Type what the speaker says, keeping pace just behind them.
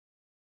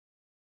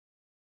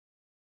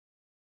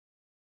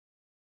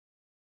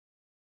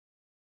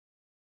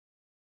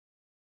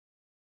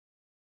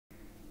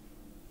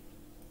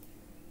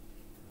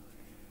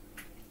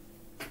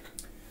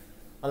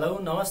Hello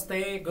नमस्ते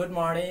good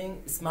morning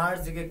smart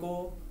जिकेको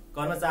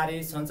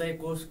कर्मचारी सञ्चय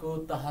कोषको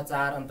तह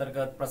 4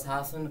 अन्तर्गत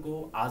प्रशासनको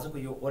आजको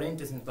यो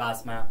ओरिएन्टेसन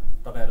क्लासमा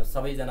तपाईहरु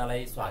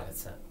सबैजनालाई स्वागत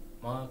छ।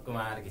 म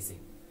कुमार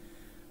घिसिङ।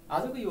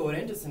 आजको यो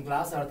ओरिएन्टेसन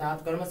क्लास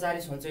अर्थात्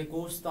कर्मचारी सञ्चय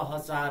कोष तह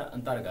 4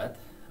 अन्तर्गत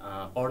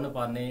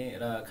पढ्नुपर्ने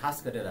र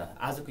खास गरेर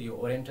आजको यो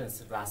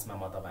ओरिएन्टेसन क्लासमा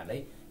म तपाईहरुलाई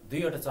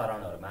दुईवटा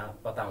चरणहरुमा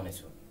बताउने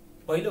छु।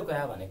 पहिलो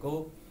कुरा भनेको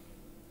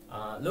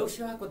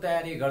लोकसेवाको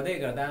तयारी गर्दै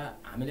गर्दा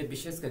हामीले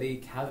विशेष गरी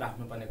ख्याल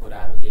राख्नुपर्ने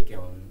कुराहरू के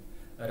हुन्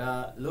र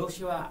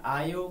लोकसेवा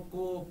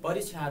आयोगको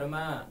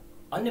परीक्षाहरूमा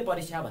अन्य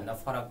परीक्षा भन्दा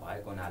फरक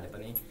भएको हुनाले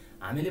पनि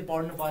हामीले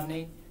पढ्नुपर्ने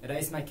र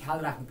यसमा ख्याल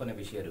राख्नुपर्ने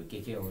विषयहरू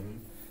के हुन्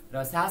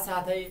र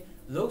साथसाथै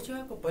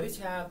लोकसेवाको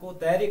परीक्षाको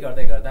तयारी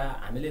गर्दै गर्दा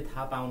हामीले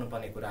थाहा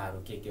पाउनुपर्ने कुराहरू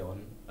के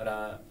हुन्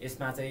र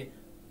यसमा चाहिँ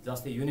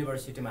जस्तै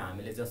युनिभर्सिटीमा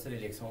हामीले जसरी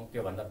लेख्छौं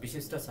त्यो भन्दा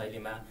विशिष्ट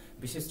शैलीमा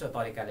विशिष्ट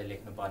तरिकाले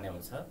लेख्नु पर्ने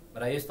हुन्छ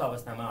र यस्तो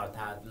अवस्थामा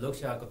अर्थात्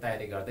लोकसेवाको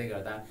तयारी गर्दै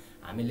गर्दा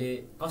हामीले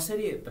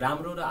कसरी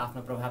राम्रो र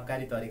आफ्नो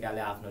प्रभावकारी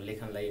तरिकाले आफ्नो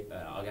लेखनलाई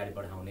अगाडि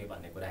बढाउने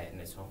भन्ने कुरा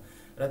हेर्ने छौं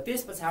र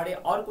त्यसपछि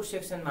अर्को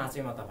सेक्सनमा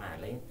चाहिँ म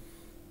तपाईहरुलाई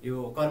यो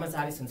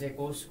कर्मचारी सञ्चय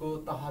कोषको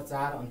तह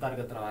 4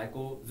 अन्तर्गत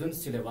रहेको जुन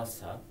सिलेबस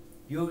छ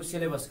यो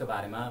सिलेबसको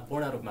बारेमा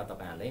पूर्ण रूपमा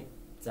तपाईहरुलाई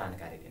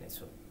जानकारी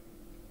दिनेछु।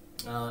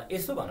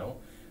 यसो भनौं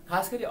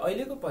खास गरी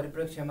अहिलेको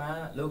परिप्रेक्ष्यमा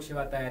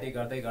लोकसेवा तयारी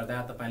गर्दै गर्दा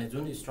तपाईले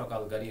जुन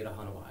स्ट्रगल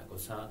गरिरहनु भएको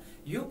छ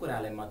यो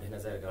कुरालाई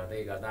मध्यनजर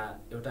गर्दै गर्दा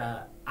एउटा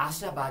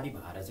आशावादी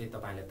भएर चाहिँ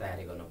तपाईले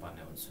तयारी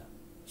गर्नुपर्ने हुन्छ।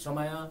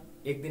 समय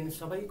एक दिन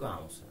सबैको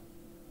आउँछ।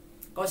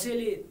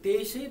 कसैले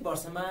 23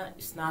 वर्षमा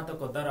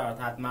स्नातकोत्तर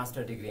अर्थात्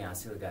मास्टर डिग्री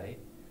हासिल गरे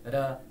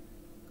र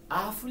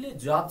आफूले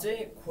जब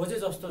चाहिँ खोजे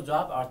जस्तो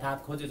जब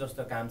अर्थात् खोजे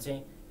जस्तो काम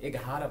चाहिँ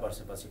 11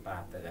 वर्षपछि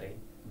प्राप्त गरे,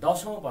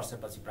 10औं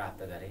वर्षपछि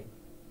प्राप्त गरे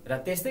र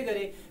त्यस्तै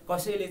गरी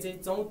कसैले चाहिँ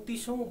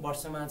 34औं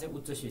वर्षमा चाहिँ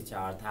उच्च शिक्षा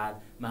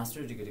अर्थात्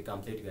मास्टर डिग्री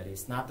कम्प्लिट गरे,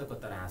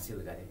 स्नातकोत्तर हासिल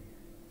गरे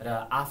र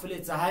आफूले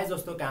चाहे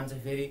जस्तो काम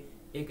चाहिँ फेरि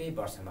एकै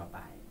वर्षमा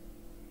पाए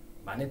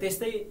भने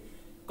त्यस्तै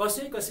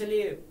कसैले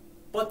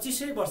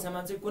 25औं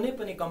वर्षमा चाहिँ कुनै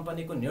पनि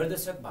कम्पनीको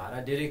निर्देशक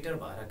भएर डाइरेक्टर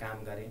भएर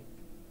काम गरे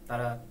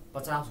तर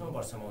 50औं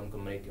वर्षमा उनको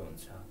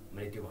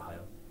मृत्यु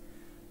भयो।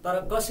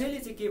 तर कसैले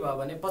चाहिँ के भयो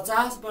भने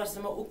 50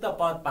 वर्षमा उक्त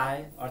पद पाए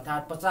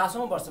अर्थात्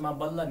 50औं वर्षमा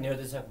बल्ल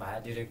निर्देशक भए,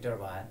 डाइरेक्टर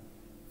भए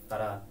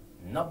तर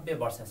 90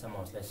 वर्षसम्म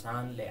उसले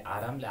शानले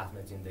आरामले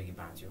आफ्नो जिन्दगी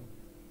बाँच्यो।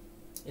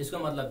 यसको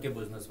मतलब के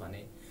बुझ्नुस्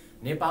भने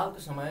नेपालको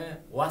समय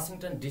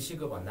वाशिंटन डीसी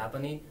को भन्दा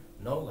पनि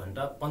 9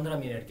 घण्टा 15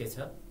 मिनेट के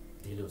छ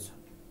ढिलो छ।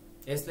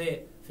 यसले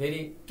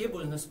फेरि के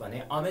बुझ्नुस् भने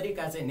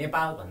अमेरिका चाहिँ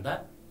नेपाल भन्दा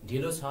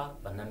ढिलो छ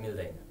भन्न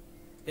मिल्दैन।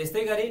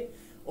 त्यस्तै गरी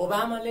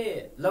ओबामाले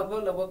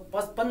लगभग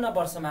 55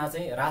 वर्षमा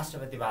चाहिँ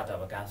राष्ट्रपतिबाट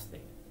अवकाश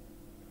लिए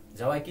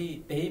जबकि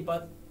त्यही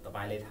पद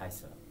तपाईले थाहा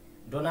छ।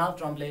 डोनाल्ड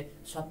ट्रम्पले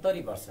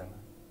 70 वर्षमा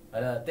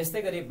र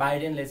त्यस्तै गरी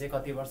बाइडेनले चाहिँ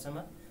कति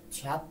वर्षमा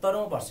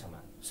 76औं वर्षमा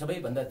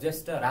सबैभन्दा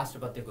ज्येष्ठ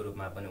राष्ट्रपतिको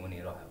रूपमा पनि उनी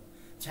रह्यो।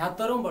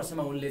 76औं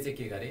वर्षमा उनले चाहिँ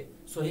के गरे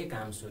सोही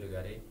काम सुरु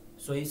गरे,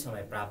 सोही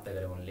समय प्राप्त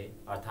गरे उनले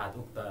अर्थात्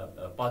उक्त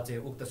पद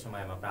चाहिँ उक्त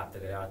समयमा प्राप्त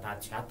गरे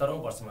अर्थात्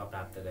 76औं वर्षमा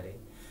प्राप्त गरे।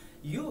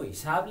 यो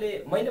हिसाबले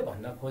मैले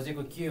भन्न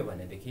खोजेको के हो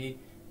भनेदेखि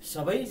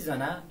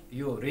सबैजना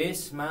यो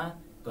रेसमा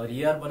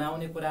करियर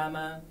बनाउने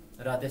कुरामा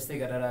र त्यस्तै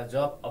गरेर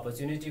जब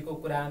अपर्च्युनिटीको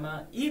कुरामा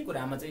यी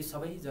कुरामा चाहिँ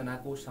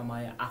सबैजनाको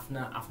समय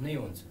आफ्नै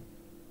हुन्छ।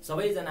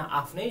 सबैजना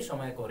आफ्नै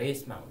समयको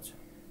रेसमा हुन्छ।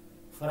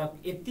 फरक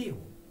यति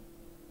हो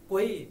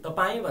कोही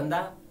तपाई भन्दा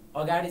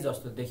अगाडि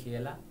जस्तो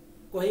देखिएला,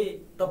 कोही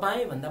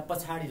तपाई भन्दा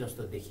पछाडी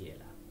जस्तो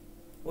देखिएला।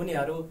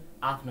 उनीहरू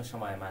आफ्नो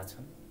समयमा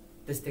छन्।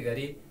 त्यस्तै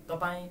गरी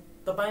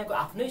तपाईको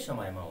आफ्नै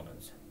समयमा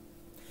हुनुहुन्छ।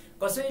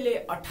 कसैले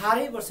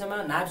 18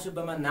 वर्षमा नायब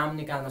सुब्बामा नाम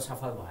निकाल्न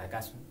सफल भएका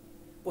छन्,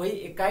 कोही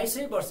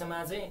 21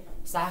 वर्षमा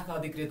चाहिँ शाखा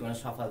अधिकृत हुन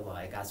सफल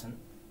भएका छन्।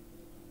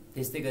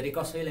 त्यस्तै गरी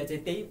कसैले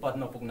चाहिँ त्यही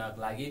पदमा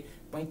पुग्नको लागि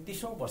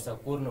 35औं वर्ष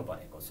कोर्नु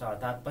परेको छ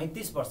अर्थात्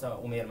 35 वर्ष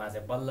उमेरमा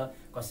चाहिँ बल्ल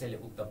कसैले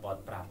उक्त पद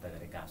प्राप्त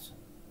गरेका छन्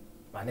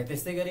भने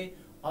त्यस्तै गरी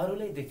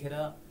अरूलाई देखेर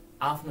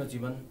आफ्नो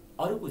जीवन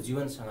अरूको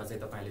जीवनसँग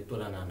चाहिँ तपाईले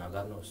तुलना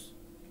नगर्नुहोस्।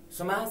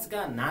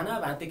 समाजका नाना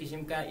भान्ति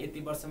किसिमका यति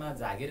वर्षमा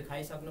जागिर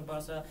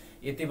खाइसक्नुपर्छ,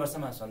 यति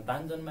वर्षमा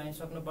सन्तान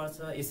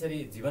जन्माइसक्नुपर्छ, यसरी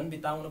जीवन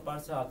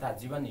बिताउनुपर्छ अर्थात्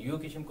जीवन यो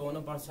किसिमको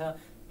हुनुपर्छ,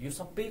 यो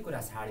सबै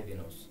कुरा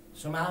छाडिदिनुहोस्।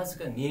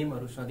 समाजका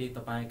नियमहरू सधैँ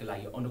तपाईको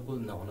लागि अनुकूल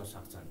नहुन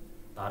सक्छन्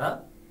तर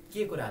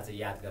के कुरा चाहिँ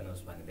याद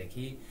गर्नुहोस्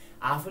भनेदेखि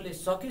आफूले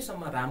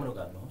सकेसम्म राम्रो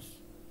गर्नुहोस्।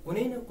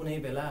 कुनै न कुनै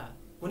बेला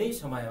कुनै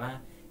समयमा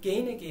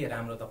केही न केही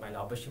राम्रो तपाईले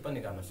अवश्य पनि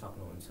गर्न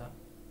सक्नुहुन्छ।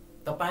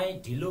 तपाई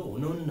ढिलो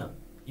हुनुहुन्न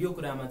यो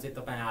कुरामा चाहिँ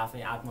तपाई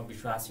आफै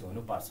आत्मविश्वासी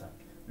हुनुपर्छ।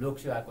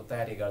 लोकसेवाको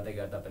तयारी गर्दै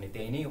गर्दा पनि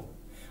त्यही नै हो।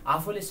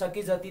 आफूले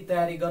सके जति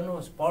तयारी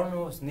गर्नुहोस्,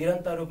 पढ्नुहोस्,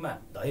 निरन्तर रूपमा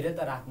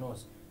धैर्यता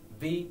राख्नुहोस्,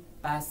 बी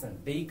प्यासन,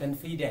 बी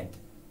कन्फिडेन्ट।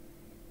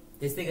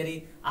 त्यस्तै गरी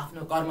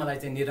आफ्नो कर्मलाई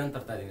चाहिँ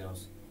निरन्तरता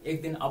दिनुहोस्।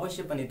 एक दिन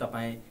अवश्य पनि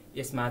तपाई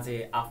यसमा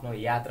चाहिँ आफ्नो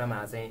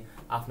यात्रामा चाहिँ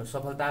आफ्नो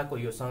सफलताको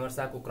यो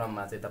संघर्षको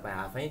क्रममा चाहिँ तपाई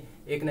आफै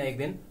एक न एक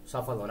दिन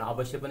सफल हुन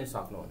अवश्य पनि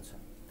सक्नुहुन्छ।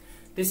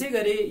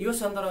 त्यसैगरी यो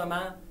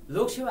सन्दर्भमा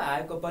लोकसेवा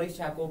आयोगको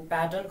परीक्षाको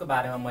प्याटर्नको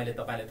बारेमा मैले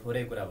तपाईलाई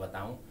थोरै कुरा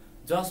बताऊं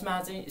जसमा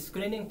चाहिँ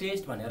स्क्रिनिङ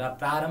टेस्ट भनेर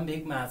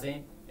प्रारम्भिकमा चाहिँ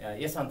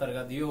यस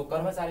अन्तर्गत यो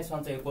कर्मचारी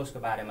सञ्चय कोषको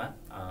बारेमा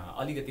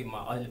अलिकति म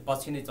अहिले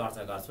पछि नै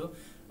चर्चा गर्छु।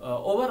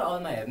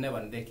 ओभरअलमा हेर्ने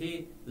भनेदेखि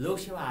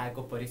लोकसेवा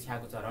आयोगको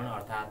परीक्षाको चरण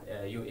अर्थात्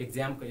यो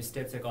एक्जामको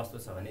स्टेप चाहिँ कस्तो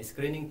छ भने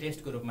स्क्रिनिङ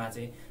टेस्टको रूपमा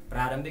चाहिँ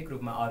प्रारम्भिक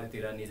रूपमा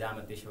अरूतिर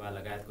निजामती सेवा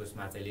लगायतको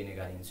उसमा चाहिँ लिने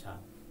गरिन्छ।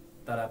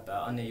 तर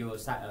अन्य यो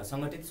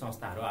सङ्गठित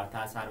संस्थाहरू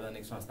अर्थात्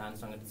सार्वजनिक संस्थान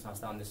सङ्गठित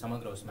संस्था अन्य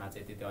समग्र उसमा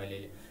चाहिँ त्यति अहिले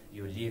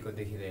यो लिएको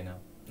देखिँदैन।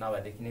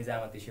 नभएदेखि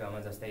निजामती सेवामा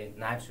जस्तै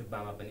नायब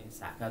सुब्बामा पनि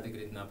शाखा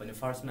अधिकृतमा पनि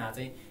फर्स्टमा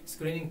चाहिँ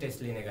स्क्रिनिङ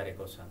टेस्ट लिने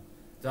गरेको छ,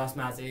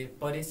 जसमा चाहिँ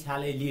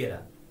परीक्षाले लिएर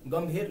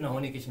गम्भीर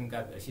नहुने किसिमका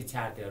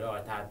शिक्षार्थीहरू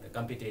अर्थात्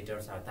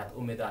कम्पिटेटर्स अर्थात्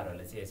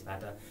उम्मेदवारहरूले चाहिँ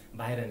यसबाट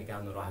बाहिर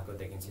निकाल्नु रहेको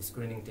देखिन्छ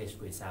स्क्रिनिङ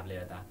टेस्टको हिसाबले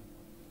हेर्दा।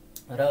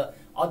 र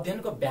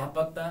अध्ययनको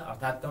व्यापकता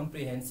अर्थात्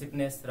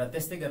कम्प्रिहेन्सिभनेस र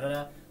त्यस्तै गरेर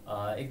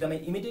एकदमै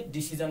इमिडिएट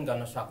डिसिजन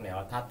गर्न सक्ने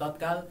अर्थात्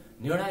तत्काल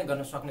निर्णय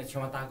गर्न सक्ने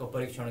क्षमताको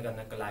परीक्षण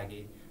गर्नका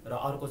लागि र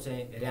अर्को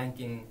चाहिँ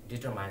र्याङ्किङ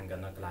डिटरमाइन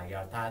गर्नका लागि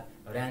अर्थात्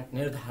र्याङ्क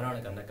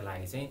निर्धारण गर्नका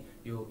लागि चाहिँ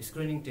यो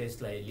स्क्रिनिङ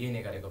टेस्टलाई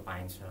लिने गरेको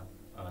पाइन्छ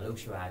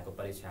लोकसेवा आयोगको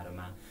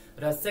परीक्षाहरूमा।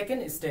 र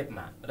सेकेन्ड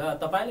स्टेपमा र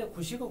तपाईँले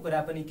खुसीको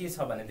कुरा पनि के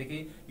छ भनेदेखि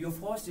यो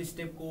फर्स्ट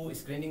स्टेपको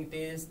स्क्रिनिङ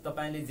टेस्ट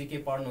तपाईँले जिके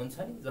पढ्नुहुन्छ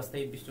नि,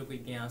 जस्तै विश्वको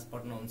इतिहास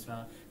पढ्नुहुन्छ,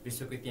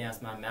 विश्वको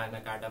इतिहासमा म्याग्ना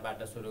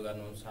कार्टाबाट सुरु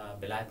गर्नुहुन्छ,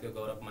 बेलायतको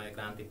गौरवमय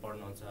क्रान्ति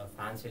पढ्नुहुन्छ,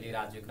 फ्रान्सेली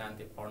राज्य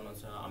क्रान्ति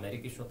पढ्नुहुन्छ,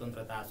 अमेरिकी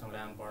स्वतन्त्रता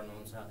सङ्ग्राम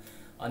पढ्नुहुन्छ,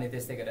 अनि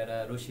त्यस्तै गरेर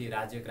रुसी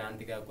राज्य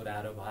क्रान्तिका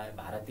कुराहरू भए,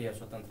 भारतीय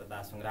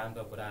स्वतन्त्रता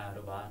सङ्ग्रामका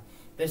कुराहरू भए।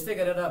 त्यस्तै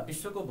गरेर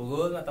विश्वको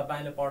भूगोलमा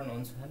तपाईँले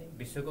पढ्नुहुन्छ नि,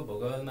 विश्वको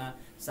भूगोलमा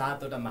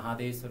 7वटा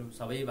महादेशहरू,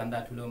 सबैभन्दा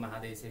ठुलो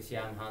महादेश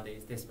एसिया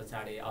महादेश, त्यस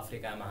पछाडि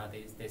अफ्रिका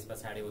महादेश, त्यस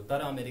पछाडि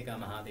उत्तर अमेरिका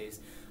महादेश,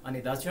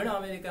 अनि दक्षिण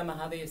अमेरिका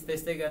महादेश,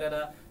 त्यस्तै गरेर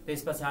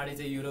त्यस पछाडि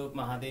चाहिँ युरोप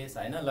महादेश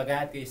होइन,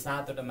 लगायतकै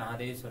 7वटा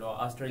महादेशहरू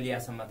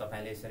अस्ट्रेलियासम्म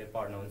तपाईँले यसरी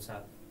पढ्नुहुन्छ।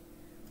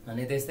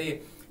 अनि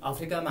त्यस्तै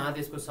अफ्रिका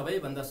महादेशको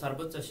सबैभन्दा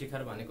सर्वोच्च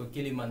शिखर भनेको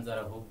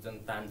किलिमन्जरो हो जुन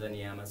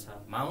तान्जानियामा छ,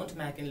 माउन्ट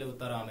म्याकिनले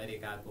उत्तर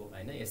अमेरिकाको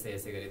होइन, यस्तै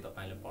गरी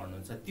तपाईँले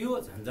पढ्नुहुन्छ। त्यो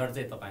झन्झट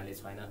चाहिँ तपाईँले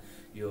छैन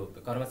यो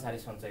कर्मचारी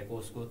सञ्चय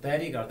कोषको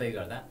तयारी गर्दै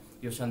गर्दा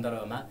यो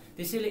सन्दर्भमा।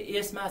 त्यसैले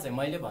यसमा चाहिँ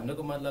मैले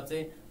भन्नुको मतलब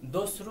चाहिँ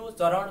दोस्रो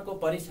चरणको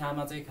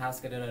परीक्षामा चाहिँ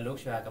खास गरेर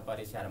लोकसेवाका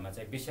परीक्षाहरूमा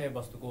चाहिँ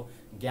विषयवस्तुको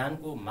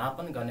ज्ञानको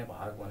मापन गर्ने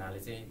भएको हुनाले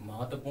चाहिँ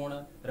महत्त्वपूर्ण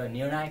र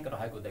निर्णायक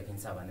रहेको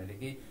देखिन्छ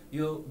भनेदेखि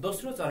यो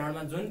दोस्रो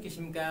चरणमा जुन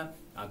किसिमका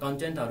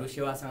कन्टेन्टहरू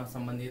सेवासँग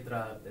सम्बन्धित र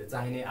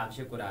चाहिने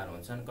आवश्यक कुराहरू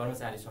हुन्छन्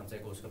कर्मचारी सञ्चय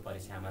कोषको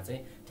परीक्षामा चाहिँ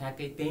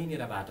ठ्याक्कै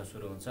त्यहीँनिरबाट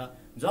सुरु हुन्छ।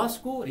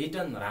 जसको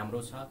रिटर्न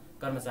राम्रो छ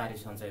कर्मचारी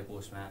सञ्चय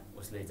कोषमा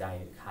उसले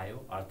जाहिर खायो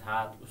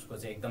अर्थात् उसको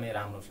चाहिँ एकदमै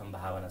राम्रो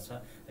सम्भावना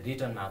छ,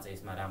 रिटर्नमा चाहिँ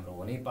यसमा राम्रो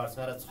हुनैपर्छ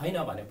र छैन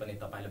भने पनि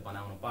तपाईँले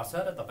बनाउनु पर्छ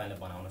र तपाईँले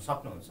बनाउन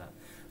सक्नुहुन्छ।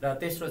 र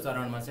तेस्रो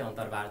चरणमा चाहिँ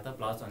अन्तर्वार्ता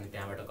प्लस अनि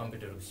त्यहाँबाट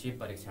कम्प्युटरको सिप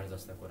परीक्षण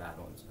जस्ता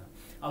कुराहरू हुन्छ।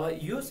 अब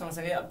यो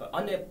सँगसँगै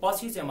अन्य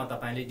पछि चाहिँ म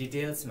तपाईँले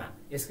डिटेल्समा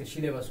यसको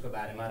सिलेबसको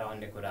बारेमा र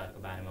अन्य कुराहरूको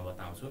बारेमा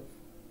बताउँछु।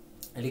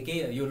 अहिले के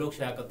यो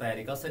लोकसेवाको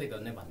तयारी कसरी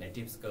गर्ने भन्ने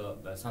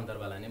टिप्सको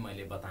सन्दर्भलाई नै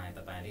मैले बताएँ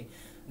तपाईँले,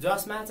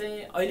 जसमा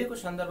चाहिँ अहिलेको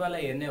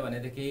सन्दर्भलाई हेर्ने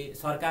भनेदेखि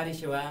सरकारी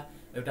सेवा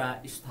एउटा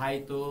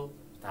स्थायित्व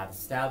अर्थात्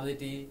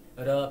स्ट्याबिलिटी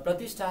र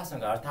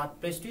प्रतिष्ठासँग अर्थात्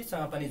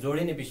प्रेस्टिजसँग पनि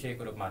जोडिने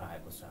विषयको रूपमा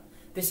रहेको छ।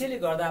 त्यसैले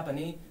गर्दा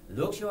पनि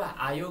लोकसेवा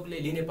आयोगले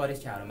लिने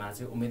परीक्षाहरूमा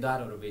चाहिँ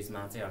उम्मेदवारहरू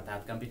बीचमा चाहिँ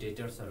अर्थात्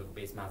कम्पिटेटर्सहरूको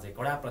बीचमा चाहिँ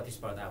कडा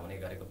प्रतिस्पर्धा हुने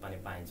गरेको पनि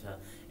पाइन्छ।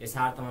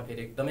 यसार्थमा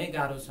फेरि एकदमै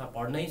गाह्रो छ,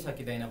 पढ्नै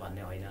सकिँदैन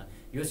भन्ने होइन।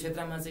 यो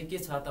क्षेत्रमा चाहिँ के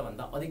छ त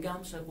भन्दा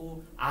अधिकांशको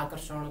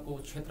आकर्षणको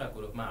क्षेत्रको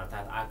रूपमा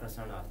अर्थात्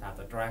आकर्षण अर्थात्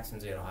अट्र्याक्सन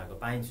चाहिँ रहेको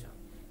पाइन्छ।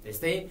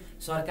 त्यस्तै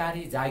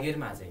सरकारी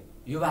जागिरमा चाहिँ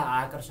युवा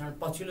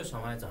आकर्षण पछिल्लो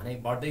समय झनै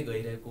बढ्दै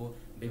गइरहेको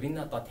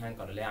विभिन्न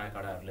तथ्याङ्कहरूले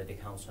आँकडाहरूले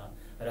देखाउँछ।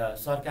 र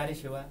सरकारी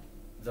सेवा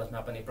जसमा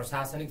पनि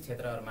प्रशासनिक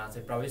क्षेत्रहरूमा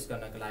चाहिँ प्रवेश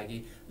गर्नको लागि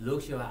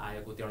लोकसेवा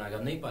आयोग उत्तीर्ण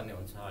गर्नै पर्ने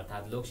हुन्छ।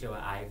 अर्थात् लोकसेवा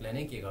आयोगले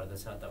नै के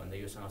गर्दछ त भन्दा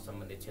योसँग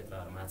सम्बन्धित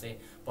क्षेत्रहरूमा चाहिँ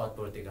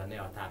पदपूर्ति गर्ने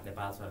अर्थात्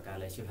नेपाल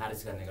सरकारलाई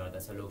सिफारिस गर्ने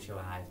गर्दछ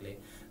लोकसेवा आयोगले।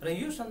 र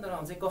यो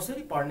सन्दर्भमा चाहिँ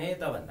कसरी पढ्ने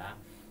त भन्दा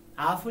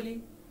आफूले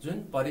जुन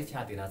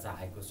परीक्षा दिन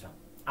चाहेको छ,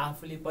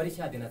 आफूले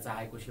परीक्षा दिन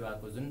चाहेको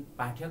सेवाको जुन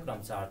पाठ्यक्रम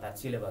छ अर्थात्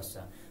सिलेबस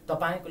छ,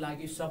 तपाईँको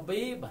लागि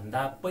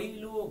सबैभन्दा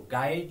पहिलो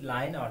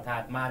गाइडलाइन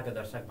अर्थात्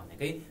मार्गदर्शक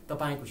भनेकै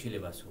तपाईँको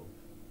सिलेबस हो।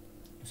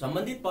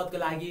 सम्बन्धित पदको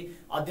लागि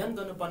अध्ययन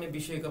गर्नुपर्ने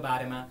विषयको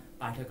बारेमा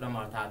पाठ्यक्रम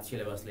अर्थात्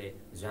सिलेबसले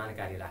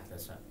जानकारी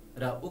राख्दछ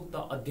र उक्त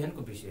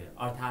अध्ययनको विषय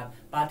अर्थात्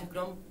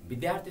पाठ्यक्रम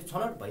विद्यार्थी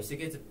छनौट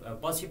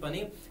भइसकेपछि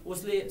पनि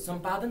उसले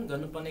सम्पादन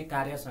गर्नुपर्ने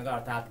कार्यसँग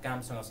अर्थात्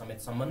कामसँग समेत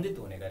सम्बन्धित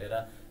हुने गरेर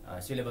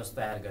सिलेबस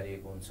तयार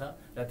गरिएको हुन्छ।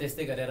 र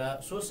त्यस्तै गरेर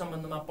सो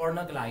सम्बन्धमा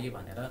पढ्नको लागि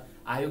भनेर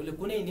आयोगले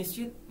कुनै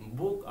निश्चित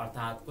बुक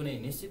अर्थात् कुनै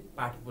निश्चित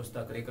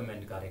पाठ्यपुस्तक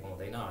रेकमेन्ड गरेको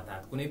हुँदैन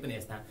अर्थात् कुनै पनि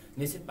यस्ता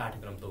निश्चित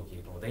पाठ्यक्रम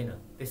तोकिएको हुँदैन।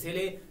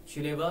 त्यसैले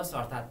सिलेबस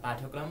अर्थात्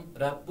पाठ्यक्रम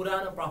र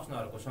पुरानो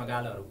प्रश्नहरूको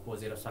सङ्गालहरू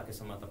खोजेर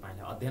सकेसम्म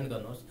तपाईँले अध्ययन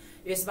गर्नुहोस्।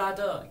 यसबाट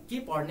के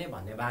पढ्ने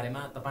भन्ने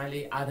बारेमा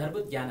तपाईँले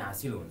आधारभूत ज्ञान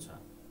हासिल हुन्छ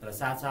र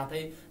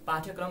साथसाथै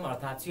पाठ्यक्रम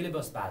अर्थात्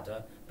सिलेबसबाट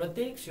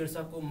प्रत्येक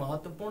शीर्षकको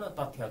महत्त्वपूर्ण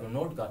तथ्यहरू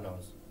नोट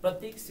गर्नुहोस्।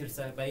 प्रत्येक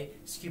शीर्षकलाई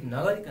स्किप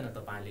नगरिकन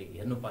तपाईँले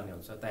हेर्नुपर्ने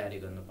हुन्छ, तयारी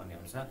गर्नुपर्ने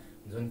हुन्छ।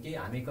 जुन कि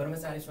हामी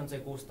कर्मचारी सञ्चय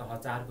कोष तह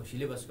 4 को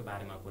सिलेबसको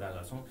बारेमा कुरा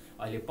गर्छौँ।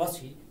 अहिले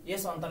पछि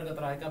यस अन्तर्गत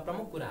रहेका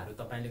प्रमुख कुराहरू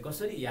तपाईँले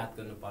कसरी याद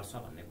गर्नुपर्छ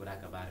भन्ने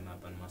कुराका बारेमा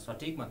पनि म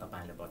सठिकमा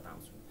तपाईँले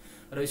बताउँछु।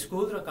 र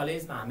स्कुल र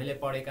कलेजमा हामीले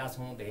पढेका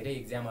छौँ, धेरै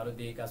इक्जामहरू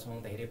दिएका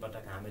छौँ, धेरै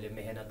पटक हामीले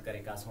मेहनत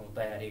गरेका छौँ,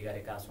 तयारी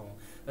गरेका छौँ।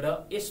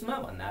 र यसमा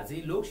भन्दा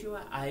चाहिँ लोकसेवा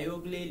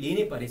आयोगले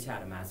लिने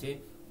परीक्षाहरूमा चाहिँ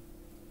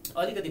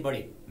अलिकति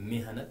बढी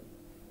मेहनत,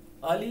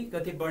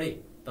 अलिकति बढी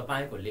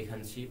तपाईँको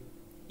लेखनसिप,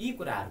 यी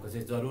कुराहरूको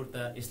चाहिँ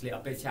जरुरत यसले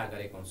अपेक्षा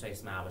गरेको हुन्छ,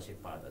 यसमा आवश्यक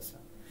पर्दछ।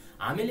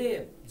 हामीले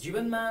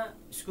जीवनमा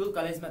स्कुल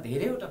कलेजमा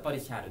धेरैवटा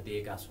परीक्षाहरू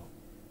दिएका छौँ,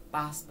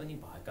 पास पनि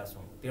भएका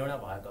छौँ, उत्तीर्ण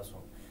भएका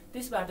छौँ।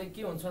 त्यसबाट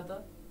के हुन्छ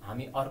त,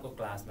 हामी अर्को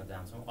क्लासमा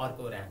जान्छौँ,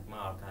 अर्को र्याङ्कमा,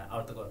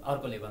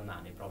 अर्को लेभलमा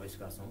हामी प्रवेश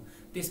गर्छौँ।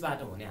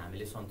 त्यसबाट हुने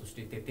हामीले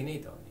सन्तुष्टि त्यति नै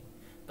त हो नि।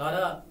 तर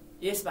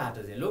यसबाट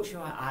चाहिँ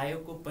लोकसेवा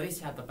आयोगको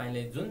परीक्षा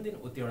तपाईँले जुन दिन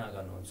उत्तीर्ण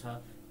गर्नुहुन्छ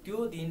त्यो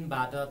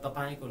दिनबाट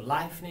तपाईँको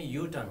लाइफ नै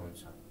युटर्न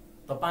हुन्छ।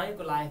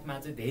 तपाईँको लाइफमा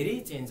चाहिँ धेरै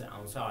चेन्ज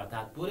आउँछ,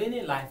 अर्थात् पुरै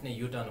नै लाइफ नै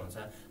युटर्न हुन्छ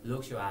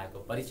लोकसेवा आयोगको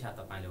परीक्षा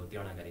तपाईँले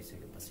उत्तीर्ण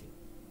गरिसकेपछि।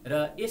 र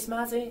यसमा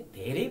चाहिँ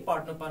धेरै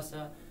पढ्नुपर्छ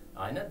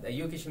हैन।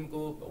 यो किसिमको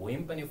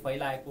व्हिम पनि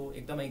फैलाएको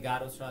एकदमै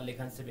गाह्रो छ,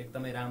 लेखनसिप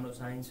एकदमै राम्रो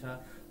चाहिन्छ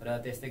र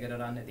त्यस्तै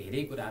गरेर अन्य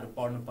धेरै कुराहरू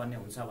पढ्नुपर्ने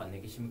हुन्छ भन्ने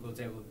किसिमको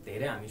चाहिँ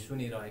धेरै हामी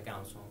सुनिरहेका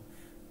हुन्छौँ।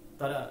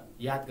 तर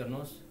याद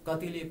गर्नुहोस्,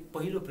 कतिले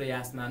पहिलो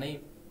प्रयासमा नै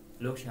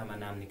लोकसेवामा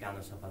नाम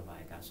निकाल्न सफल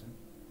भएका छन्,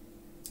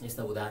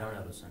 यस्ता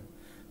उदाहरणहरू छन्।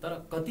 तर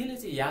कतिले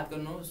चाहिँ याद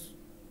गर्नुहोस्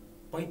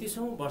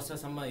 35औं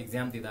वर्षसम्म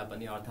इक्जाम दिँदा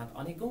पनि, अर्थात्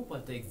अनेकौं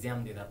पल्ट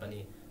इक्जाम दिँदा पनि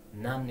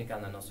नाम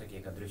निकाल्न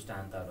नसकेका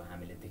दृष्टान्तहरू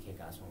हामीले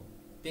देखेका छौँ।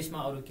 त्यसमा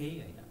अरू केही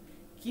होइन,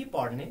 के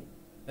पढ्ने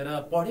र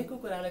पढेको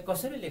कुरालाई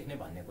कसरी लेख्ने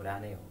भन्ने कुरा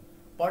नै हो।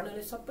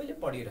 पढ्नले सबैले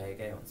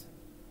पढिरहेकै हुन्छ।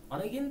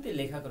 अनगिन्ती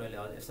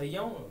लेखकहरूले,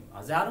 सयौं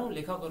हजारौं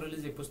लेखकहरूले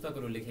चाहिँ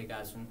पुस्तकहरू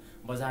लेखेका छन्,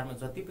 बजारमा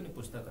जति पनि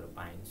पुस्तकहरू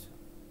पाइन्छ।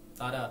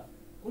 तर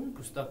कुन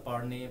पुस्तक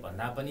पढ्ने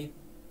भन्दा पनि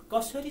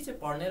कसरी चाहिँ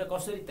पढ्ने र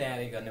कसरी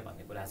तयारी गर्ने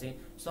भन्ने कुरा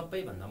चाहिँ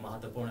सबैभन्दा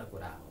महत्त्वपूर्ण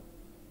कुरा हो।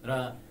 र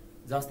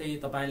जस्तै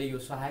तपाईँले यो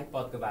सहायक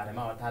पदको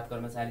बारेमा, अर्थात्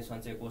कर्मचारी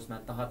सञ्चय कोषमा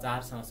तह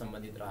 4 सँग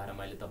सम्बन्धित रहेर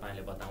मैले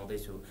तपाईँले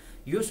बताउँदैछु।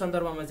 यो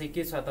सन्दर्भमा चाहिँ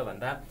के छ त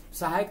भन्दा,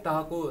 सहायक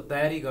तहको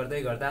तयारी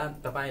गर्दै गर्दा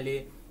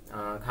तपाईँले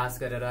खास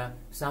गरेर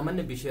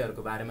सामान्य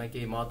विषयहरूको बारेमा,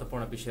 केही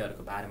महत्त्वपूर्ण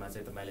विषयहरूको बारेमा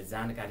चाहिँ तपाईँले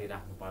जानकारी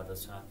राख्नु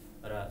पर्दछ।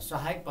 र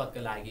सहायक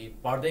पदका लागि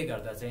पढ्दै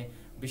गर्दा चाहिँ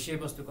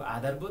विषयवस्तुको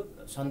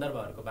आधारभूत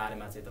सन्दर्भहरूको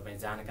बारेमा चाहिँ तपाईँ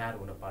जानकार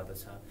हुनु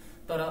पर्दछ।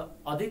 तर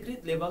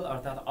अधिकृत लेभल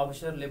अर्थात्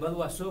अफिसर लेभल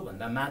वा सो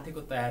भन्दा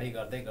माथिको तयारी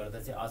गर्दै गर्दा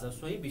चाहिँ अझ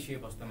सोही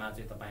विषयवस्तुमा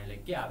चाहिँ तपाईँले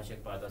के आवश्यक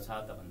पर्दछ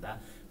त भन्दा,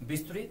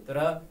 विस्तृत र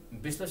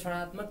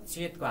विश्लेषणात्मक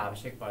चेतको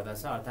आवश्यक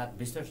पर्दछ। अर्थात्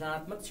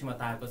विश्लेषणात्मक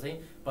क्षमताको चाहिँ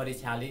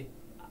परीक्षाले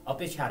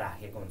अपेक्षा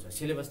राखेको हुन्छ,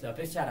 सिलेबसले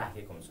अपेक्षा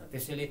राखेको हुन्छ।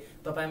 त्यसैले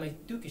तपाईँमा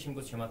त्यो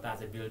किसिमको क्षमता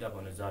चाहिँ बिल्डअप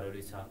हुनु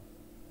जरुरी छ।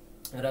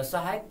 र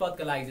सहायक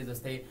पदका लागि चाहिँ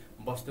जस्तै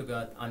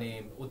वस्तुगत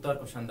अनि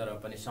उत्तरको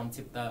सन्दर्भ पनि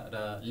संक्षिप्त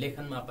र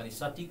लेखनमा पनि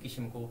सटीक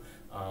किसिमको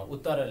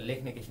उत्तर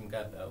लेख्ने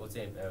किसिमका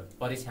चाहिँ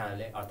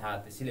परीक्षाले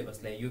अर्थात्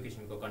सिलेबसले यो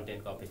किसिमको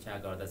कन्टेन्टको अपेक्षा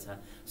गर्दछ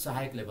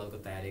सहायक लेभलको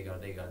तयारी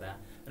गर्दै गर्दा।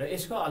 र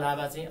यसको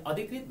अलावा चाहिँ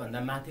अधिकृत भन्दा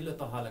माथिल्लो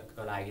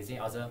तहका लागि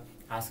चाहिँ अझ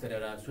खास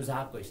गरेर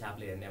सुझावको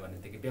हिसाबले हेर्ने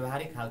भनेदेखि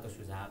व्यावहारिक खालको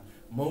सुझाव,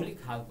 मौलिक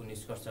खालको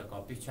निष्कर्षको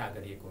अपेक्षा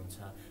गरिएको हुन्छ।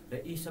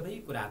 र यी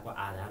सबै कुराको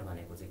आधार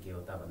भनेको चाहिँ के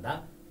हो त भन्दा,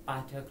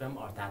 पाठ्यक्रम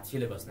अर्थात्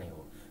सिलेबस नै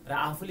हो। र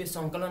आफूले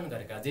सङ्कलन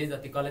गरेका, जे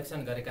जति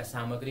कलेक्सन गरेका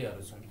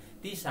सामग्रीहरू छन्,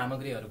 ती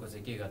सामग्रीहरूको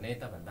चाहिँ के गर्ने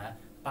त भन्दा,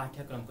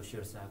 पाठ्यक्रमको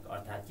शीर्षक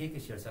अर्थात् के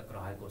शीर्षक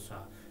रहेको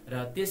छ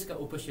र त्यसका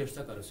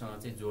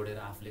उपशीर्षकहरूसँग चाहिँ जोडेर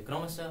आफूले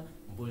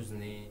क्रमशः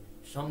बुझ्ने,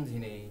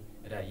 सम्झिने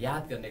र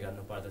याद गर्ने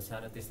गर्नुपर्दछ।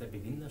 र त्यसले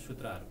विभिन्न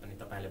सूत्रहरू पनि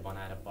तपाईँले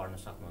बनाएर पढ्न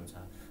सक्नुहुन्छ।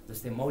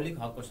 जस्तै मौलिक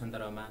हकको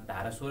सन्दर्भमा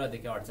धारा 16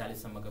 देखि 48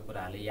 सम्मका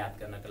कुराहरूले याद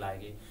गर्नका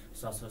लागि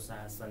ससोसा,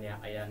 सन्या,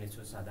 अया,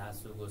 निछु, सदा,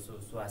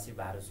 सुगोसो, सुवासी,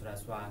 भारुसुरा,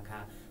 स्वाखा,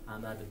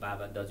 आमा,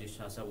 बाबा, दजु,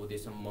 सस,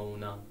 उद्देश्य,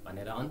 मौन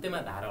भनेर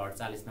अन्त्यमा धारा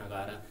 48 मा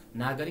गएर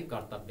नागरिक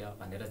कर्तव्य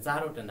भनेर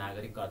 4वटा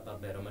नागरिक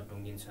कर्तव्यहरूमा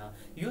टुङ्गिन्छ।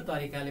 यो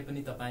तरिकाले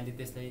पनि तपाईँले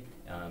त्यसलाई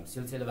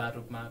सिलसिलावार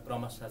रूपमा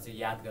क्रमशः चाहिँ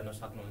याद गर्न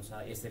सक्नुहुन्छ।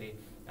 यसरी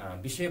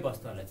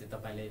विषयवस्तुहरूलाई चाहिँ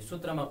तपाईँले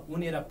सूत्रमा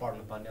उनेर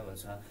पढ्नुपर्ने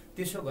हुन्छ।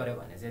 त्यसो गर्यो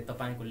भने चाहिँ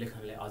तपाईँको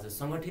लेखनलाई अझ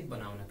सङ्गठित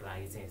बनाउनको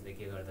लागि चाहिँ यसले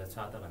के गर्दछ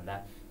त भन्दा,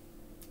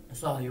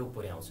 सहयोग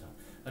पुर्याउँछ।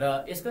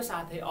 र यसको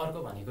साथै अर्को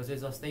भनेको चाहिँ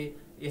जस्तै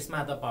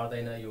यसमा त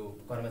पर्दैन, यो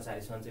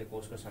कर्मचारी सञ्चय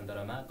कोषको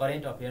सन्दर्भमा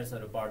करेन्ट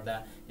अफेयर्सहरू पढ्दा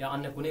या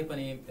अन्य कुनै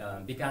पनि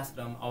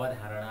विकासक्रम,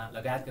 अवधारणा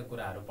लगायतका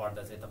कुराहरू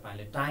पढ्दा चाहिँ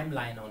तपाईँले टाइम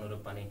लाइन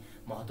अनुरूप पनि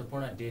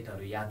महत्त्वपूर्ण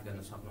डेटहरू याद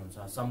गर्न सक्नुहुन्छ,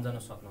 सम्झन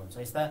सक्नुहुन्छ।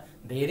 यस्ता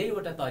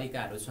धेरैवटा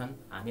तरिकाहरू छन्,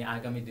 हामी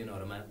आगामी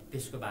दिनहरूमा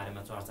त्यसको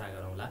बारेमा चर्चा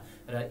गरौँला।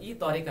 र यी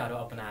तरिकाहरू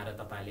अपनाएर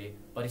तपाईँले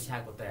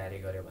परीक्षाको तयारी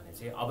गर्यो भने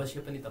चाहिँ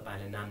अवश्य पनि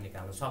तपाईँले नाम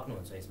निकाल्न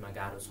सक्नुहुन्छ, यसमा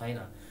गाह्रो छैन।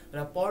 र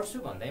पढ्छु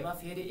भन्दैमा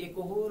फेरि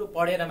एकहोरो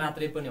पढेर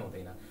मात्रै पनि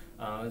हुँदैन।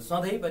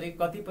 सधैँभरि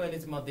कतिपयले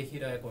चाहिँ म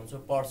देखिरहेको हुन्छु,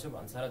 पढ्छु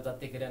भन्छ र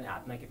जतिखेर नै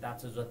हातमा किताब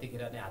छ,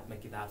 जतिखेर नै हातमा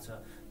किताब छ।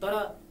 तर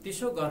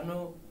त्यसो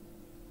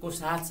गर्नुको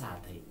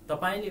साथसाथै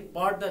तपाईँले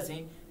पढ्दा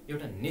चाहिँ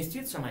एउटा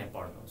निश्चित समय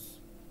पढ्नुहोस्,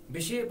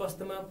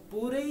 विषयवस्तुमा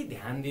पुरै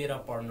ध्यान दिएर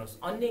पढ्नुहोस्,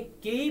 अन्य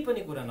केही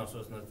पनि कुरा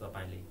नसोच्नुहोस्।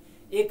 तपाईँले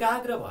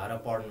एकाग्र भएर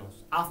पढ्नुहोस्,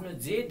 आफ्नो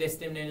जे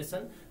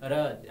डेस्टिनेसन र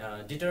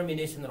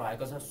डिटर्मिनेसन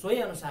रहेको छ सोही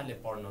अनुसारले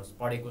पढ्नुहोस्।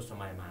 पढेको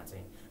समयमा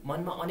चाहिँ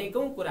मनमा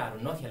अनेकौं कुराहरू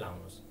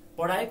नखेलाउनुहोस्।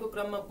 पढाइको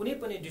क्रममा कुनै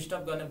पनि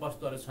डिस्टर्ब गर्ने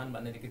वस्तुहरू छन्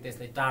भनेदेखि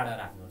त्यसलाई टाढा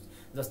राख्नुहोस्।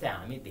 जस्तै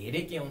हामी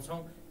धेरै के हुन्छौँ,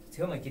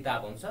 छेउमा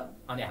किताब हुन्छ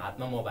अनि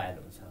हातमा मोबाइल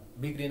हुन्छ,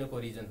 बिग्रिनुको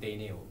रिजन त्यही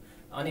नै हो।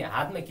 अनि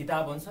हातमा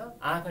किताब हुन्छ,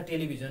 आँखा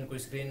टेलिभिजनको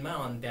स्क्रिनमा,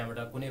 अनि त्यहाँबाट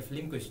कुनै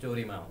फिल्मको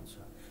स्टोरीमा हुन्छ।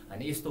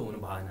 अनि यस्तो हुनु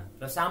भएन।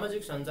 र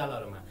सामाजिक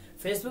सञ्जालहरूमा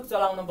फेसबुक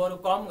चलाउन बरु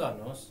कम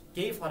गर्नुहोस्,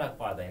 केही फरक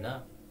पर्दैन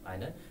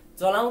हैन।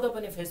 चलाउँदा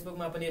पनि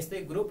फेसबुकमा पनि यस्तै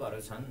ग्रुपहरू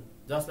छन्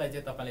जसलाई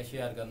चाहिँ तपाईँले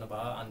सेयर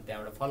गर्नुभयो अनि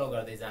त्यहाँबाट फलो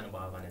गर्दै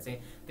जानुभयो भने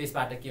चाहिँ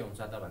त्यसबाट के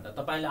हुन्छ त भन्दा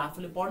तपाईँले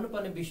आफूले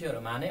पढ्नुपर्ने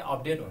विषयहरूमा नै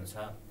अपडेट हुन्छ।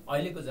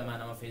 अहिलेको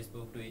जमानामा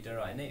फेसबुक, ट्विटर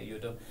हैन,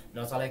 युट्युब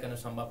नचलाइकन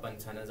सम्भव पनि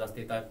छैन।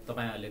 जस्तै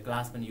तपाईँहरूले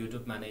क्लास पनि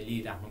युट्युबमा नै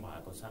लिइराख्नु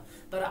भएको छ।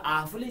 तर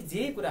आफूले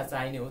जे कुरा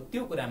चाहिने हो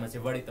त्यो कुरामा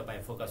चाहिँ बढी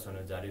तपाईँ फोकस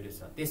हुनु जरुरी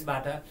छ।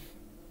 त्यसबाट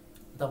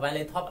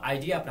तपाईँले थप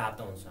आइडिया प्राप्त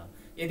हुन्छ।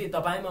 यदि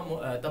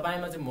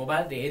तपाईँमा चाहिँ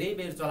मोबाइल धेरै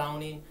बेर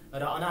चलाउने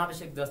र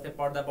अनावश्यक जस्तै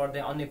पढ्दा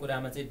पढ्दै अन्य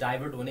कुरामा चाहिँ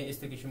डाइभर्ट हुने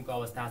यस्तो किसिमको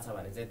अवस्था छ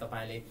भने चाहिँ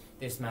तपाईँले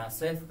त्यसमा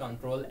सेल्फ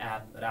कन्ट्रोल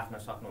एप राख्न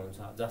सक्नुहुन्छ,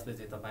 जसले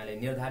चाहिँ तपाईँले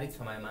निर्धारित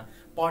समयमा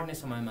पढ्ने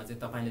समयमा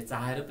चाहिँ तपाईँले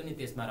चाहेर पनि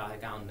त्यसमा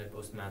रहेका अन्य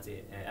उसमा चाहिँ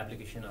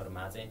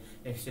एप्लिकेसनहरूमा चाहिँ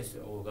एक्सेस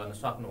गर्न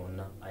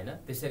सक्नुहुन्न हैन।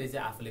 त्यसरी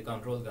चाहिँ आफूले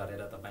कन्ट्रोल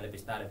गरेर तपाईँले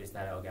बिस्तारै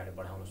बिस्तारै अगाडि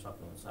बढाउन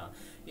सक्नुहुन्छ।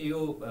 यो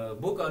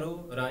बुकहरू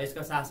र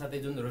यसका साथसाथै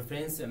जुन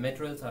रेफरेन्स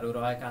मेटेरियल्सहरू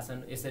रहेका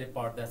छन्, यसरी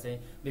पढ्दा चाहिँ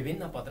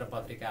विभिन्न पत्र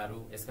पत्रिकाहरू,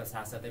 यसका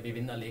साथसाथै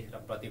विभिन्न लेख र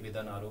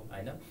प्रतिवेदनहरू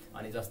हैन।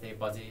 अनि जस्तै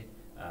बजेट,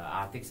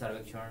 आर्थिक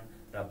सर्वेक्षण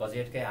र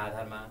बजेटकै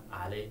आधारमा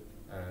हालै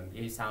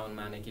यही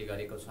साउनमा नै के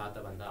गरेको छ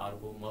त भन्दा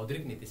अर्को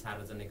मौद्रिक नीति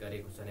सार्वजनिक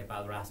गरेको छ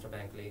नेपाल राष्ट्र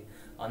ब्याङ्कले।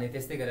 अनि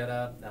त्यस्तै गरेर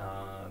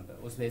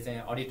उसले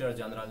चाहिँ अडिटर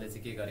जनरलले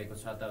चाहिँ के गरेको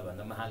छ त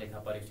भन्दा महालेखा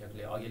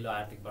परीक्षकले अघिल्लो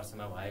आर्थिक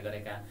वर्षमा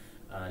गरेका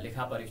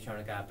लेखा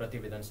परीक्षणका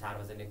प्रतिवेदन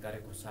सार्वजनिक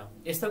गरेको छ।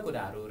 यस्तो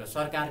कुराहरू र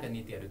सरकारका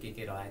नीतिहरू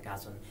के रहेका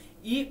छन्,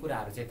 यी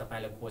कुराहरू चाहिँ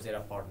तपाईँले खोजेर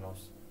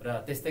पढ्नुहोस्।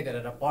 र त्यस्तै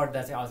गरेर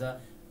पढ्दा चाहिँ अझ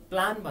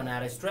प्लान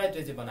बनाएर,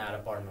 स्ट्राटेजी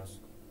बनाएर पढ्नुहोस्।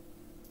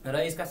 र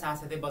यसका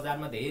साथसाथै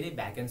बजारमा धेरै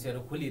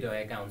भ्याकेन्सीहरू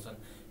खुलिरहेका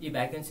हुन्छन्। यी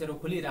भ्याकेन्सीहरू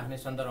खुलिराख्ने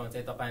सन्दर्भमा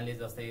चाहिँ तपाईँले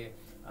जस्तै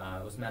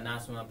उसमा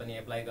नासोमा पनि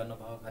एप्लाई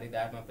गर्नुभयो,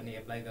 खरिदारमा पनि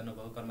एप्लाई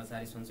गर्नुभयो,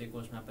 कर्मचारी सञ्चय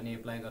कोषमा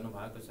पनि एप्लाई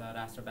गर्नुभएको छ,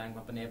 राष्ट्र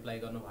ब्याङ्कमा पनि एप्लाई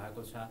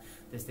गर्नुभएको छ,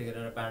 त्यस्तै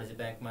गरेर वाणिज्य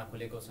ब्याङ्कमा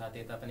खुलेको छ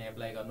त्यता पनि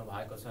एप्लाई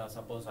गर्नुभएको छ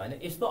सपोज हैन।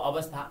 यस्तो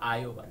अवस्था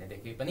आयो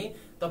भनेदेखि पनि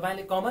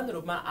तपाईँले कमन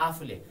रूपमा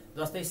आफूले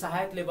जस्तै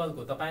सहायक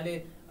लेभलको तपाईँले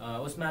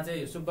उसमा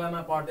चाहिँ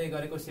सुब्बामा पढ्दै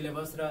गरेको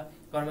सिलेबस र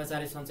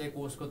कर्मचारी सञ्चय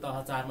कोषको तह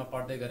 4 मा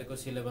पढ्दै गरेको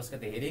सिलेबसका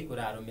धेरै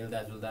कुराहरू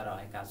मिल्दाजुल्दा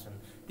रहेका छन्।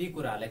 ती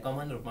कुराहरूलाई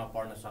कमन रूपमा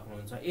पढ्न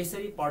सक्नुहुन्छ।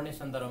 यसरी पढ्ने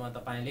सन्दर्भमा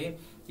तपाईँले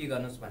के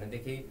गर्नुहोस्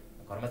भनेदेखि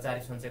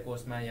कर्मचारी सञ्चय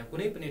कोषमा या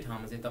कुनै पनि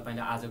ठाउँमा चाहिँ तपाईँले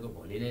आजको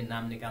भोलि नै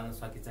नाम निकाल्न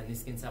सकिन्छ,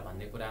 निस्किन्छ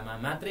भन्ने कुरामा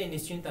मात्रै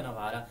निश्चिन्त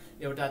नभएर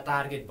एउटा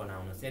टार्गेट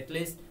बनाउनुहोस्।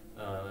 एटलिस्ट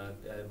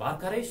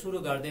भर्खरै सुरु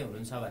गर्दै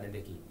हुनुहुन्छ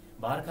भनेदेखि,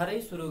 भर्खरै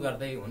सुरु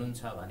गर्दै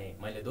हुनुहुन्छ भने,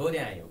 मैले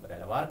दोहोऱ्याएँ यो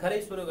कुरालाई, भर्खरै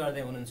सुरु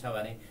गर्दै हुनुहुन्छ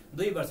भने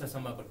 2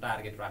 वर्षसम्मको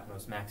टार्गेट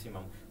राख्नुहोस्।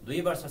 म्याक्सिमम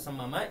 2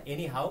 वर्षसम्ममा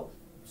एनी हाउ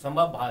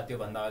सम्भव भयो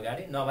त्योभन्दा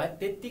अगाडि नभए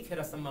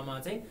त्यतिखेरसम्ममा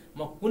चाहिँ म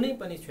कुनै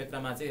पनि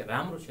क्षेत्रमा चाहिँ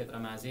राम्रो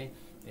क्षेत्रमा चाहिँ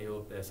यो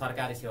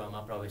सरकारी सेवामा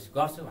प्रवेश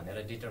गर्छु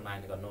भनेर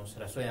डिटरमाइन गर्नुहोस्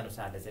र सोही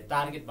अनुसारले चाहिँ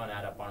टार्गेट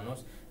बनाएर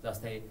पढ्नुहोस्।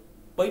 जस्तै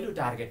पहिलो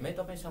टार्गेटमै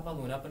तपाईँ सफल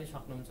हुन पनि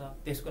सक्नुहुन्छ।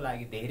 त्यसको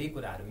लागि धेरै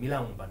कुराहरू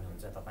मिलाउनु पर्ने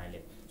हुन्छ। तपाईँले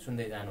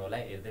सुन्दै जानु होला,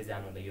 हेर्दै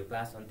जानु होला। यो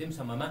क्लास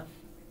अन्तिमसम्ममा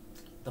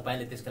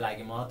तपाईँले त्यसको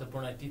लागि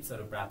महत्त्वपूर्ण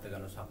टिप्सहरू प्राप्त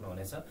गर्न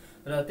सक्नुहुनेछ।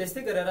 र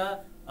त्यस्तै गरेर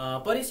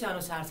परीक्षा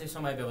अनुसार चाहिँ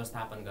समय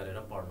व्यवस्थापन गरेर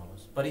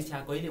पढ्नुहोस्। परीक्षा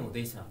कहिले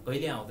हुँदैछ,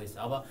 कहिले आउँदैछ,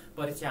 अब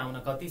परीक्षा आउन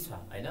कति छ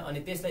हैन। अनि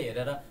त्यसलाई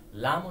हेरेर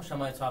लामो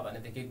समय छ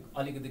भनेदेखि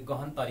अलिकति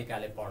गहन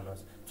तरिकाले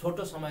पढ्नुहोस्।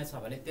 छोटो समय छ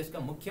भने त्यसका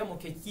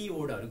मुख्य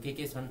किवर्डहरू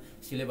के छन्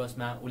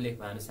सिलेबसमा उल्लेख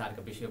भए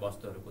अनुसारका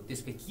विषयवस्तुहरूको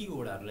त्यसकै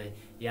किवर्डहरूलाई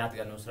याद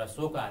गर्नुहोस् र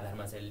सोको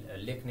आधारमा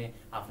चाहिँ लेख्ने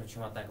आफ्नो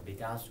क्षमताको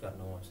विकास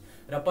गर्नुहोस्।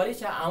 र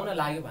परीक्षा आउन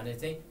लाग्यो भने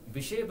चाहिँ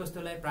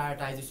विषयवस्तुलाई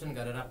प्रायोरिटाइजेसन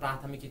गरेर,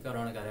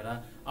 प्राथमिकीकरण गरेर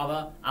अब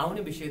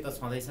आउने विषय त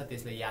छँदैछ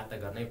त्यसले याद त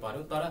गर्नै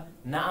पर्यो, तर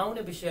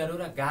नआउने विषयहरू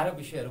र गाह्रो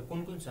विषयहरू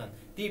कुन छन्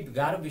ती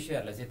गाह्रो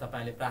विषयहरूलाई चाहिँ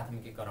तपाईँले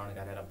प्राथमिकीकरण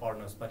गरेर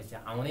पढ्नुहोस्। परीक्षा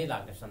आउनै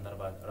लाग्ने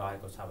सन्दर्भ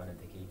रहेको छ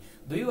भनेदेखि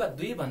 2 वा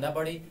 2 भन्दा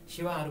बढी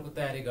सेवाहरूको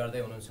तयारी गर्दै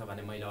हुनुहुन्छ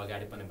भने मैले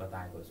अगाडि पनि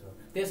बताएको छु,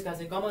 त्यसका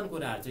चाहिँ कमन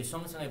कुराहरू चाहिँ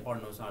सँगसँगै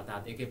पढ्नुहोस्,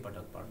 अर्थात्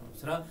एकैपटक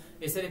पढ्नुहोस् र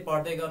यसरी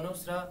पढ्दै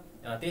गर्नुहोस्। र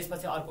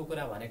त्यसपछि अर्को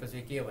कुरा भनेको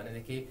चाहिँ के हो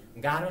भनेदेखि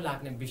गाह्रो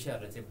लाग्ने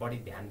विषयहरूलाई चाहिँ बढी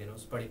ध्यान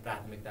दिनुहोस्, बढी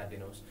प्राथमिकता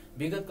दिनुहोस्।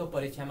 विगतको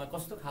परीक्षामा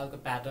कस्तो खालको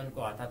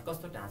प्याटर्नको अर्थात्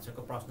कस्तो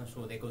ढाँचाको प्रश्न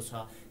सोधेको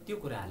छ त्यो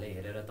कुराहरूले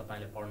हेरेर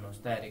तपाईँले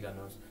पढ्नुहोस्, तयारी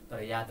गर्नुहोस्। तर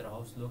याद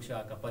रहोस्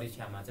लोकसेवाका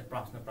परीक्षामा चाहिँ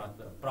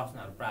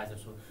प्रश्नहरू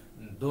प्रायःजसो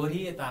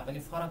दोहोरिए तापनि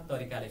फरक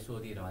तरिकाले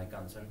सोधिरहेका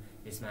हुन्छन्।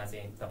 यसमा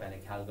चाहिँ तपाईँले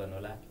ख्याल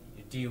गर्नुहोला।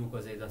 टियुको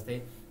चाहिँ जस्तै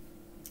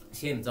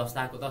सेम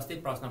जस्ताको तस्तै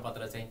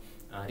प्रश्नपत्र चाहिँ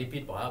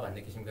रिपिट भयो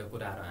भन्ने किसिमका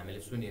कुराहरू हामीले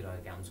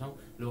सुनिरहेका हुन्छौँ।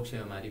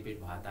 लोकसेवामा रिपिट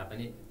भए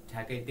तापनि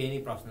ठ्याक्कै त्यही नै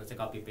प्रश्न चाहिँ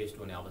कपी पेस्ट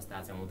हुने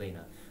अवस्था चाहिँ हुँदैन।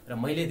 र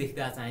मैले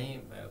देख्दा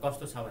चाहिँ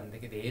कस्तो छ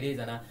भनेदेखि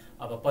धेरैजना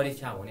अब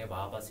परीक्षा हुने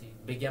भएपछि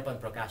विज्ञापन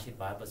प्रकाशित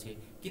भएपछि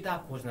किताब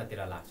खोज्नतिर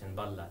लाग्छन्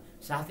बल्ल।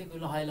 साथीको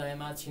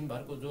लहैलहैमा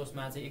छिनभरको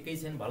जोसमा चाहिँ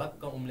एकैछिन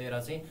भलक्क उम्लेर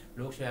चाहिँ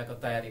लोकसेवाको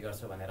तयारी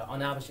गर्छु भनेर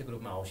अनावश्यक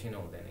रूपमा हौसिनु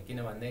हुँदैन।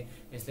 किनभने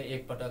यसले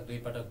एकपटक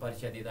दुईपटक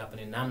परीक्षा दिँदा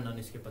पनि नाम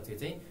ननिस्केपछि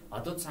चाहिँ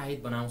हतोत्साहित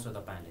बनाउँछ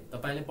तपाईँले।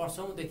 तपाईँले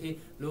वर्षौँदेखि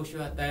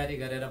लोकसेवा तयारी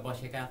गरेर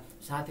बसेका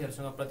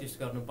साथीहरूसँग प्रतिस्पर्धा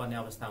गर्नुपर्ने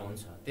अवस्था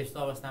हुन्छ। त्यस्तो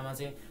अवस्थामा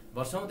चाहिँ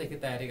वर्षौँदेखि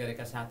तयारी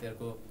गरेका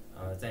साथीहरूको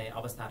चाहिँ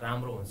अवस्था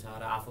राम्रो हुन्छ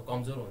र आफू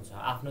कमजोर हुन्छ।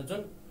 आफ्नो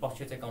जुन पक्ष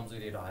चाहिँ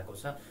कमजोरी रहेको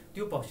छ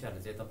त्यो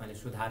पक्षहरूलाई चाहिँ तपाईँले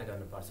सुधार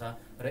गर्नुपर्छ।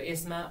 र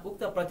यसमा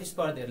उक्त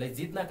प्रतिस्पर्धीहरूलाई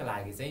जित्नका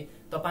लागि चाहिँ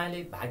तपाईँले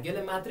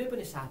भाग्यले मात्रै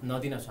पनि साथ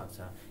नदिन सक्छ।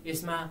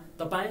 यसमा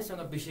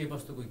तपाईँसँग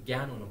विषयवस्तुको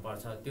ज्ञान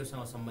हुनुपर्छ।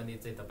 त्योसँग सम्बन्धित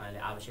चाहिँ तपाईँले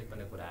आवश्यक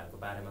पर्ने कुराहरूको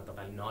बारेमा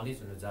तपाईँले नलेज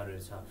हुनु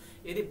जरुरी छ।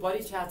 यदि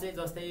परीक्षा चाहिँ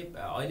जस्तै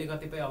अहिले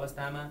कतिपय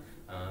अवस्थामा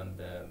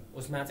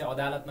उसमा चाहिँ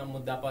अदालतमा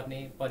मुद्दा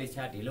पर्ने,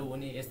 परीक्षा ढिलो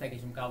हुने यस्ता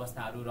किसिमका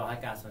अवस्थाहरू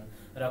रहेका छन्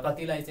र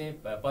कतिलाई चाहिँ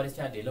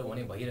परीक्षा ढिलो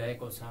हुने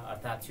भइरहेको छ,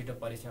 अर्थात् छिटो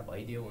परीक्षा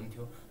भइदियो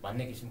हुन्थ्यो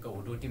भन्ने किसिमको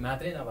हुटुटी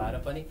मात्रै नभएर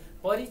पनि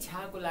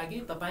परीक्षाको लागि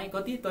तपाईँ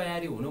कति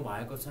तयारी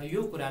हुनुभएको छ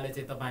यो कुराले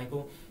चाहिँ तपाईँको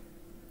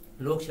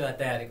लोकसेवा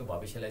तयारीको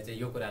भविष्यलाई चाहिँ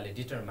यो कुराले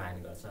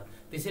डिटरमाइन गर्छ।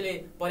 त्यसैले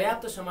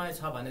पर्याप्त समय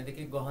छ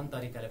भनेदेखि गहन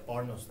तरिकाले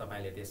पढ्नुहोस्।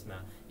 तपाईँले त्यसमा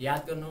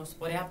याद गर्नुहोस्।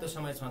 पर्याप्त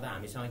समय छँदा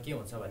हामीसँग के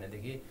हुन्छ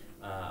भनेदेखि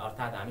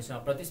अर्थात्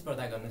हामीसँग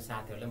प्रतिस्पर्धा गर्ने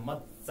साथीहरूले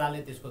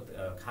मजाले त्यसको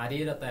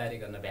खारिएर तयारी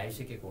गर्न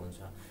भ्याइसकेको हुन्छ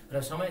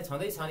र समय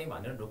छँदैछ नि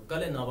भनेर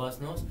ढुक्कले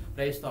नबस्नुहोस्। र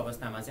यस्तो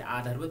अवस्थामा चाहिँ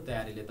आधारभूत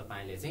तयारीले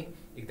तपाईँले चाहिँ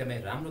एकदमै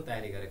राम्रो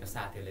तयारी गरेका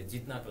साथीहरूले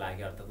जित्नको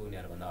लागि अर्थात्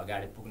उनीहरूभन्दा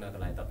अगाडि पुग्नको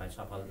लागि तपाईँ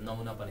सफल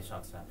नहुन पनि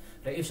सक्छ।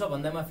 र यसो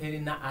भन्दामा फेरि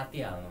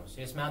नआत्तिहाल्नुहोस्।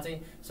 यसमा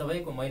चाहिँ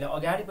सबैको मैले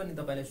अगाडि पनि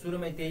तपाईँले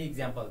सुरुमै त्यही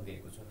इक्जाम्पल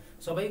दिएको छु।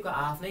 सबैको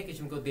आफ्नै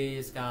किसिमको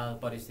देशकाल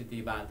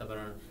परिस्थिति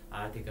वातावरण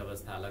आर्थिक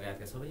अवस्था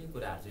लगायतका सबै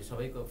कुराहरू चाहिँ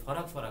सबैको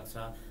फरक फरक छ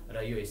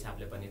र यो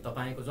हिसाबले पनि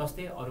तपाईँको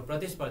जस्तै अरू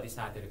प्रतिस्पर्धी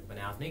साथीहरूको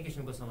पनि आफ्नै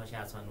किसिमको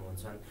समस्या छन्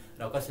हुन्छन्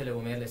र कसैले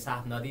उमेरले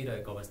साथ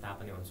नदिइरहेको अवस्था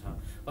पनि हुन्छ,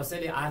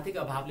 कसैले आर्थिक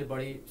अभावले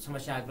बढी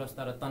समस्याग्रस्त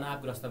र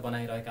तनावग्रस्त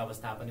बनाइरहेका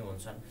अवस्था पनि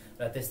हुन्छन्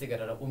र त्यस्तै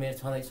गरेर उमेर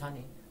छँदैछ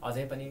नि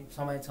अझै पनि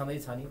समय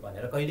छँदैछ नि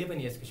भनेर कहिले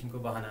पनि यस किसिमको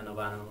बहाना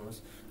नबनाउनुहोस्।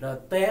 र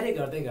तयारी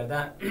गर्दै गर्दा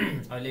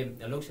अहिले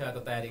लोकसेवाको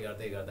तयारी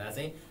गर्दै गर्दा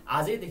चाहिँ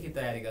आजैदेखि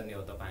तयारी गर्ने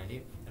हो तपाईँले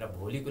र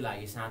भोलिको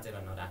लागि साँचेर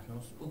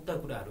नराख्नुहोस्। उक्त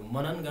कुराहरू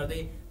मनन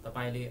गर्दै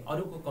तपाईँले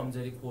अरूको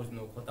कमजोरी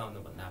खोज्नु खोताउनु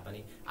भन्दा पनि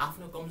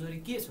आफ्नो कमजोरी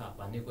के छ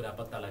भन्ने कुरा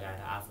पत्ता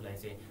लगाएर आफूलाई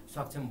चाहिँ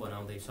सक्षम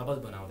बनाउँदै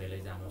सबल बनाउँदै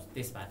लैजानुहोस्।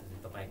 त्यसबाट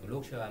चाहिँ तपाईँको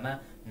लोकसेवामा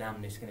नाम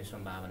निस्किने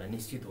सम्भावना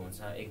निश्चित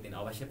हुन्छ। एक दिन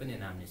अवश्य पनि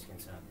नाम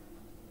निस्किन्छ।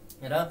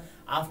 र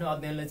आफ्नो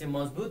अध्ययनलाई चाहिँ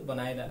मजबुत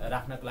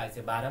राख्नको लागि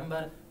चाहिँ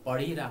बारम्बार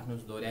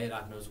पढिराख्नुहोस्,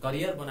 दोहोऱ्याइराख्नुहोस्।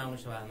 करियर बनाउने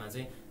सवालमा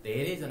चाहिँ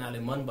धेरैजनाले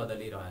मन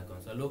बदलिरहेको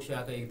हुन्छ।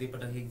 लोकसेवाको एक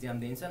दुईपटक इक्जाम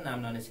दिन्छ, नाम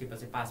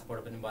ननिस्केपछि पासपोर्ट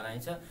पनि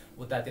बनाइन्छ,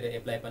 उतातिर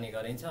एप्लाई पनि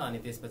गरिन्छ, अनि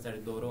त्यस पछाडि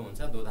दोहोरो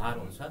हुन्छ, दोधार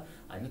हुन्छ।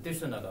 होइन,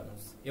 त्यसो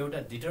नगर्नुहोस्। एउटा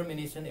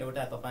डिटर्मिनेसन,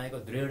 एउटा तपाईँको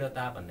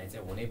दृढता भन्ने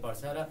चाहिँ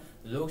हुनैपर्छ र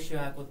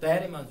लोकसेवाको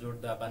तयारीमा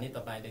जोड्दा पनि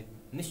तपाईँले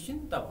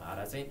निश्चिन्त भएर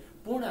चाहिँ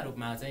पूर्ण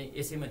रूपमा चाहिँ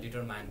यसैमा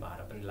डिटरमाइन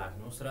भएर पनि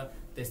लाग्नुहोस्। र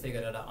त्यस्तै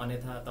गरेर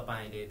अन्यथा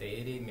तपाईँले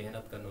धेरै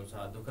मेहनत गर्नुहुन्छ,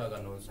 दुःख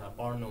गर्नुहुन्छ,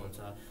 पढ्नुहुन्छ,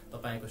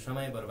 तपाईँको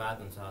समय बर्बाद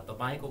हुन्छ,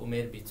 तपाईँको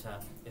उमेर बित्छ।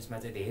 यसमा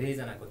चाहिँ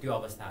धेरैजनाको त्यो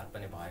अवस्थाहरू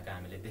पनि भएका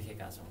हामीले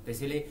देखेका छौँ।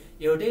 त्यसैले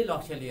एउटै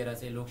लक्ष्य लिएर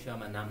चाहिँ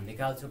लोकसेवामा नाम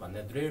निकाल्छु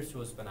भन्ने दृढ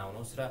सोच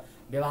बनाउनुहोस् र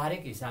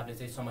व्यावहारिक हिसाबले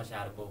चाहिँ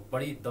समस्याहरूको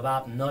बढी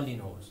दबाब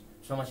नलिनुहोस्।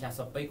 समस्या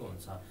सबैको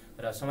हुन्छ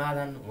र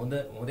समाधान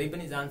हुँदै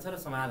पनि जान्छ र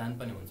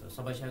समाधान पनि हुन्छ।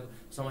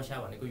 समस्या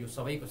भनेको यो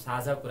सबैको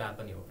साझा कुरा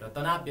पनि हो र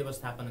तनाव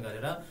व्यवस्थापन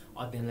गरेर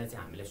अध्ययनलाई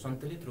चाहिँ हामीले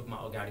सन्तुलित रूपमा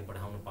अगाडि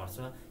बढाउनु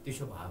पर्छ।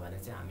 त्यसो भयो भने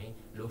चाहिँ हामी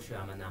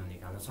लोकसेवामा नाम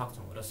निकाल्न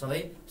सक्छौँ र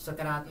सधैँ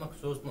सकारात्मक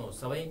सोच्नुहोस्।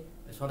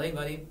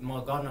 सधैँभरि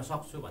म गर्न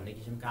सक्छु भन्ने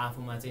किसिमको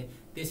आफूमा चाहिँ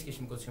त्यस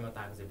किसिमको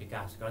क्षमताको चाहिँ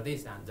विकास गर्दै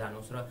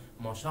जानुहोस् र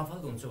म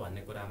सफल हुन्छु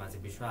भन्ने कुरामा चाहिँ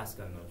विश्वास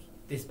गर्नुहोस्।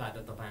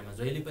 त्यसबाट तपाईँमा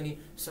जहिले पनि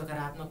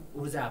सकारात्मक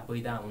ऊर्जा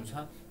पैदा हुन्छ।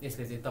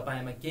 यसले चाहिँ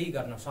तपाईँमा केही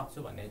गर्न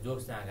सक्छु भन्ने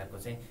जोस जाँगरको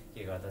चाहिँ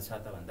के गर्दछ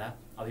त भन्दा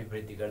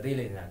अभिवृद्धि गर्दै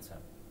लैजान्छ।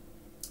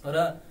 र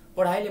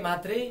पढाइले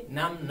मात्रै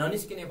नाम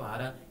ननिस्किने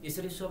भएर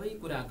यसरी सबै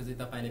कुराको चाहिँ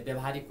तपाईँले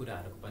व्यावहारिक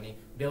कुराहरूको पनि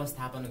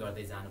व्यवस्थापन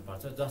गर्दै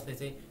जानुपर्छ, जसले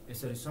चाहिँ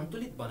यसरी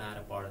सन्तुलित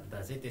बनाएर पढ्दा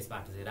चाहिँ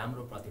त्यसबाट चाहिँ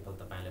राम्रो प्रतिफल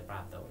तपाईँले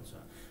प्राप्त हुन्छ।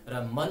 र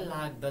मन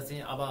लाग्दा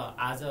चाहिँ अब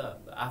आज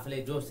आफूले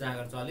जोस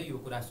जाँगर चल्यो, यो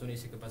कुरा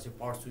सुनिसकेपछि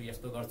पढ्छु,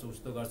 यस्तो गर्छु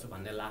उस्तो गर्छु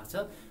भन्ने लाग्छ,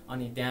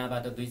 अनि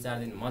त्यहाँबाट 2-4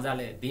 दिन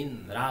मजाले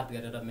दिन रात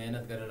गरेर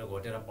मेहनत गरेर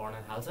घोटेर पढ्न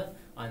थाल्छ,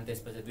 अनि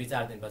त्यसपछि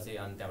 2-4 दिनपछि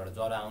अनि त्यहाँबाट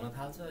ज्वरो आउन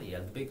थाल्छ,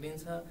 हेल्थ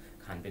बिग्रिन्छ,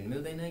 खानपिन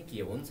मिल्दैन,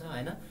 के हुन्छ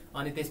होइन।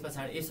 अनि त्यस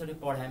पछाडि यसरी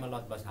पढाइमा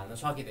लत बसाल्न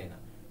सकिँदैन।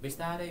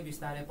 बिस्तारै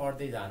बिस्तारै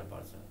पढ्दै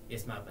जानुपर्छ।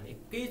 यसमा पनि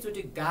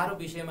एकैचोटि गाह्रो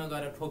विषयमा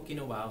गएर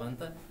ठोक्किनु भयो भने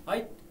त है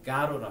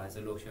गाह्रो रहेछ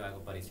लोकसेवाको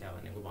परीक्षा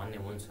भनेको भन्ने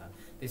हुन्छ।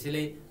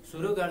 त्यसैले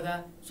सुरु गर्दा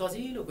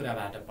सजिलो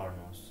कुराबाट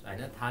पढ्नुहोस्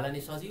होइन,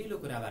 थालनी सजिलो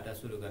कुराबाट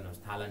सुरु गर्नुहोस्,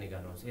 थालनी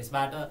गर्नुहोस्।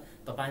 यसबाट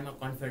तपाईँमा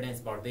कन्फिडेन्स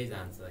बढ्दै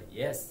जान्छ।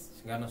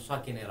 यस गर्न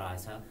सकिने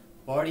रहेछ,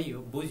 पढियो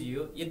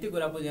बुझियो यति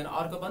कुरा बुझेन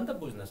अर्को पनि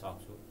त बुझ्न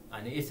सक्छु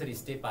अनि यसरी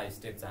स्टेप बाई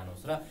स्टेप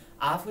जानुहोस् र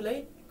आफूलाई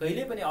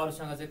कहिले पनि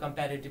अरूसँग चाहिँ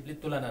कम्प्यारेटिभली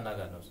तुलना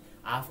नगर्नुहोस्।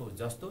 आफू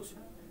जस्तो छ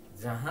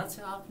जहाँ छ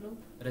आफ्नो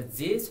र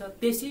जे छ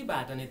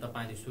त्यसैबाट नै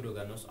तपाईँले सुरु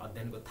गर्नुहोस्,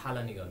 अध्ययनको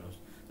थालनी गर्नुहोस्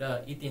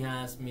र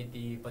इतिहास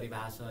मिति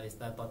परिभाषा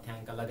यस्ता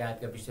तथ्याङ्क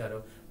लगायतका विषयहरू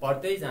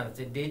पढ्दै जाँदा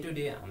चाहिँ डे टु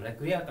डे हाम्रा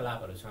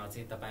क्रियाकलापहरूसँग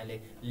चाहिँ तपाईँले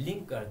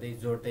लिङ्क गर्दै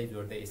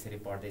जोड्दै यसरी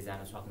पढ्दै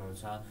जान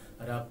सक्नुहुन्छ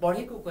र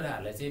पढेको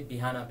कुराहरूलाई चाहिँ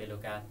बिहान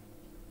बेलुका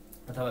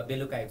अथवा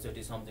बेलुका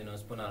एकचोटि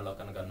सम्झिनुहोस्,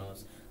 पुनर्वलोकन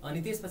गर्नुहोस्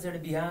अनि त्यस पछाडि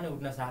बिहान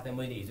उठ्न साथै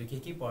मैले हिजो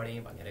के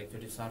पढेँ भनेर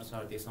एकचोटि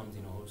सरसर्ती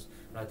सम्झिनुहोस्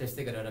र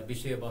त्यस्तै गरेर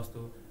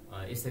विषयवस्तु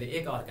यसरी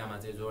एक अर्कामा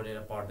चाहिँ जोडेर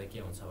पढ्दा के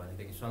हुन्छ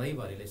भनेदेखि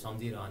सधैँभरिले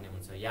सम्झिरहने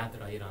हुन्छ, याद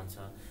रहिरहन्छ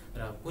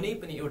र कुनै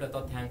पनि एउटा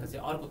तथ्याङ्क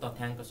चाहिँ अर्को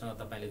तथ्याङ्कसँग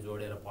तपाईँले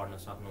जोडेर पढ्न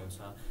सक्नुहुन्छ।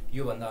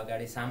 योभन्दा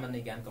अगाडि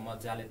सामान्य ज्ञानको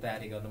मजाले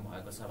तयारी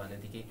गर्नुभएको छ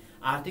भनेदेखि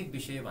आर्थिक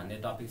विषय भन्ने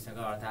टपिकसँग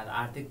अर्थात्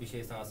आर्थिक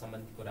विषयसँग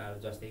सम्बन्धित कुराहरू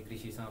जस्तै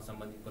कृषिसँग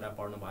सम्बन्धित कुरा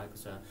पढ्नु भएको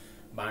छ,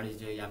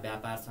 वाणिज्य या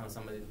व्यापारसँग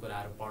सम्बन्धित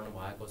कुराहरू पढ्नु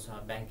भएको छ,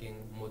 ब्याङ्किङ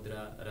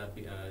मुद्रा र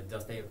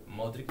जस्तै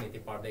मौद्रिक नीति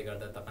पढ्दै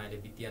गर्दा तपाईँले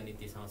वित्तीय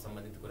नीतिसँग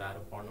सम्बन्धित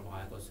कुराहरू पढ्नु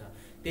भएको छ।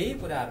 त्यही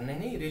कुराहरू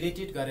नै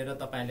रिलेटेड गरेर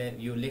तपाईँले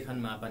यो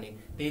लेखनमा पनि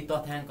त्यही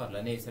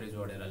तथ्याङ्कहरूलाई नै यसरी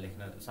जोडेर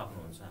लेख्न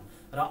सक्नुहुन्छ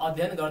र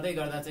अध्ययन गर्दै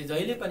गर्दा चाहिँ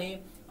जहिले पनि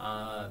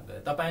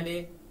तपाईँले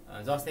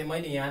जस्तै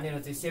मैले यहाँनिर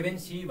चाहिँ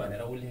 7C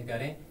भनेर उल्लेख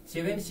गरेँ।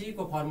 7C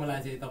को फर्मुला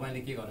चाहिँ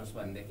तपाईँले के गर्नुहोस्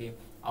भनेदेखि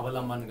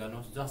अवलम्बन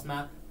गर्नुहोस्, जसमा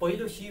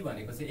पहिलो C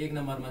भनेको चाहिँ एक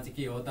नम्बरमा चाहिँ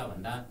के हो त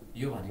भन्दा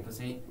यो भनेको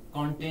चाहिँ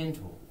कन्टेन्ट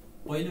हो।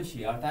 पहिलो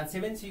C अर्थात्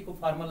 7C को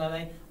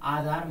फर्मुलालाई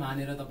आधार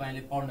मानेर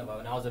तपाईँले पढ्नुभयो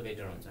भने अझ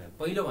बेटर हुन्छ।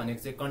 पहिलो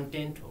भनेको चाहिँ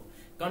कन्टेन्ट हो।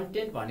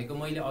 कन्टेन्ट भनेको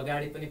मैले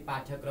अगाडि पनि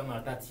पाठ्यक्रम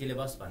अर्थात्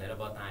सिलेबस भनेर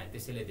बताएँ,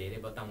 त्यसैले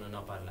धेरै बताउन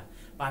नपर्ला।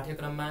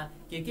 पाठ्यक्रममा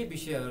के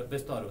विषयहरू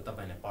वस्तुहरू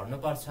तपाईँले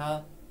पढ्नुपर्छ,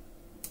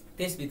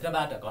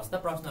 त्यसभित्रबाट कस्ता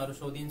प्रश्नहरू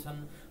सोधिन्छन्,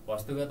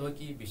 वस्तुगत हो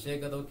कि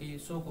विषयगत हो कि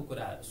सो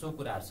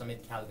कुराहरू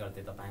समेत ख्याल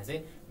गर्दै तपाईँ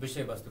चाहिँ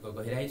विषयवस्तुको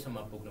गहिराइसम्म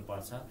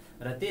पुग्नुपर्छ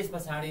र त्यस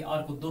पछाडि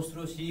अर्को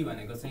दोस्रो C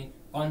भनेको चाहिँ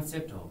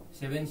कन्सेप्ट हो।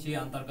 7C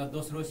अन्तर्गत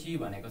दोस्रो C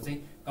भनेको चाहिँ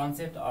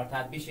कन्सेप्ट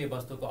अर्थात्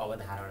विषयवस्तुको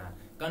अवधारणा,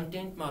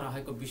 कन्टेन्टमा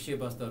रहेको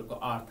विषयवस्तुहरूको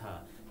अर्थ,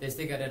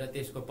 त्यस्तै गरेर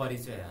त्यसको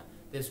परिचय,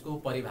 त्यसको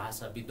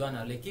परिभाषा,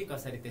 विद्वानहरूले के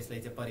कसरी त्यसलाई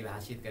चाहिँ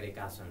परिभाषित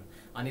गरेका छन्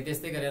अनि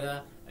त्यस्तै गरेर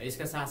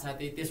यसका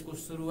साथसाथै त्यसको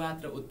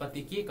सुरुवात र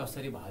उत्पत्ति के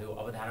कसरी भयो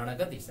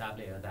अवधारणागत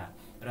हिसाबले हेर्दा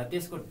र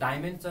त्यसको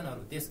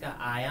डाइमेन्सनहरू, त्यसका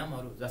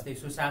आयामहरू जस्तै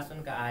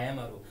सुशासनका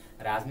आयामहरू,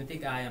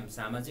 राजनीतिक आयाम,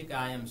 सामाजिक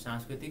आयाम,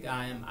 सांस्कृतिक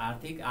आयाम,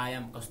 आर्थिक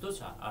आयाम कस्तो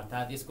छ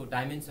अर्थात् यसको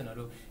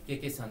डाइमेन्सनहरू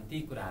के छन् ती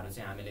कुराहरू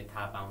चाहिँ हामीले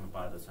थाहा पाउनु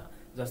पर्दछ।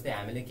 जस्तै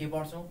हामीले के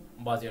पढ्छौँ,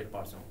 बजेट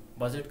पढ्छौँ।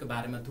 बजेटको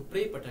बारेमा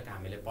थुप्रै पटक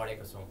हामीले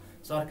पढेका छौँ।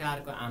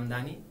 सरकारको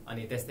आम्दानी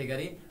अनि त्यस्तै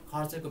गरी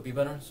खर्चको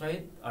विवरण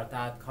सहित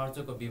अर्थात्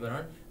खर्चको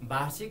विवरण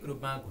वार्षिक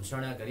रूपमा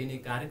घोषणा गरिने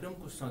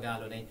कार्यक्रमको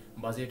सगालो नै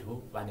बजेट हो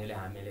भन्नेले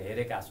हामीले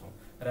हेरेका छौँ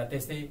र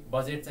त्यस्तै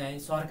बजेट चाहिँ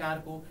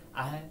सरकारको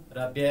आय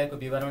र व्ययको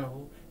विवरण हो।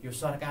 यो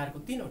सरकारको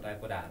तीनवटा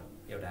कुराहरू,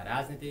 एउटा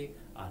राजनीतिक,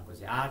 अर्को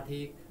चाहिँ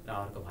आर्थिक र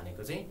अर्को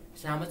भनेको चाहिँ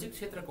सामाजिक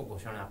क्षेत्रको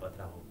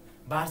घोषणापत्र हो।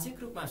 वार्षिक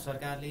रूपमा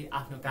सरकारले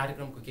आफ्नो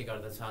कार्यक्रमको के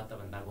गर्दछ त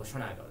भन्दा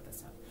घोषणा गर्दछ।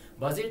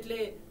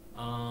 बजेटले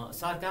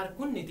सरकार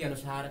कुन नीति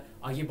अनुसार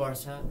अघि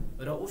बढ्छ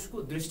र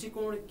उसको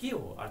दृष्टिकोण के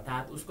हो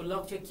अर्थात् उसको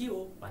लक्ष्य के हो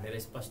भनेर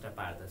स्पष्ट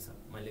पार्दछ।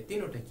 मैले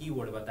तीनवटा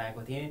कीवर्ड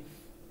बताएको थिएँ,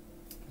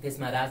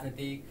 त्यसमा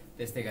राजनीतिक,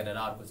 त्यस्तै गरेर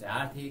अर्को चाहिँ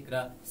आर्थिक र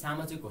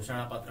सामाजिक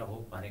घोषणापत्र हो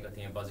भनेको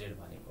थिएँ बजेट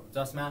भनेको,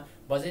 जसमा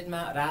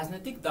बजेटमा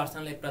राजनीतिक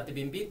दर्शनलाई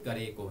प्रतिबिम्बित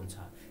गरिएको हुन्छ।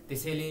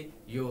 त्यसैले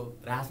यो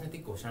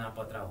राजनीतिक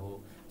घोषणापत्र हो।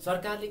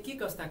 सरकारले के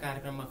कस्ता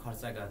कार्यक्रममा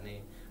खर्च गर्ने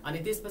अनि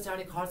त्यस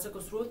पछाडि खर्चको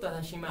स्रोत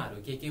तथा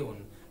सीमाहरू के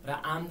हुन् र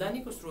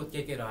आम्दानीको स्रोत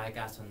के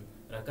रहेका छन्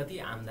र कति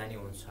आम्दानी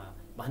हुन्छ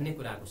भन्ने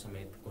कुराको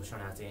समेत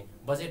घोषणा चाहिँ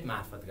बजेट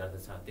मार्फत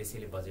गर्दछ।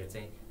 त्यसैले बजेट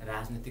चाहिँ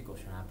राजनीतिक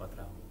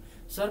घोषणापत्र हो।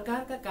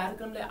 सरकारका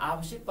कार्यक्रमले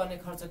आवश्यक पर्ने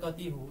खर्च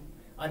कति हो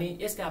अनि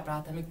यसका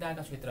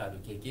प्राथमिकताका क्षेत्रहरू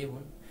के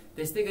हुन्,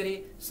 त्यस्तै गरी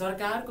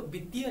सरकारको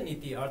वित्तीय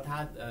नीति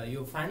अर्थात्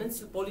यो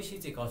फाइनेन्सियल पोलिसी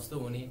चाहिँ कस्तो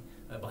हुने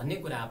भन्ने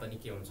कुरा पनि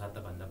के हुन्छ त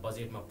भन्दा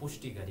बजेटमा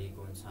पुष्टि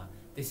गरिएको हुन्छ।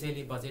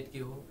 त्यसैले बजेट के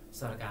हो,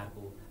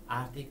 सरकारको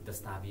आर्थिक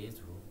दस्तावेज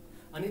हो।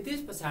 अनि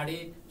त्यस पछाडि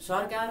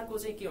सरकारको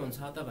चाहिँ के हुन्छ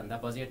त भन्दा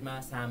बजेटमा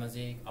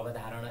सामाजिक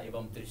अवधारणा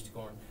एवं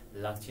दृष्टिकोण,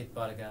 लक्षित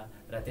वर्ग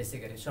र त्यसै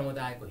गरी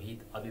समुदायको हित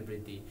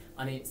अभिवृद्धि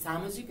अनि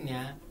सामाजिक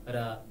न्याय र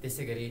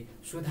त्यसै गरी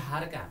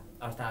सुधारका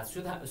अर्थात्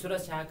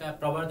सुरक्षाका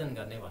प्रवर्धन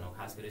गर्ने भनौँ,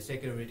 खास गरी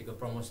सेक्युरिटीको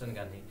प्रमोसन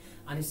गर्ने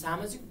अनि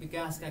सामाजिक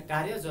विकासका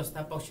कार्य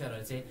जस्ता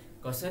पक्षहरू चाहिँ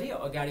कसरी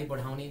अगाडि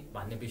बढाउने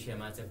भन्ने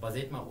विषयमा चाहिँ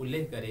बजेटमा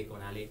उल्लेख गरिएको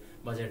हुनाले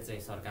बजेट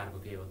चाहिँ सरकारको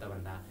के हो त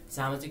भन्दा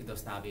सामाजिक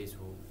दस्तावेज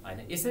हो हैन।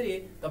 यसरी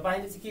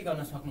तपाईले चाहिँ के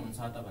गर्न सक्नुहुन्छ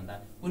त भन्दा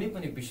कुनै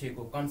पनि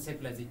विषयको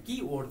कन्सेप्टलाई चाहिँ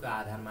कीवर्डको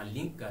आधारमा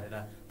लिंक गरेर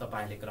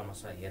तपाईले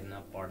क्रमशः हेर्न,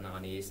 पढ्न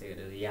अनि यसै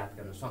गरेर याद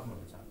गर्न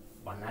सक्नुहुन्छ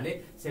भन्नाले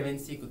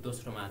 7C को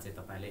दोस्रोमा चाहिँ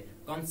तपाईले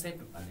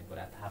कन्सेप्ट भन्ने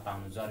कुरा थाहा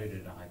पाउनु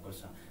जरुरी रहेको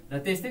छ। र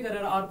त्यस्तै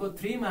गरेर अर्को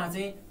 3 मा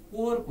चाहिँ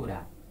कोर कुरा,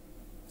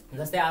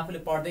 जस्तै आफूले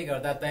पढ्दै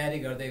गर्दा तयारी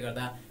गर्दै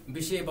गर्दा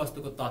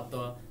विषयवस्तुको तत्त्व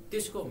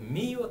त्यसको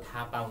मियो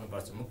थाहा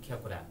पाउनुपर्छ। मुख्य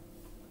कुरा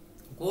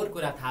कोर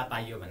कुरा थाहा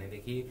पाइयो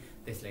भनेदेखि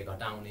त्यसले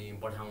घटाउने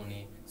बढाउने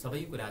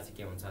सबै कुरा चाहिँ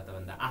के हुन्छ त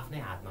भन्दा आफ्नै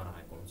हातमा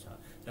रहेको हुन्छ।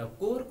 र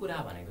कोर कुरा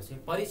भनेको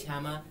चाहिँ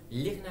परीक्षामा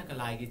लेख्नका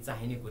लागि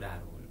चाहिने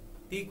कुराहरू हुन्।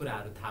 ती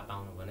कुराहरू थाहा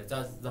पाउनु भने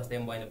जस्तै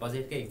मैले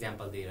बजेटकै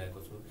इक्जाम्पल दिइरहेको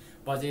छु।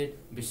 बजेट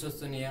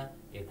विश्वसनीय,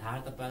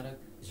 यथार्थपरक,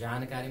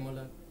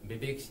 जानकारीमूलक,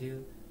 विवेकशील,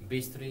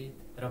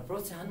 विस्तृत र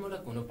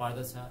प्रोत्साहनमूलक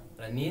हुनुपर्दछ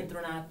र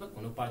नियन्त्रणात्मक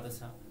हुनुपर्दछ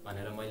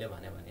भनेर मैले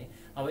भने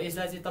अब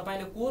यसलाई चाहिँ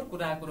तपाईँले कोर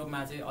कुराको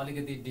रूपमा चाहिँ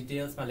अलिकति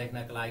डिटेल्समा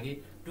लेख्नका लागि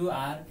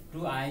 2R,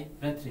 2I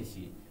र 3C,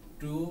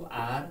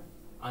 2R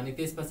अनि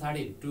त्यस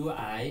पछाडि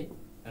 2I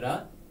र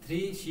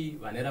 3C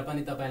भनेर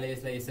पनि तपाईँले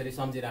यसलाई यसरी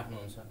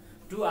सम्झिराख्नुहुन्छ।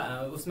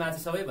 उसमा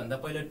चाहिँ सबैभन्दा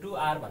पहिला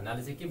 2R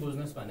भन्नाले चाहिँ के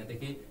बुझ्नुहोस्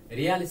भनेदेखि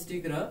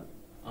रियलिस्टिक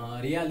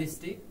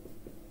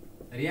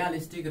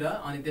र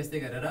अनि त्यस्तै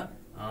गरेर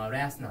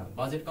ऱ्यासनल।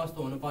 बजेट कस्तो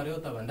हुनु पर्यो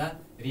त भन्दा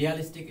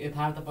रियलिस्टिक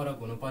यथार्थपरक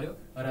हुनु पर्यो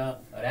र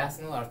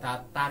ऱ्यासनल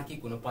अर्थात्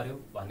तार्किक हुनु पर्यो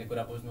भन्ने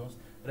कुरा बुझ्नुहोस्।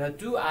 र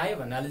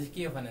 2I भन्नाले चाहिँ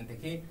के हो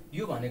भनेदेखि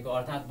यो भनेको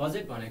अर्थात्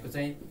बजेट भनेको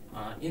चाहिँ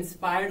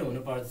इन्स्पायर्ड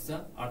हुनुपर्दछ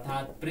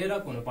अर्थात्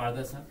प्रेरक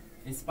हुनुपर्दछ,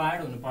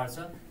 इन्स्पायर्ड हुनुपर्छ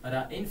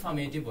र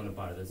इन्फर्मेटिभ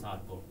हुनुपर्दछ।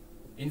 अर्को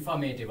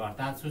इन्फर्मेटिभ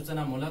अर्थात्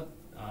सूचनामूलक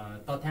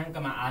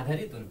तथ्याङ्कमा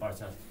आधारित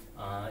हुनुपर्छ,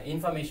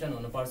 इन्फर्मेसन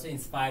हुनुपर्छ,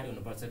 इन्स्पायर्ड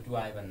हुनुपर्छ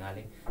 2I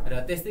भन्नाले। र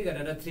त्यस्तै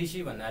गरेर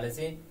 3C भन्नाले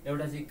चाहिँ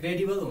एउटा चाहिँ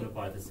क्रेडिबल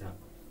हुनुपर्दछ।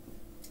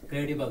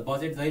 क्रेडिबल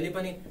बजेट जहिले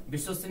पनि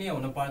विश्वसनीय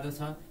हुनुपर्दछ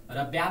र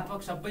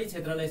व्यापक सबै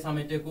क्षेत्रलाई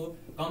समेटेको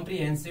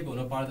कम्प्रिहेन्सिभ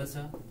हुनुपर्दछ।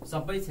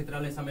 सबै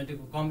क्षेत्रलाई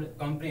समेटेको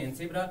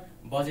कम्प्रिहेन्सिभ र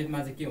बजेटमा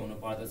चाहिँ के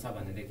हुनुपर्दछ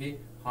भनेदेखि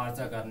खर्च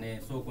गर्ने,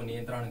 सोको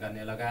नियन्त्रण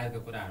गर्ने लगायतको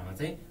कुराहरूमा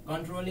चाहिँ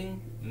कन्ट्रोलिङ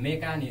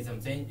मेकानिजम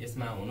चाहिँ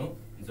यसमा हुनु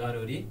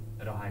जरुरी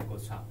रहेको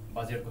छ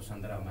बजेटको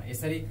सन्दर्भमा।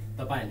 यसरी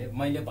तपाईँले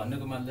मैले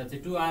भन्नुको मतलब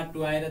चाहिँ 2R,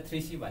 2I र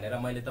 3C भनेर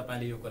मैले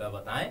तपाईँले यो कुरा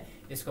बताएँ।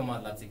 यसको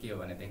मतलब चाहिँ के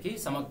हो भनेदेखि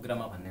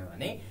समग्रमा भन्ने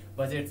भने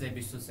बजेट चाहिँ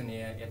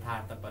विश्वसनीय,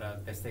 यथार्थपरक,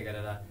 त्यस्तै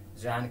गरेर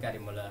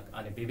जानकारीमूलक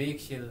अनि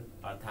विवेकशील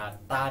अर्थात्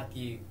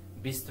तार्किक,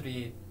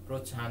 विस्तृत,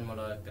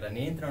 प्रोत्साहनमूलक र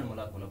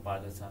नियन्त्रणमूलक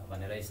हुनुपर्दछ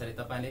भनेर यसरी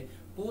तपाईँले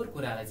कोर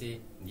कुरालाई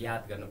चाहिँ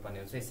याद गर्नुपर्ने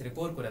हुन्छ। यसरी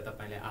कोर कुरा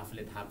तपाईँले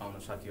आफूले थाहा पाउन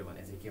सक्यो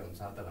भने चाहिँ के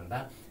हुन्छ त भन्दा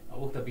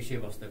उक्त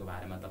विषयवस्तुको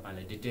बारेमा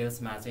तपाईँले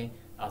डिटेल्समा चाहिँ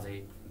अझै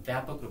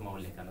व्यापक रूपमा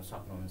उल्लेख गर्न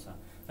सक्नुहुन्छ।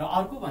 र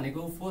अर्को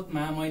भनेको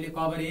 4थमा मैले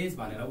कभरेज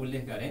भनेर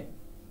उल्लेख गरेँ।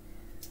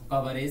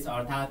 कभरेज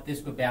अर्थात्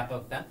त्यसको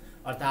व्यापकता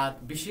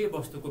अर्थात्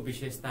विषयवस्तुको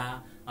विशेषता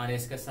अनि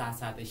यसका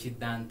साथसाथै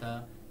सिद्धान्त,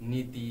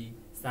 नीति,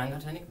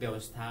 साङ्गठनिक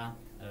व्यवस्था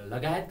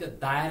लगायतका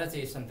दायरा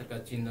चाहिँ यस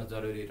अन्तर्गत चिन्न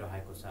जरुरी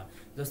रहेको छ।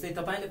 जस्तै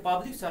तपाईँले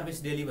पब्लिक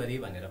सर्भिस डेलिभरी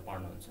भनेर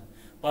पढ्नुहुन्छ।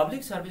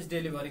 पब्लिक सर्भिस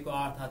डेलिभरीको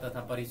अर्थ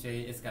तथा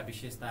परिचय, यसका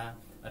विशेषता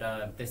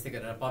र त्यस्तै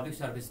गरेर पब्लिक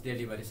सर्भिस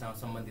डेलिभरीसँग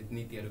सम्बन्धित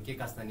नीतिहरू के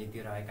कस्ता नीति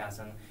रहेका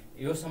छन्,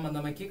 यो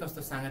सम्बन्धमा के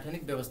कस्तो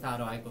साङ्गठनिक व्यवस्था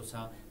रहेको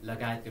छ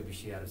लगायतका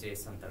विषयहरू चाहिँ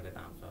यस अन्तर्गत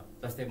आउँछ।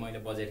 जस्तै मैले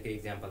बजेटकै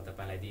इक्जाम्पल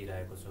तपाईँलाई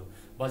दिइरहेको छु।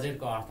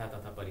 बजेटको अर्थ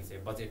तथा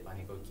परिचय, बजेट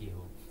भनेको के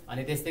हो,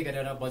 अनि त्यस्तै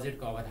गरेर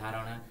बजेटको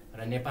अवधारणा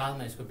र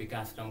नेपालमा यसको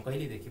विकासक्रम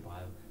कहिलेदेखि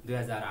भयो।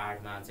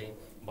 2008मा चाहिँ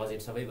बजेट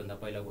सबैभन्दा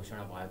पहिला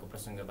घोषणा भएको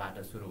प्रसङ्गबाट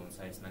सुरु हुन्छ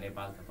यसमा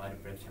नेपालको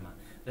परिप्रेक्ष्यमा।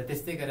 र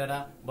त्यस्तै गरेर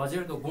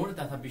बजेटको गुण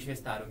तथा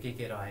विशेषताहरू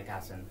के रहेका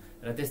छन्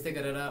र त्यस्तै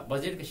गरेर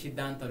बजेटका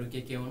सिद्धान्तहरू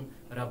के हुन्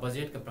र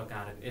बजेटका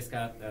प्रकार,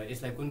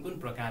 यसलाई कुन कुन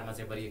प्रकारमा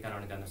चाहिँ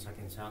वर्गीकरण गर्न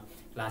सकिन्छ,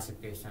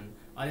 क्लासिफिकेसन।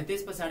 अनि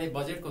त्यस पछाडि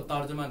बजेटको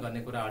तर्जुमा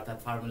गर्ने कुरा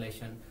अर्थात्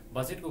फर्मुलेसन,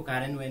 बजेटको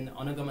कार्यान्वयन,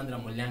 अनुगमन र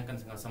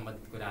मूल्याङ्कनसँग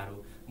सम्बन्धित कुराहरू,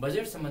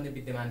 बजेट सम्बन्धी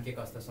विद्यमान के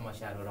कस्ता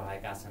समस्याहरू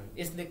रहेका छन्,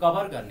 यसले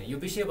कभर गर्ने, यो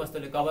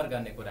विषयवस्तुले कभर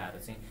गर्ने कुराहरू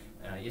चाहिँ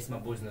यसमा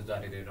बुझ्नु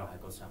जरुरी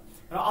रहेको छ।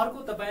 र अर्को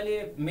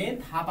तपाईँले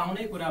मेन थाहा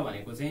पाउने कुरा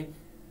भनेको चाहिँ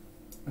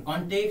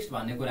कन्टेक्स्ट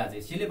भन्ने कुरा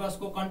चाहिँ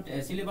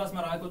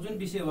सिलेबसमा रहेको जुन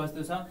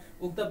विषयवस्तु छ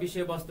उक्त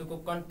विषयवस्तुको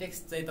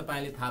कन्टेक्स्ट चाहिँ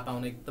तपाईँले थाहा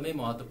पाउनु एकदमै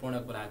महत्त्वपूर्ण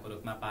कुराको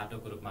रूपमा,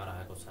 पाटोको रूपमा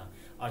रहेको छ।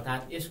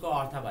 अर्थात् यसको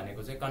अर्थ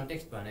भनेको चाहिँ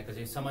कन्टेक्स्ट भनेको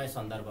चाहिँ समय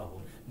सन्दर्भ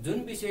हो।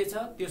 जुन विषय छ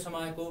त्यो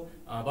समयको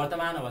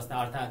वर्तमान अवस्था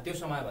अर्थात् त्यो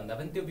समयभन्दा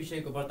पनि त्यो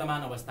विषयको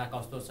वर्तमान अवस्था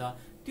कस्तो छ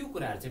त्यो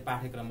कुराहरू चाहिँ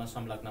पाठ्यक्रममा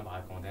संलग्न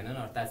भएको हुँदैनन्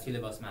अर्थात्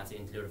सिलेबसमा चाहिँ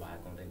इन्क्लुड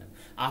भएको हुँदैन।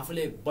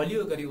 आफूले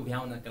बलियो गरी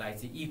उभ्याउनका लागि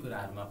चाहिँ यी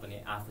कुराहरूमा पनि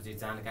आफू चाहिँ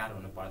जानकार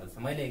हुनुपर्दछ।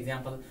 मैले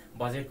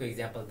बजेटको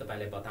इक्जाम्पल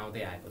तपाईँले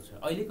बताउँदै आएको छु।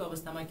 अहिलेको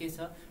अवस्थामा के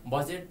छ,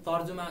 बजेट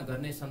तर्जुमा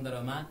गर्ने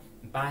सन्दर्भमा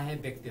बाह्य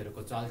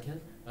व्यक्तिहरूको चलखेल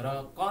र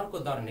करको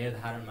दर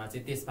निर्धारणमा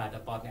चाहिँ त्यसबाट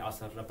पर्ने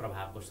असर र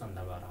प्रभावको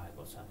सन्दर्भ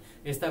रहेको छ।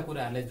 यस्ता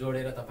कुराहरूले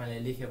जोडेर तपाईँले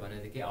लेख्यो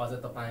भनेदेखि अझ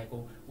तपाईँको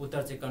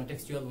उत्तर चाहिँ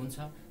कन्टेक्स्चुअल हुन्छ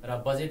र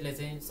बजेटले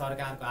चाहिँ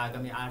सरकारको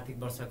आगामी आर्थिक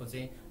वर्षको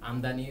चाहिँ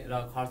आम्दानी र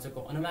खर्चको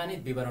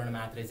अनुमानित विवरण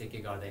मात्रै चाहिँ के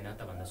गर्दैन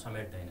त भन्दा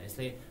समेट्दैन।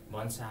 यसले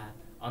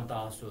भन्सार,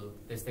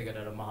 अन्तःशुल्क, त्यस्तै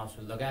गरेर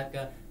महसुल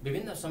लगायतका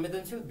विभिन्न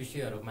संवेदनशील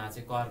विषयहरूमा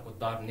चाहिँ करको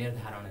दर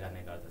निर्धारण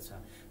गर्ने गर्दछ।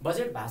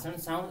 बजेट भाषण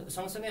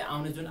सँगसँगै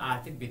आउने जुन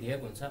आर्थिक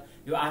विधेयक हुन्छ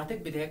यो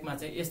आर्थिक विधेयकमा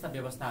चाहिँ यस्ता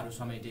व्यवस्थाहरू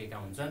समेटिएका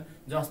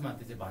हुन्छन् जसमा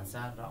चाहिँ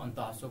भन्सार र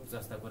अन्तःशुल्क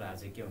जस्ता कुराहरू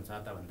चाहिँ के हुन्छ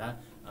त भन्दा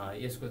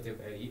यसको त्यो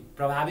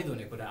प्रभावित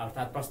हुने कुरा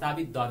अर्थात्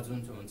प्रस्तावित दर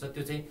जुन हुन्छ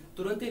त्यो चाहिँ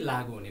तुरन्तै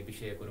लागू हुने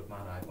विषयको रूपमा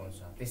रहेको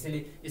हुन्छ। त्यसैले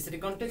यसरी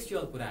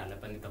कन्टेक्स्चुअल कुराहरूलाई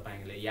पनि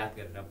तपाईँले याद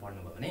गरेर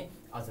पढ्नुभयो भने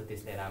अझ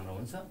त्यसले राम्रो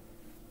हुन्छ।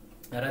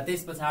 र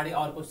त्यस पछाडि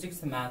अर्को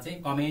 6मा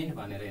चाहिँ कमेन्ट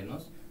भनेर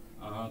हेर्नुहोस्।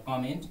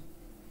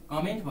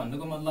 कमेन्ट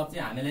भन्नुको मतलब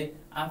चाहिँ हामीलाई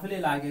आफूले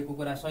लागेको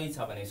कुरा सही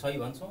छ भने सही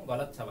भन्छौँ,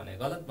 गलत छ भने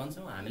गलत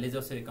भन्छौँ। हामीले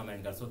जसरी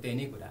कमेन्ट गर्छौँ त्यही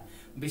नै कुरा।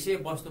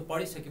 विषयवस्तु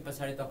पढिसके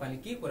पछाडि तपाईँले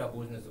के कुरा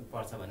बुझ्नु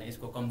पर्छ भने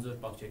यसको कमजोर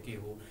पक्ष के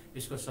हो,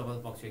 यसको सबल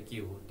पक्ष के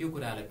हो, त्यो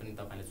कुरालाई पनि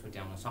तपाईँले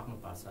छुट्याउन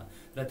सक्नुपर्छ।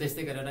 र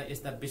त्यस्तै गरेर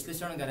यस्ता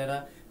विश्लेषण गरेर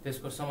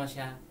त्यसको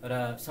समस्या र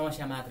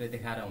समस्या मात्रै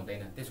देखाएर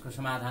हुँदैन, त्यसको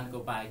समाधानको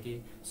उपाय के,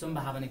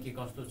 सम्भावना के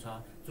कस्तो छ,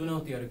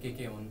 चुनौतीहरू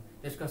के हुन्,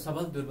 त्यसका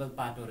सबल दुर्बल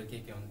पाटोहरू के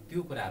हुन्,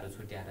 त्यो कुराहरू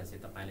छुट्याएर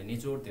चाहिँ तपाईँले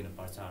निचोड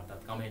दिनुपर्छ।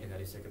 अर्थात् कमेन्ट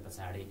गरिसके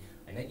पछाडि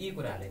होइन, यी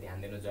कुराहरूले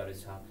ध्यान दिनु जरुरी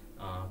छ।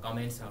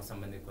 कमेन्टसँग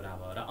सम्बन्धित कुरा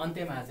भयो। र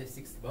अन्त्यमा चाहिँ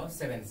 6 भयो,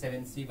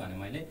 7C भने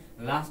मैले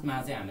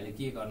लास्टमा चाहिँ हामीले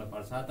के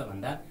गर्नुपर्छ त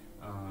भन्दा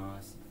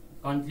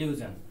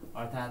कन्क्लुजन,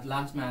 अर्थात्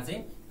लास्टमा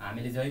चाहिँ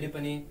हामीले जहिले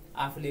पनि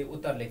आफूले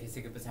उत्तर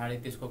लेखिसके पछाडि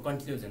त्यसको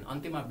कन्क्लुजन,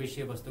 अन्त्यमा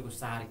विषयवस्तुको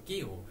सार के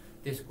हो,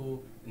 त्यसको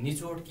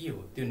निचोड के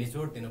हो, त्यो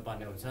निचोड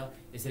दिनुपर्ने हुन्छ।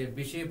 यसरी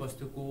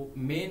विषयवस्तुको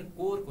मेन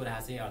कोर कुरा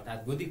चाहिँ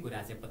अर्थात् बुद्धि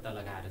कुरा चाहिँ पत्ता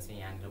लगाएर चाहिँ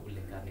यहाँनिर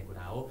उल्लेख गर्ने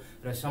कुरा हो।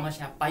 र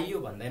समस्या पाइयो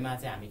भन्दैमा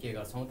चाहिँ हामी के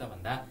गर्छौँ त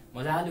भन्दा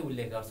मजाले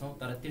उल्लेख गर्छौँ,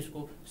 तर त्यसको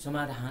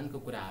समाधानको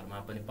कुराहरूमा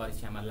पनि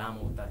परीक्षामा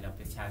लामो उत्तरले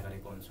अपेक्षा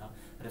गरेको हुन्छ।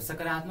 र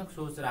सकारात्मक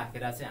सोच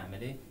राखेर चाहिँ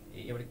हामीले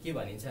एउटा के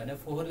भनिन्छ भने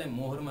फोहोरलाई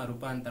मोहोरमा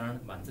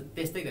रूपान्तरण भन्छ,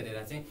 त्यस्तै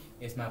गरेर चाहिँ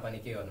यसमा पनि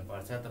के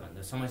गर्नुपर्छ त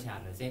भन्दा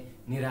समस्याहरूलाई चाहिँ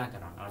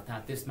निराकरण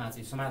अर्थात् त्यसमा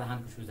चाहिँ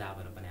समाधानको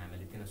सुझावहरू पनि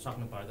हामीले दिन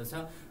सक्नुपर्दछ।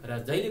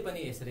 र जहिले पनि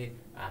यसरी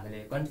हामीले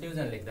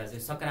कन्क्लुजन लेख्दा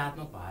चाहिँ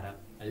सकारात्मक भएर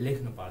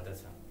लेख्नु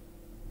पर्दछ।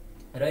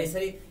 र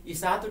यसरी यी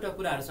 7वटा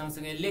कुराहरू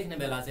सँगसँगै लेख्ने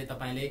बेला चाहिँ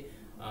तपाईँले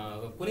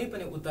कुनै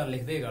पनि उत्तर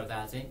लेख्दै गर्दा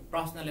चाहिँ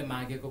प्रश्नले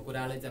मागेको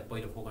कुरालाई चाहिँ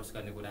पहिलो फोकस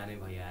गर्ने कुरा नै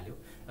भइहाल्यो।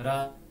 र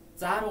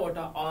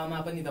 4वटा अमा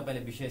पनि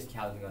तपाईँले विशेष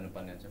ख्याल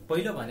गर्नुपर्ने हुन्छ।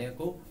 पहिलो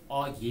भनेको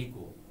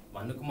अघिको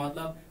भन्नुको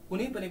मतलब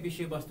कुनै पनि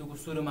विषयवस्तुको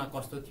सुरुमा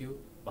कस्तो थियो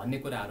भन्ने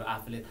कुराहरू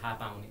आफूले थाहा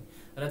पाउने,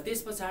 र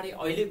त्यस पछाडि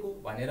अहिलेको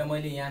भनेर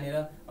मैले यहाँनिर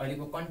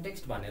अहिलेको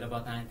कन्टेक्स्ट भनेर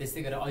बताएँ,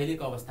 त्यस्तै गरेर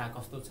अहिलेको अवस्था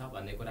कस्तो छ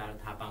भन्ने कुराहरू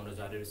थाहा पाउनु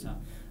जरुरी छ।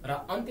 र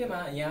अन्त्यमा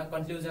यहाँ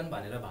कन्क्लुजन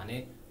भनेर भने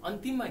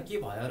अन्तिममा के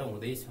भएर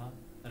हुँदैछ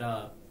र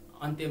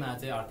अन्त्यमा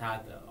चाहिँ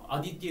अर्थात्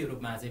अद्वितीय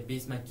रूपमा चाहिँ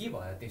बीचमा के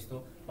भयो त्यस्तो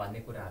भन्ने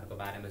कुराहरूको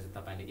बारेमा चाहिँ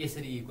तपाईँले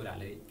यसरी यी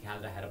कुराले ख्याल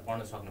राखेर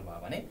पढ्न सक्नुभयो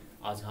भने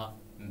अझ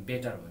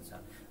बेटर हुन्छ।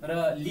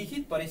 र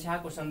लिखित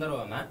परीक्षाको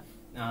सन्दर्भमा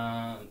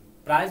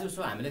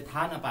प्रायःजसो हामीले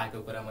थाहा नपाएको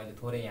कुरा मैले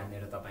थोरै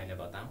यहाँनिर तपाईँले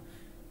बताऊँ।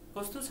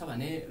 कस्तो छ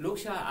भने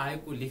लोकसेवा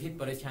आयोगको लिखित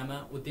परीक्षामा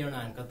उत्तीर्ण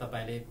अङ्क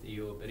तपाईँले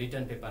यो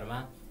रिटर्न पेपरमा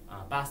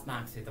पास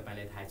मार्क्स चाहिँ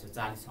तपाईँले थाहा छ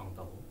 40 अङ्क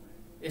हो।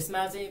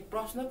 यसमा चाहिँ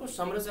प्रश्नको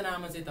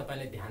संरचनामा चाहिँ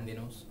तपाईँले ध्यान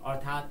दिनुहोस्,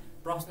 अर्थात्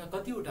प्रश्न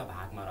कतिवटा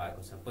भागमा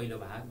रहेको छ, पहिलो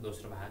भाग,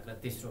 दोस्रो भाग र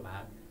तेस्रो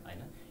भाग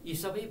होइन। यी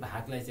सबै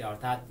भागलाई चाहिँ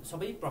अर्थात्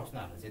सबै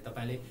प्रश्नहरू चाहिँ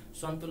तपाईँले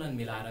सन्तुलन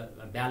मिलाएर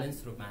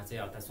ब्यालेन्स रूपमा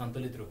चाहिँ अर्थात्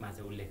सन्तुलित रूपमा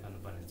चाहिँ उल्लेख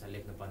गर्नुपर्ने हुन्छ,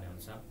 लेख्नुपर्ने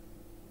हुन्छ।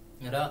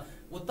 र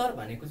उत्तर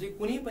भनेको चाहिँ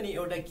कुनै पनि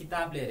एउटा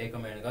किताबले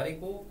रेकमेन्ड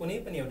गरेको, कुनै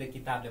पनि एउटा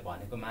किताबले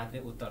भनेको मात्रै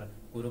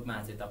उत्तरको रूपमा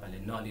चाहिँ तपाईँले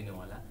नलिनु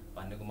होला।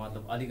 भन्नुको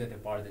मतलब अलिकति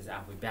पढ्दै चाहिँ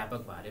आफू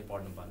व्यापक भएर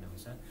पढ्नुपर्ने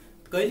हुन्छ।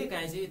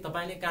 कहिलेकाहीँ चाहिँ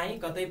तपाईँले काहीँ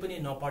कतै पनि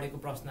नपढेको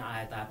प्रश्न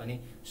आए तापनि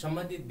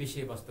सम्बन्धित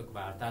विषयवस्तुको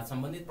अर्थात्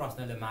सम्बन्धित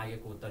प्रश्नले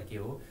मागेको उत्तर के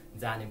हो,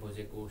 जाने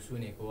बुझेको,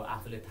 सुनेको,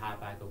 आफूले थाहा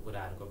पाएको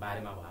कुराहरूको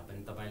बारेमा भए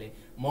पनि तपाईँले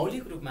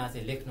मौलिक रूपमा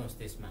चाहिँ लेख्नुहोस्।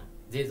 त्यसमा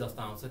जे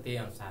जस्तो आउँछ त्यही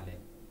अनुसारले,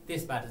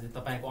 त्यसबाट चाहिँ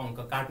तपाईँको अङ्क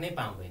काट्नै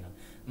पाउँदैन।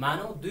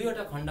 मानौ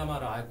 2वटा खण्डमा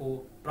रहेको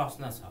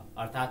प्रश्न छ,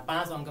 अर्थात्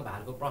 5 अङ्क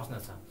भारको प्रश्न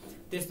छ,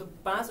 त्यस्तो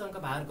 5 अङ्क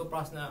भारको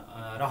प्रश्न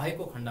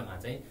रहेको खण्डमा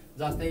चाहिँ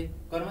जस्तै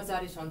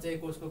कर्मचारी सञ्चय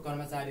कोषको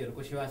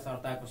कर्मचारीहरूको सेवा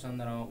सर्ताको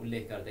सन्दर्भमा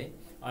उल्लेख गर्दै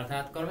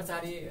अर्थात्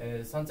कर्मचारी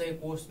सञ्चय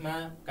कोषमा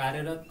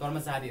कार्यरत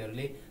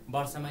कर्मचारीहरूले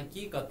वर्षमा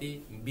के कति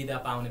बिदा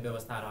पाउने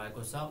व्यवस्था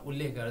रहेको छ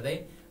उल्लेख गर्दै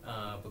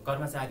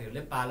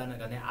कर्मचारीहरूले पालना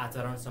गर्ने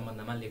आचरण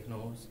सम्बन्धमा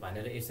लेख्नुहोस्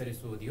भनेर यसरी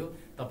सोधियो।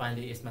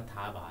 तपाईँले यसमा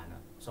थाहा भएन,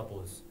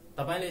 सपोज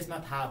तपाईँले यसमा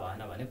थाहा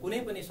भएन भने कुनै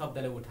पनि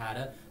शब्दले उठाएर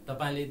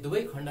तपाईँले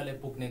दुवै खण्डले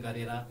पुग्ने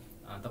गरेर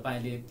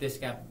तपाईँले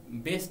त्यसका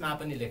बेसमा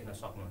पनि लेख्न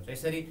सक्नुहुन्छ।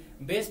 यसरी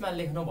बेसमा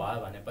लेख्नु भयो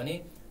भने पनि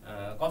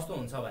कस्तो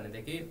हुन्छ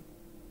भनेदेखि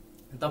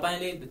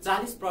तपाईँले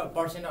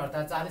 40%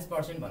 अर्थात्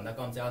 40% भन्दा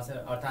कम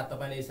चाहिँ अर्थात्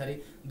तपाईँले यसरी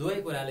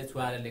दुवै कुराले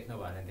छुवाएर लेख्नु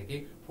भयो भनेदेखि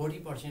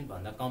 40%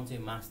 भन्दा कम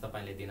चाहिँ मार्क्स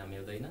तपाईँले दिन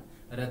मिल्दैन।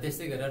 र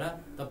त्यस्तै गरेर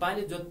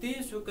तपाईँले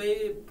जतिसुकै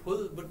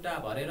फुल बुट्टा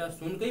भरेर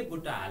सुनकै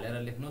बुट्टा हालेर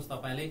लेख्नुहोस्,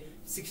 तपाईँले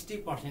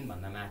 60%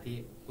 भन्दा माथि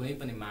कुनै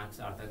पनि मार्क्स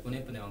अर्थात् कुनै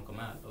पनि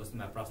अङ्कमा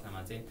उसमा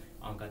प्रश्नमा चाहिँ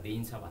अङ्क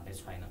दिइन्छ भन्ने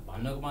छैन।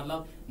 भन्नुको मतलब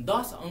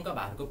 10 अङ्क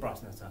भारको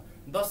प्रश्न छ,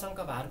 10 अङ्क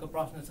भारको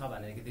प्रश्न छ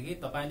भनेदेखि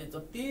तपाईँले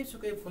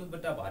जतिसुकै फुल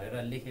बुट्टा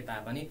भरेर लेखे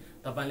तापनि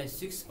तपाईँले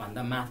 6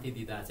 भन्दा माथि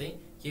दिँदा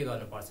चाहिँ के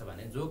गर्नुपर्छ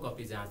भने जो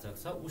कपी जाँचक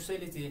छ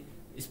उसैले चाहिँ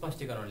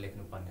स्पष्टीकरण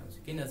लेख्नुपर्ने हुन्छ,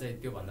 किन चाहिँ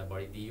त्योभन्दा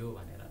बढी दियो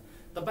भनेर।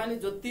 तपाईँले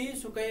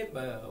जतिसुकै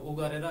उ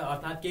गरेर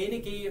अर्थात् केही न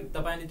केही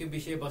तपाईँले त्यो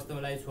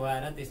विषयवस्तुलाई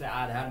छोएर त्यसलाई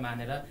आधार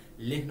मानेर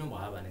लेख्नु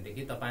भयो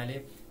भनेदेखि तपाईँले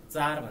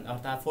 4 भन्दा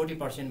अर्थात्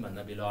 40%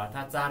 भन्दा बिलो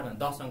अर्थात्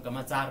 10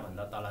 अङ्कमा 4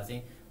 भन्दा तल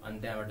चाहिँ अनि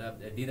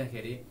त्यहाँबाट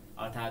दिँदाखेरि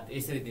अर्थात्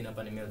यसरी दिन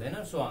पनि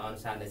मिल्दैन। सो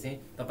अनुसारले चाहिँ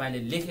तपाईँले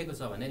लेखेको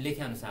छ भने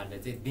लेखे अनुसारले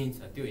चाहिँ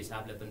दिन्छ। त्यो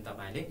हिसाबले पनि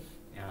तपाईँले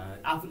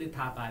आफूले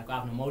थाहा पाएको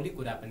आफ्नो मौलिक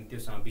कुरा पनि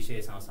त्योसँग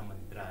विषयसँग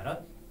सम्बन्धित रहेर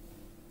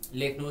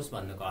लेख्नुहोस्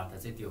भन्नुको अर्थ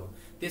चाहिँ त्यो हो।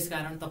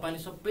 त्यसकारण तपाईले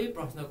सबै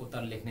प्रश्नको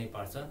उत्तर लेख्नै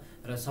पर्छ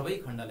र सबै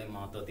खण्डलाई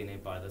महत्त्व दिनै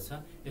पर्दछ।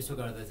 यसो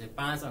गर्दा चाहिँ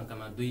 5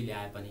 अङ्कमा 2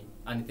 ल्याए पनि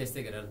अनि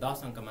त्यस्तै गरेर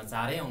 10 अङ्कमा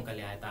 4 अङ्क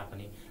ल्याए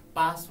तापनि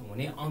पास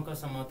हुने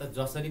अङ्कसम्म त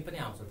जसरी पनि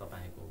आउँछ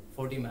तपाईको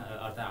 40 मा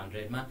अर्थात्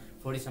 100 मा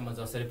 40 सम्म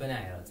जसरी पनि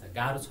आइहाल्छ,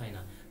 गाह्रो छैन।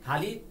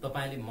 खाली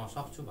तपाईले म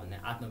सक्छु भन्ने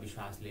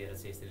आत्मविश्वास लिएर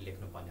चाहिँ यसरी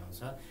लेख्नु पर्ने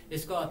हुन्छ।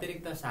 यसको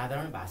अतिरिक्त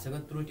साधारण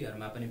भाषागत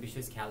त्रुटिहरुमा पनि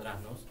विशेष ख्याल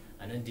राख्नुहोस्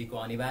हैन। डी को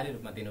अनिवार्य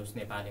रूपमा दिनुहोस्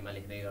नेपालीमा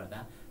लेख्दै गर्दा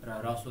र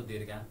ह्रस्व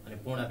दीर्घ अनि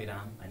पूर्ण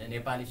विराम हैन।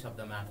 नेपाली शब्द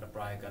मात्र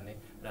प्रयोग गर्ने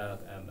र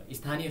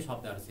स्थानीय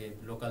शब्दहरु चाहिँ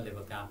लोकल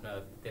लेभलका आफ्ना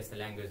त्यस्ता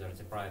ल्याङ्ग्वेजहरु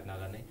चाहिँ प्रयोग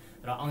नगर्ने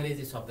र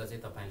अंग्रेजी शब्द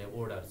चाहिँ तपाईले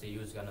वर्डहरु चाहिँ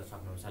युज गर्न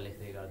सक्नुहुन्छ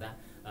लेख्दै गर्दा।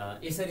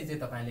 यसरी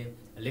चाहिँ तपाईले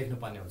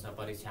लेख्नुपर्ने हुन्छ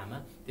परीक्षामा।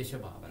 त्यसो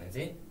भयो भने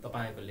चाहिँ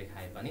तपाईको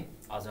लेखाइ पनि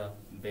अझ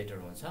बेटर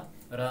हुन्छ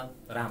र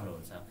राम्रो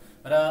हुन्छ।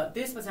 र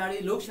त्यसपछि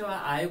लोकसेवा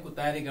आयोगको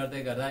तयारी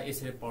गर्दै गर्दा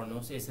यसरी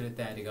पढ्नुहोस्, यसरी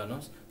तयारी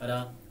गर्नुहोस् र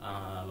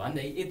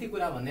भन्दै यति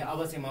कुरा भन्दै अब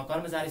चाहिँ म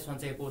कर्मचारी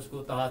सञ्चय कोषको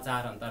तह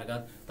 4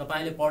 अन्तर्गत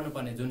तपाईले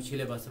पढ्नुपर्ने जुन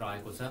सिलेबस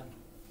रहेको छ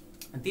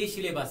ती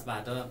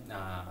सिलेबसबाट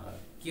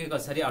के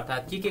कसरी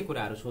अर्थात् के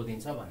कुराहरू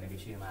सोधिन्छ भन्ने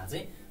विषयमा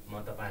चाहिँ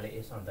म तपाईलाई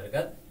यस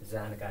अन्तर्गत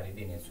जानकारी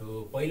दिनेछु।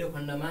 पहिलो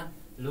खण्डमा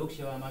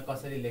लोकसेवामा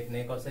कसरी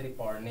लेख्ने, कसरी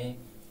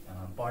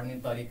पढ्ने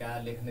तरिका,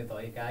 लेख्ने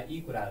तरिका, यी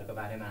कुराहरुको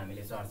बारेमा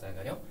हामीले चर्चा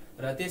गर्यौं।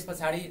 र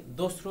त्यसपछि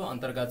दोस्रो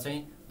अन्तर्गत चाहिँ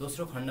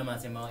दोस्रो खण्डमा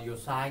चाहिँ म यो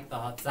सहायक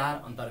तह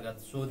 4 अन्तर्गत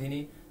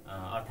सोधिने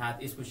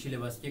अर्थात् यसको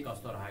सिलेबस के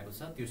कस्तो रहेको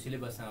छ त्यो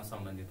सिलेबससँग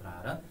सम्बन्धित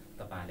रहेर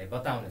तपाईहरुलाई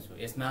बताउने छु।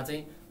 यसमा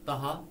चाहिँ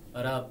तह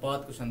र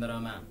पदको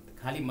सन्दर्भमा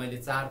खाली मैले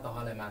 4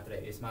 तहलाई मात्र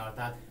यसमा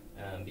अर्थात्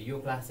यो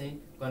क्लास चाहिँ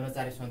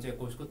कर्मचारी सञ्चय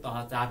कोषको तह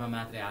 4 मा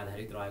मात्रै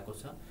आधारित रहेको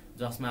छ,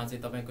 जसमा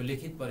चाहिँ तपाईको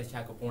लिखित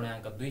परीक्षाको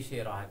पूर्णाङ्क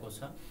 200 रहेको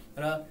छ।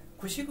 र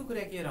खुशीको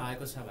कुरा के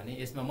रहेको छ भने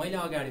यसमा मैले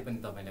अगाडि पनि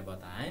तपाईलाई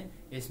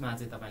बताएँ, यसमा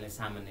चाहिँ तपाईले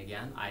सामान्य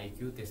ज्ञान,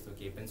 आईक्यू त्यस्तो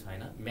केही पनि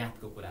छैन।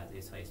 म्याथको कुरा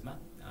चाहिँ छ यसमा।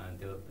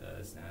 त्यो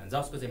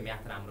जसको चाहिँ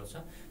म्याथ राम्रो छ,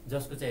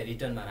 जसको चाहिँ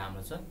रिटनमा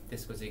राम्रो छ,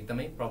 त्यसको चाहिँ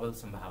एकदमै प्रबल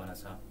सम्भावना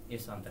छ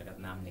यस अन्तर्गत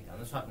नाम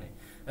निकाल्न सक्ने।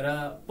 र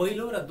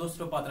पहिलो र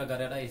दोस्रो पत्र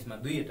गरेर यसमा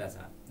दुईवटा छ,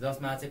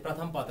 जसमा चाहिँ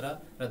प्रथम पत्र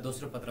र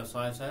दोस्रो पत्र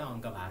 100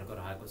 अङ्क भारको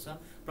रहेको छ।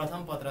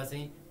 प्रथम पत्र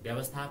चाहिँ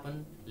व्यवस्थापन,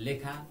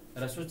 लेखा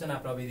र सूचना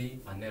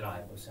प्रविधि भन्ने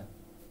रहेको छ।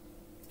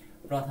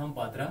 प्रथम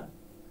पत्र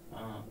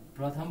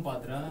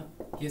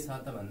के छ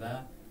त भन्दा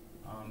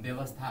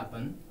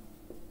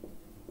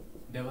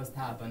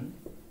व्यवस्थापन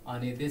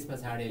अनि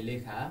त्यसपछि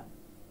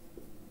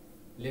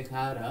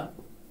लेखा र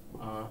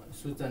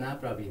सूचना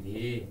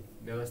प्रविधि,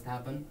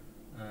 व्यवस्थापन,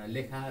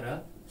 लेखा र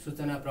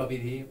सूचना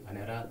प्रविधि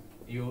भनेर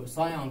यो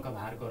 100 अङ्क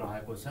भारको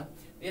रहेको छ।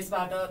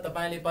 यसबाट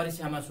तपाईले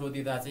परीक्षामा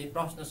सोधिदा चाहिँ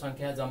प्रश्न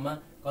संख्या जम्मा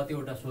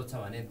कतिवटा सोध्छ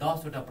भने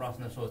 10 वटा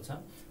प्रश्न सोध्छ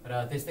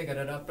र त्यस्तै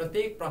गरेर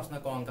प्रत्येक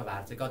प्रश्नको अङ्क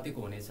भार चाहिँ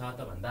कतिको हुनेछ त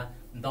भन्दा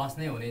 10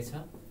 नै हुनेछ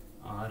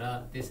र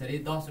त्यसरी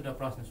 10 वटा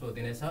प्रश्न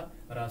सोधिनेछ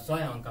र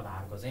 100 अङ्क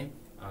भारको चाहिँ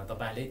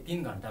तपाईले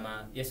 3 घण्टामा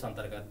यस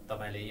अन्तर्गत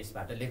तपाईले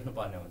यसबाट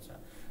लेख्नुपर्ने हुन्छ।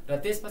 र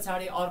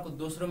त्यसपछि अर्को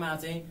दोस्रोमा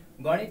चाहिँ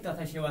गणित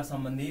तथा सेवा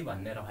सम्बन्धी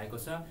भन्ने रहेको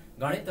छ।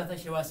 गणित तथा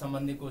सेवा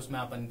सम्बन्धी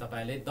कोषमा पनि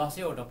तपाईले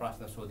 10 वटा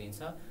प्रश्न सोधिन्छ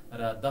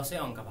र 10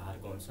 अङ्क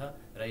भारको हुन्छ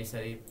र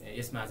यसरी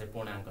यसमा चाहिँ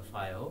पूर्णाङ्क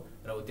 100 हो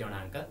र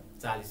उत्तीर्णाङ्क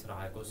 40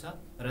 रहेको छ।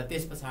 र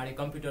त्यसपछि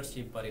कम्प्युटर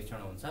सिप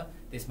परीक्षण हुन्छ,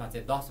 त्यसमा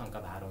चाहिँ 10 अङ्क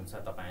भार हुन्छ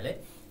तपाईले।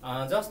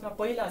 जसमा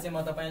पहिला चाहिँ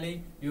म तपाईले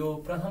यो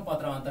प्रथम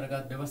पत्र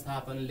अन्तर्गत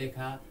व्यवस्थापन,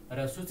 लेखा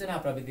र सूचना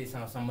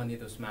प्रविधिसँग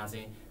सम्बन्धित उसमा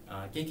चाहिँ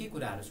के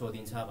कुराहरू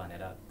सोधिन्छ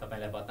भनेर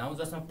तपाईलाई बताऊं।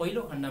 जसमा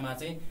पहिलो खण्डमा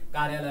चाहिँ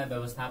कार्यालय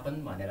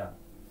व्यवस्थापन भनेर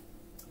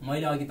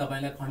मैले अघि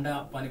तपाईलाई खण्ड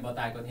पनि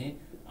बताएको थिएँ।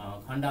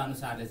 खण्ड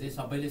अनुसारले चाहिँ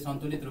सबैले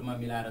सन्तुलित रूपमा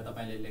मिलाएर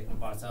तपाईले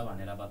लेख्नुपर्छ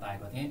भनेर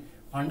बताएको थिएँ।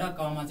 खण्ड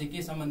क मा चाहिँ के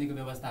सम्बन्धीको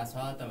व्यवस्था छ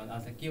त भन्दा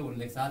अथवा के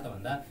उल्लेख छ त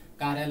भन्दा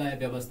कार्यालय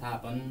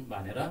व्यवस्थापन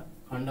भनेर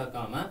खण्ड क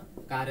मा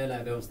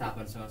कार्यालय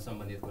व्यवस्थापनसँग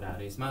सम्बन्धित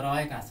कुराहरू यसमा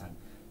रहेका छन्।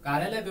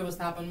 कार्यालय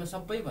व्यवस्थापनमा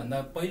सबैभन्दा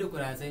पहिलो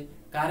कुरा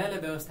चाहिँ कार्यालय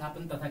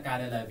व्यवस्थापन तथा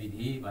कार्यालय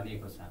विधि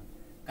भनिएको छ।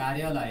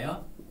 कार्यालय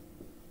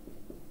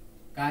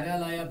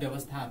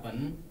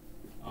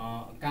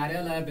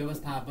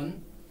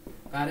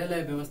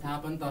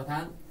व्यवस्थापन तथा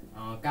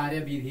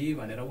कार्यविधि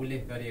भनेर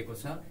उल्लेख गरिएको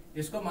छ।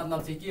 यसको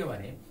मतलब चाहिँ के हो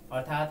भने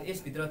अर्थात्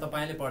यसभित्र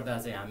तपाईले पढ्दा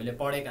चाहिँ हामीले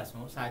पढेका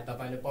छौं, सायद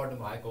तपाईले पढ्नु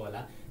भएको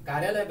होला।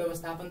 कार्यालय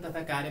व्यवस्थापन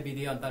तथा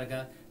कार्यविधि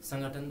अन्तर्गत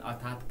संगठन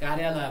अर्थात्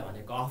कार्यालय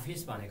भनेको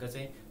अफिस भनेको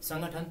चाहिँ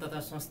संगठन तथा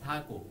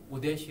संस्थाको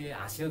उद्देश्य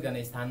हासिल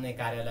गर्ने स्थान नै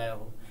कार्यालय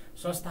हो।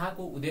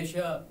 संस्थाको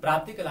उद्देश्य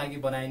प्राप्तिका लागि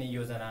बनाइने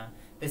योजना,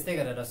 त्यस्तै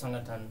गरेर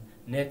संगठन,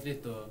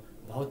 नेतृत्व,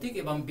 भौतिक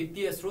एवं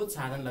वित्तीय स्रोत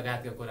साधन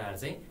लगायतका कुराहरू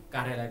चाहिँ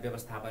कार्यालय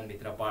व्यवस्थापन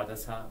भित्र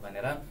पर्दछ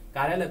भनेर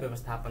कार्यालय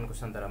व्यवस्थापनको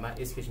सन्दर्भमा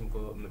यस किसिमको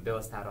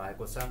व्यवस्था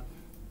रहेको छ।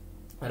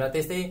 र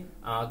त्यस्तै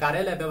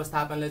कार्यालय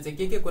व्यवस्थापनले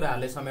चाहिँ के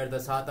कुराहरूले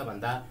समेट्दछ त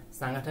भन्दा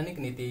सांगठनिक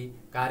नीति,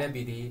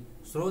 कार्यविधि,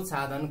 स्रोत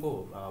साधनको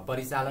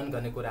परिचालन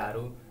गर्ने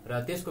कुराहरू र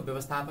त्यसको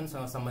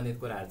व्यवस्थापनसँग सम्बन्धित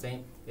कुराहरू चाहिँ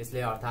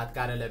यसले अर्थात्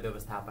कार्यालय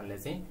व्यवस्थापनले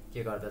चाहिँ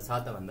के गर्दछ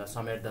त भन्दा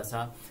समेट्दछ।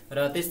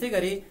 र त्यस्तै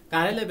गरी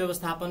कार्यालय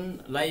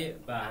व्यवस्थापनलाई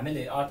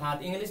हामीले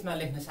अर्थात् इंग्लिशमा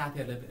लेख्न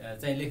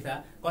साथीहरूले चाहिँ लेख्दा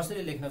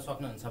कसरी लेख्न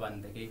सक्नुहुन्छ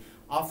भनेदेखि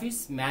office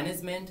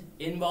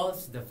management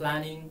involves the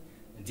planning,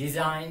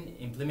 design,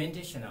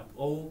 implementation of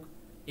work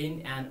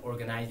in an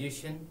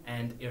organization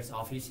and its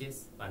offices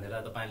भनेर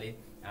तपाईले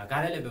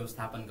कार्यालय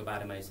व्यवस्थापनको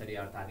बारेमा यसरी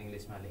अर्थात्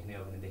इङ्ग्लिसमा लेख्ने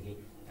हो भनेदेखि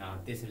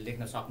त्यसरी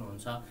लेख्न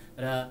सक्नुहुन्छ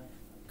र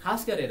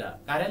खास गरेर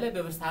कार्यालय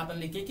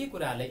व्यवस्थापनले के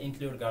कुरालाई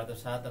इन्क्लुड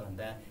गर्दछ त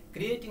भन्दा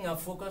creating a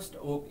focused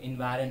work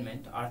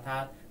environment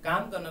अर्थात्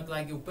काम गर्नको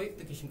लागि उपयुक्त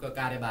किसिमको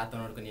कार्य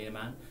वातावरणको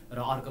निर्माण र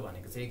अर्को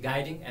भनेको चाहिँ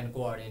guiding and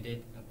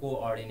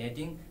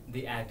coordinating the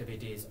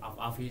activities of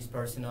office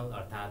personal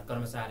अर्थात्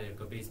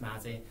कर्मचारीहरूको बीचमा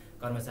चाहिँ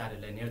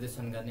कर्मचारीहरूलाई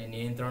निर्देशन गर्ने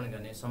नियन्त्रण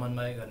गर्ने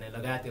समन्वय गर्ने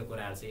लगायतको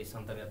कुराहरू चाहिँ यस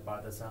अन्तर्गत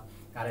पर्दछ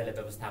कार्यालय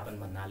व्यवस्थापन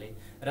भन्नाले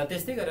र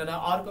त्यस्तै गरेर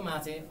अर्कोमा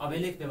चाहिँ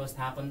अभिलेख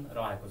व्यवस्थापन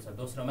रहेको छ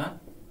दोस्रोमा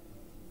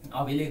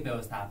अभिलेख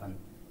व्यवस्थापन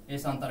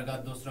यस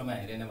अन्तर्गत दोस्रोमा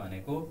हेरेन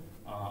भनेको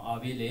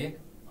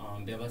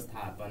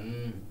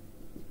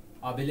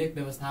अभिलेख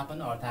व्यवस्थापन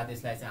अर्थात्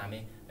यसलाई चाहिँ हामी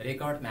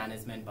रेकर्ड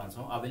म्यानेजमेन्ट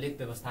भन्छौँ अभिलेख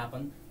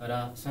व्यवस्थापन र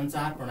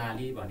सञ्चार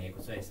प्रणाली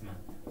भनिएको छ यसमा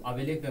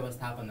अभिलेख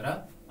व्यवस्थापन र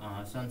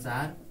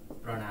सञ्चार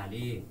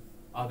प्रणाली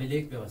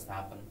अभिलेख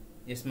व्यवस्थापन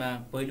यसमा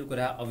पहिलो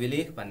कुरा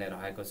अभिलेख भन्ने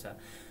रहेको छ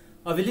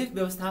अभिलेख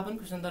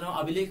व्यवस्थापनको सन्दर्भमा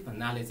अभिलेख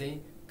भन्नाले चाहिँ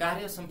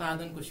कार्य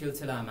सम्पादनको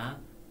सिलसिलामा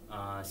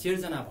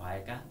सिर्जना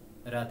भएका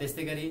र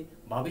त्यस्तै गरी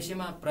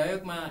भविष्यमा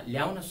प्रयोगमा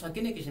ल्याउन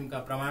सकिने किसिमका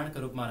प्रमाणका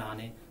रूपमा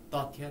रहने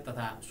तथ्य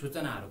तथा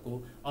सूचनाहरूको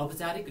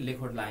औपचारिक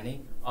लेखोटलाई नै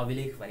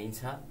अभिलेख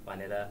भनिन्छ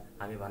भनेर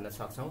हामी भन्न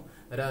सक्छौं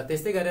र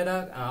त्यस्तै गरेर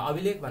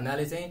अभिलेख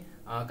भन्नाले चाहिँ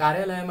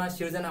कार्यालयमा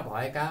सिर्जना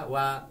भएका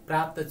वा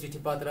प्राप्त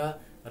चिठीपत्र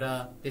र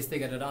त्यस्तै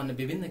गरेर अन्य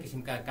विभिन्न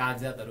किसिमका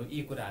कागजातहरू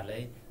यी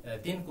कुराहरूलाई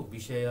तिनको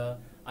विषय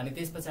अनि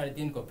त्यसपछाडि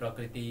तिनको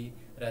प्रकृति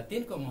र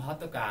तिनको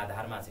महत्त्वका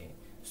आधारमा चाहिँ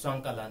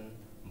सङ्कलन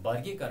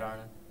वर्गीकरण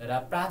र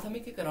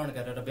प्राथमिकीकरण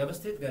गरेर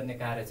व्यवस्थित गर्ने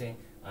कार्य चाहिँ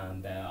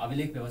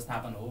अभिलेख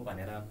व्यवस्थापन हो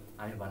भनेर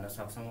हामी भन्न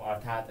सक्छौं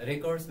अर्थात्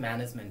records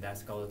management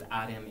as called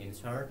RM in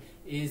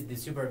short is the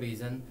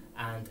supervision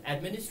and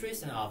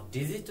administration of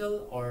digital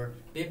or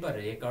paper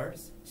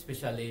records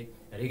especially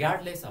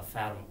regardless of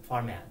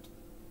format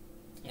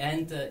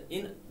and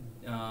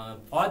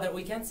further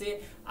we can say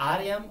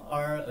RM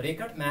or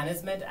record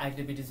management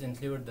activities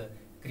include the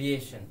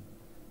creation,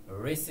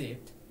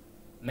 receipt,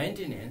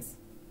 maintenance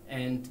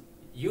and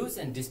use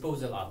and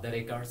disposal of the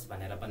records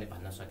भनेर पनि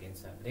भन्न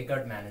सकिन्छ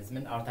record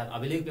management अर्थात्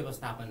अभिलेख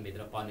व्यवस्थापन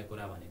भित्र पर्ने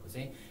कुरा भनेको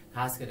चाहिँ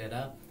खास गरेर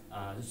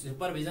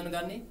सुपरभिजन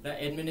गर्ने र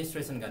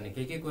एडमिनिस्ट्रेसन गर्ने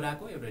के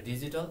कुराको एउटा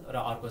डिजिटल र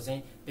अर्को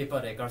चाहिँ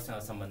पेपर रेकर्डसँग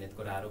सम्बन्धित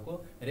कुराहरूको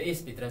र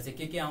यसभित्र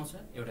चाहिँ के आउँछ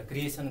एउटा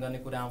क्रिएसन गर्ने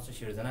कुरा आउँछ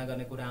सिर्जना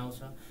गर्ने कुरा आउँछ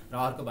र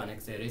अर्को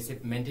भनेको चाहिँ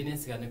रिसिप्ट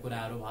मेन्टेनेन्स गर्ने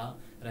कुराहरू भयो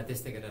र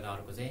त्यस्तै गरेर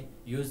अर्को चाहिँ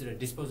युज र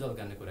डिस्पोजल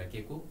गर्ने कुरा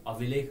के को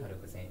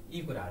अभिलेखहरूको चाहिँ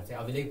यी कुराहरू चाहिँ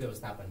अभिलेख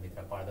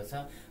व्यवस्थापनभित्र पर्दछ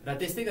र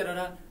त्यस्तै गरेर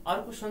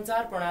अर्को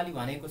सञ्चार प्रणाली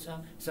भनेको छ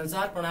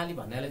सञ्चार प्रणाली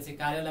भन्नाले चाहिँ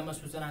कार्यालयमा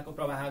सूचनाको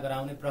प्रवाह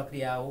गराउने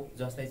प्रक्रिया हो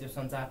जस्तै चाहिँ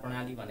सञ्चार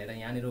प्रणाली भनेर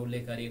यहाँनिर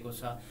उल्लेख गरिएको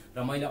छ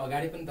र मैले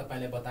अगाडि पनि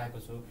तपाईलाई बताएको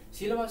छु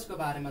सिलेबसको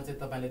बारेमा चाहिँ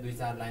तपाईले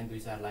 2-4 लाइन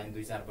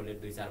 2-4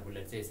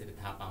 बुलेट चाहिँ यसरी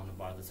थाहा पाउनु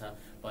पर्दछ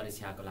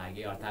परीक्षाको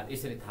लागि अर्थात्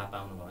यसरी थाहा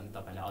पाउनुभयो भने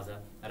तपाईलाई अझ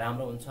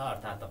राम्रो हुन्छ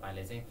अर्थात्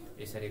तपाईले चाहिँ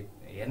यसरी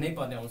हेर्नै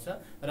पर्ने हुन्छ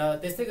र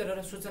त्यस्तै गरेर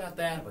सूचना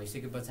तयार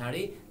भइसके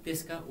पछाडि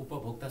त्यसका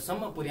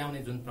उपभोक्तासम्म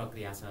पुर्याउने जुन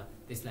प्रक्रिया छ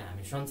त्यसलाई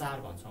हामी सञ्चार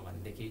भन्छौं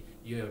भनेदेखि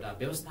यो एउटा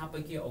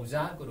व्यवस्थापकीय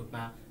औजारको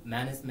रूपमा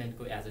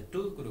म्यानेजमेन्टको एज अ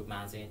टुलको रूपमा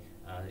चाहिँ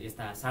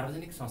यस्ता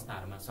सार्वजनिक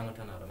संस्थाहरूमा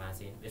संगठनहरूमा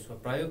चाहिँ यसको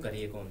प्रयोग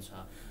गरिएको हुन्छ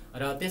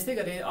र त्यस्तै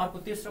गरी अर्को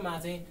तेस्रोमा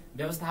चाहिँ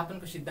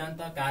व्यवस्थापनको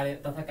सिद्धान्त कार्य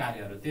तथा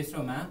कार्यहरू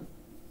तेस्रोमा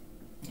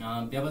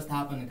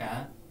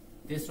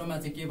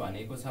चाहिँ के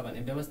भनेको छ भने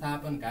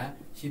व्यवस्थापनका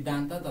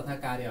सिद्धान्त तथा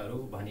कार्यहरू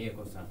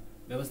भनिएको छ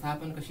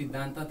व्यवस्थापनको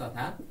सिद्धान्त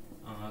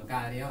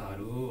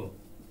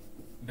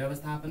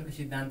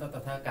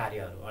तथा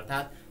कार्यहरू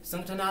अर्थात्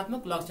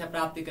संगठनात्मक लक्ष्य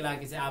प्राप्तिका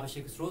लागि चाहिँ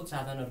आवश्यक स्रोत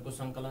साधनहरूको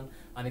संकलन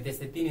अनि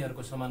त्यस्तै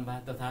तिनीहरूको समन्वय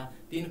तथा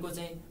तिनको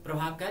चाहिँ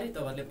प्रभावकारी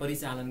तवरले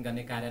परिचालन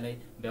गर्ने कार्यलाई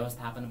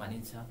व्यवस्थापन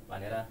भनिन्छ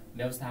भनेर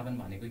व्यवस्थापन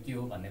भनेको के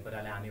हो भन्ने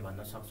कुरालाई हामी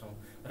भन्न सक्छौं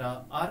र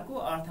अर्को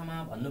अर्थमा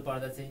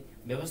भन्नुपर्दा चाहिँ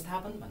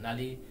व्यवस्थापन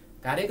भन्नाले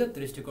कार्यगत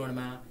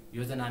दृष्टिकोणमा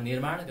योजना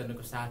निर्माण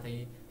गर्नुको साथै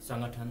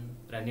संगठन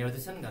र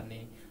निर्देशन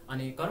गर्ने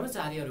अनि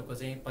कर्मचारीहरूको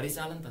चाहिँ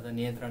परिचालन तथा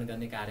नियन्त्रण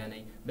गर्ने कार्य नै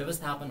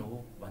व्यवस्थापन हो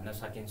भन्न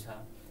सकिन्छ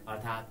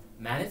अर्थात्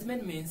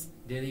management means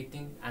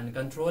directing and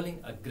controlling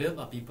a group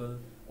of people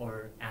or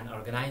an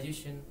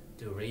organisation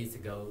to reach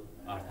goal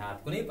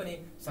अर्थात् कुनै पनि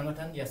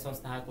संगठन या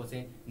संस्थाको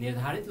चाहिँ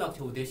निर्धारित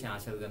लक्ष्य उद्देश्य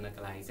हासिल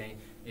गर्नका लागि चाहिँ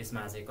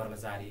यसमा चाहिँ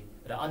कर्मचारी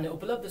र अन्य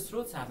उपलब्ध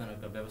स्रोत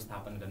साधनहरूको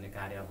व्यवस्थापन गर्ने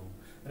कार्य हो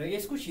र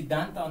यसको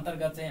सिद्धान्त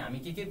अन्तर्गत चाहिँ हामी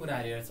के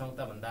कुराहरू हेर्छौं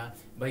त भन्दा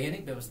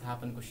वैज्ञानिक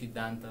व्यवस्थापनको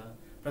सिद्धान्त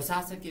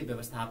प्रशासकीय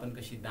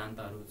व्यवस्थापनको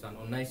सिद्धान्तहरू सन्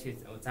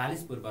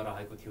 1940 पूर्व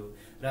रहेको थियो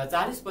र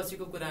 40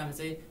 पछिको कुरामा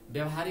चाहिँ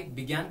व्यवहारिक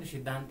विज्ञानको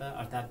सिद्धान्त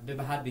अर्थात्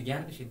व्यवहार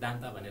विज्ञानको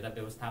सिद्धान्त भनेर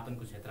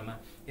व्यवस्थापनको क्षेत्रमा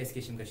यस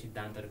किसिमका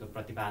सिद्धान्तहरूको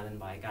प्रतिपादन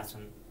भएका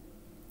छन्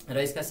र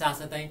यसका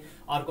साथसाथै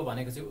अर्को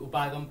भनेको चाहिँ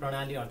उपागम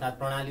प्रणाली अर्थात्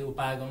प्रणाली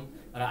उपागम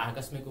र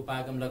आकस्मिक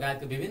उपागम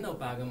लगायतका विभिन्न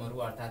उपागमहरू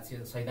अर्थात्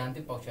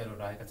सैद्धान्तिक पक्षहरू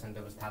रहेका छन्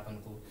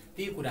व्यवस्थापनको।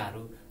 ती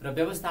कुराहरू र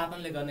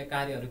व्यवस्थापनले गर्ने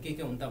कार्यहरू के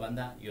हुन् त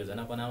भन्दा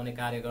योजना बनाउने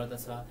कार्य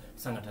गर्दछ,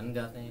 संगठन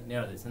गर्ने,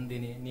 निर्देशन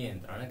दिने,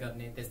 नियन्त्रण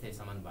गर्ने, त्यस्तै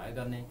समन्वय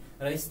गर्ने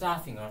र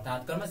स्टाफिङ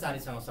अर्थात्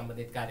कर्मचारीसँग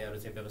सम्बन्धित कार्यहरू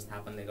चाहिँ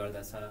व्यवस्थापनले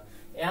गर्दछ।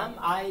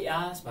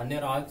 MIS भन्ने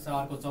रहेको छ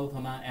अर्को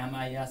चौथोमा।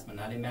 MIS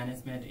भन्नाले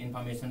म्यानेजमेन्ट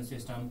इन्फर्मेसन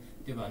सिस्टम,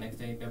 त्यो भनेको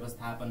चाहिँ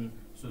व्यवस्थापन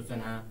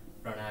सूचना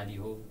प्रणाली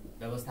हो।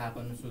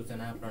 व्यवस्थापन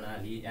सूचना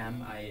प्रणाली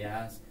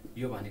MIS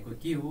यो भनेको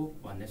के हो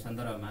भन्ने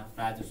सन्दर्भमा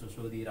प्रायःजसो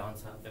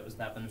सोधिरहन्छ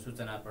व्यवस्थापन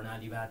सूचना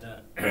प्रणालीबाट।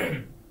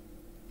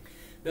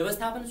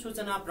 व्यवस्थापन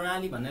सूचना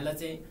प्रणाली भन्नेलाई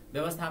चाहिँ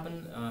व्यवस्थापन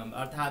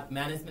अर्थात्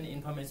म्यानेजमेन्ट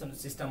इन्फर्मेसन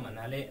सिस्टम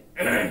भन्नाले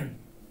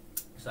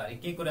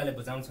के कुराले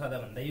बुझाउँछ त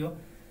भन्दा यो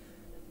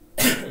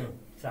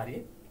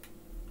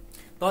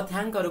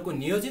तथ्याङ्कहरूको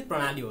नियोजित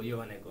प्रणाली हो। यो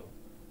भनेको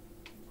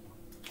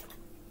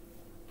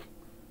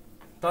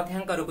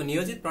तथ्याङ्कहरूको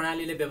नियोजित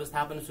प्रणालीले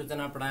व्यवस्थापन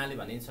सूचना प्रणाली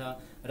भनिन्छ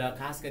र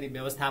खास गरी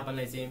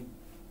व्यवस्थापनलाई चाहिँ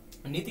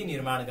नीति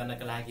निर्माण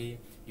गर्नका लागि,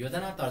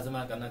 योजना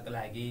तर्जुमा गर्नका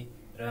लागि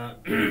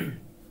र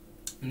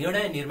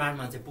निर्णय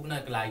निर्माणमा चाहिँ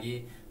पुग्नका लागि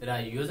र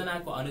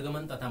योजनाको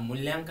अनुगमन तथा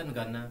मूल्याङ्कन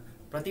गर्न,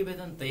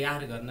 प्रतिवेदन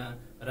तयार गर्न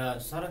र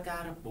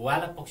सरकार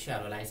वाला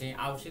पक्षहरूलाई चाहिँ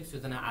आवश्यक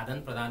सूचना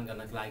आदान प्रदान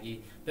गर्नका लागि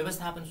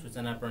व्यवस्थापन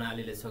सूचना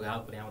प्रणालीले सुझाव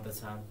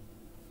पुर्याउँदछ।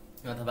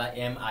 अथवा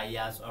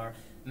MIS or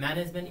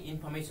Management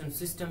Information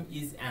System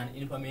is an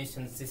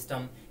information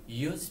system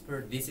used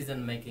for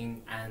decision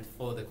making and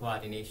for the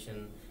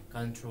coordination,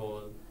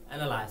 control,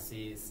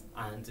 analysis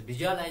and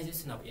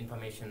visualization of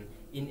information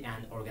in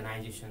an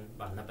organization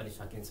भन्न पनि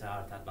सकिन्छ।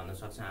 अर्थात् भन्न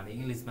सक्छौँ हामी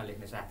इङ्ग्लिसमा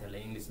लेख्ने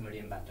साथीहरूलाई इङ्ग्लिस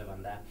मिडियमबाट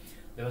भन्दा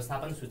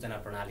व्यवस्थापन सूचना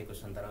प्रणालीको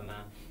सन्दर्भमा।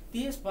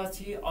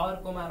 त्यसपछि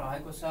अर्कोमा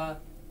रहेको छ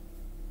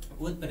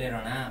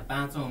उत्प्रेरणा।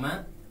 पाँचौँमा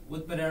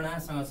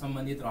उत्प्रेरणासँग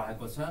सम्बन्धित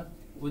रहेको छ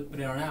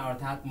उत्प्रेरणा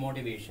अर्थात्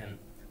मोटिभेसन।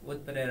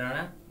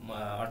 उत्प्रेरणा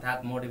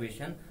अर्थात्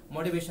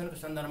मोटिभेसनको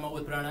सन्दर्भमा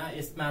उत्प्रेरणा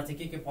यसमा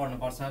चाहिँ के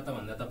पढ्नुपर्छ त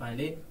भन्दा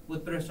तपाईले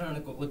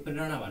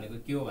उत्प्रेरणा भनेको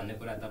के हो भन्ने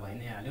कुरा त भइ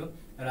नै हाल्यो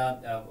र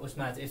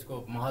उसमा चाहिँ यसको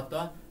महत्त्व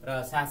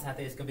र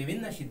साथसाथै यसको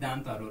विभिन्न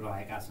सिद्धान्तहरू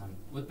रहेका छन्।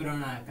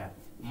 उत्प्रेरणाका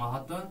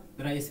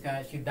महत्त्व र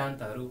यसका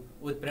सिद्धान्तहरू।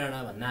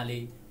 उत्प्रेरणा भन्नाले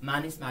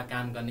मानिसमा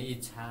काम गर्ने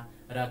इच्छा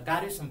र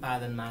कार्य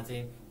सम्पादनमा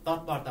चाहिँ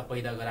तत्परता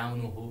पैदा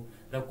गराउनु हो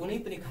र कुनै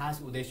पनि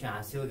खास उद्देश्य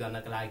हासिल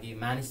गर्नका लागि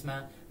मानिसमा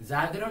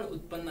जागरण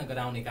उत्पन्न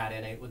गराउने कार्य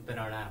नै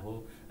उत्प्रेरणा हो।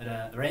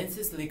 र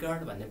रेन्सिस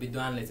लिकर्ड भन्ने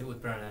विद्वानले चाहिँ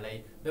उत्प्रेरणालाई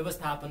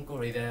व्यवस्थापनको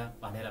हृदय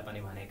भनेर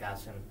पनि भनेका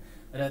छन्।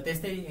 र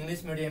त्यस्तै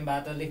इङ्ग्लिस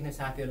मिडियमबाट लेख्ने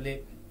साथीहरूले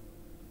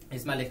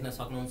यसमा लेख्न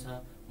सक्नुहुन्छ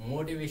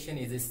motivation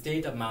is a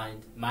state of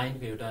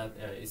माइन्डको एउटा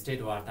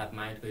स्टेट हो अर्थात्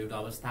माइन्डको एउटा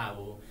अवस्था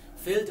हो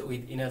filled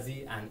with energy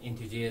and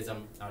enthusiasm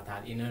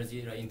अर्थात्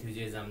इनर्जी र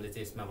इन्थुजियाजमले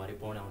चाहिँ यसमा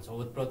भरिपूर्ण हुन्छ,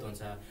 उत्प्रोत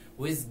हुन्छ।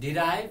 Which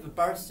derive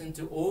person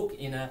to work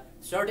in a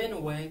certain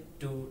way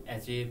to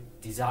achieve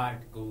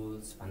desired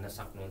goals भन्न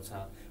सक्नुहुन्छ।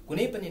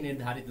 कुनै पनि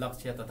निर्धारित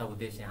लक्ष्य तथा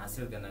उद्देश्य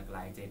हासिल गर्नका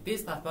लागि चाहिँ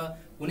त्यसतर्फ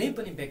कुनै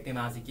पनि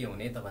व्यक्तिमा चाहिँ के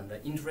हुने त भन्दा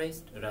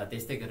इन्ट्रेस्ट र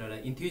त्यस्तै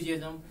गरेर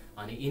इन्थुजियाजम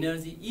अनि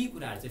इनर्जी यी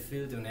कुराहरू चाहिँ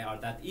फिल्ड हुने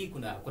अर्थात् यी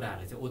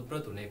कुराहरूले चाहिँ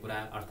उत्प्रोत हुने कुरा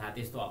अर्थात्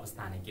यस्तो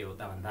अवस्था नै के हो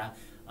त भन्दा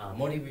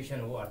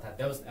मोटिभेसन हो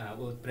अर्थात्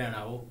उत्प्रेरणा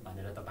हो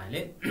भनेर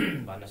तपाईले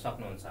भन्न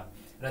सक्नुहुन्छ।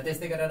 र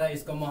त्यस्तै गरेर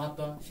यसको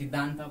महत्त्व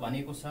सिद्धान्त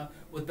भनेको छ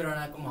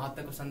उत्प्रेरणाको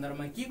महत्त्वको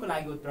सन्दर्भमा के को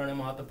लागि उत्प्रेरणा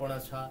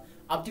महत्त्वपूर्ण छ।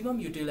 अप्टिमम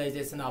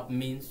युटिलाइजेसन अफ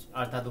मिन्स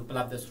अर्थात्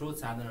उपलब्ध स्रोत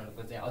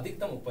साधनहरूको चाहिँ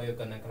अधिकतम उपयोग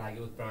गर्नका लागि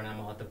उत्प्रेरणा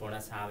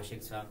महत्त्वपूर्ण छ, आवश्यक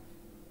छ।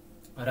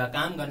 र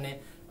काम गर्ने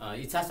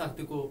इच्छा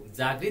शक्तिको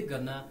जागृत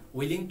गर्न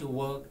विलिङ टु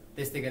वर्क,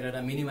 त्यस्तै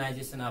गरेर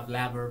मिनिमाइजेसन अफ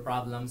लेबर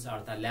प्रब्लम्स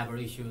अर्थात् लेबर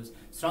इस्युज,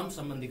 श्रम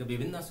सम्बन्धीको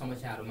विभिन्न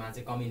समस्याहरूमा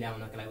चाहिँ कमी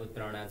ल्याउनका लागि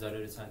उत्प्रेरणा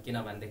जरुरी छ।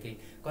 किनभनेदेखि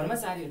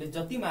कर्मचारीहरूले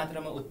जति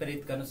मात्रामा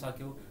उत्प्रेरित गर्न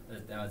सक्यो,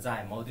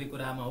 चाहे मौद्रिक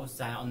कुरामा होस्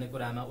चाहे अन्य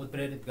कुरामा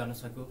उत्प्रेरित गर्न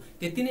सक्यो,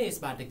 त्यति नै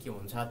यसबाट के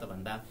हुन्छ त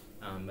भन्दा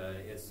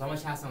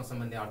समस्यासँग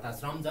सम्बन्धी अर्थात्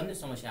श्रमजन्य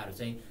समस्याहरू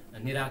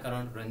चाहिँ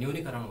निराकरण र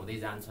न्यूनीकरण हुँदै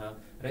जान्छ।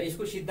 र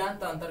यसको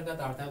सिद्धान्त अन्तर्गत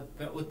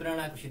अर्थात्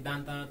उत्प्रेरणाको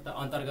सिद्धान्त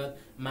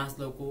अन्तर्गत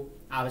मास्लोको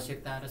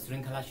आवश्यकता र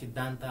श्रृङ्खला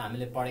सिद्धान्त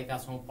हामीले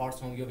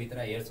पढ्छौँ यो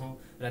भित्र हेर्छौँ।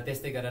 र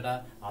त्यस्तै गरेर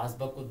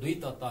हसबकको दुई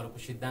तत्त्वहरूको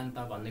सिद्धान्त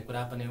भन्ने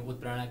कुरा पनि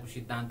उत्प्रेरणाको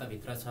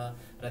सिद्धान्तभित्र छ।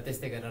 र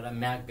त्यस्तै गरेर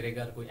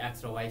म्याकग्रेगरको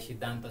एक्स र वाई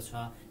सिद्धान्त छ।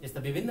 यस्ता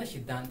विभिन्न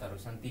सिद्धान्तहरू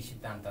छन्, ती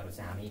सिद्धान्तहरू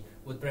चाहिँ हामी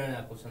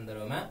उत्प्रेरणाको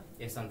सन्दर्भमा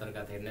यस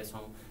अन्तर्गत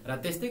हेर्नेछौँ। र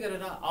त्यस्तै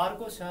गरेर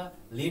अर्को छ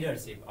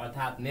लिडरसिप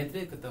अर्थात्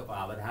नेतृत्वको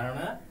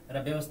अवधारणा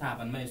र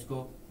व्यवस्थापनमा यसको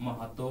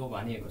महत्त्व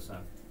भनिएको छ।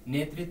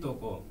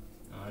 नेतृत्वको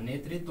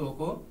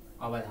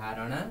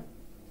अवधारणा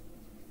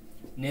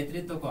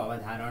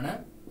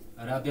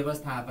र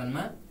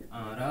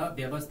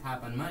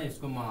व्यवस्थापनमा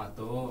यसको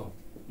महत्त्व।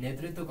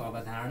 नेतृत्वको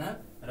अवधारणा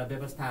र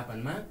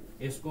व्यवस्थापनमा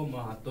यसको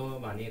महत्त्व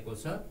भनिएको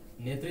छ।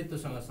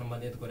 नेतृत्वसँग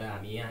सम्बन्धित कुरा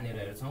हामी यहाँनिर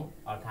हेर्छौँ।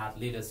 अर्थात्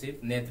लिडरसिप,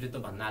 नेतृत्व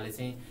भन्नाले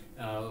चाहिँ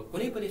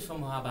कुनै पनि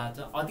समूहबाट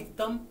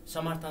अधिकतम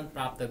समर्थन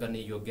प्राप्त गर्ने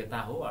योग्यता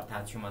हो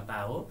अर्थात्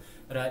क्षमता हो।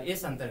 र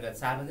यस अन्तर्गत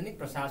सार्वजनिक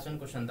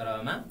प्रशासनको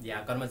सन्दर्भमा या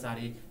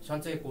कर्मचारी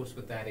सञ्चय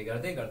कोषको तयारी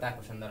गर्दै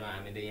गर्दाको सन्दर्भमा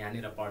हामीले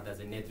यहाँनिर पढ्दा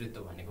चाहिँ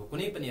नेतृत्व भनेको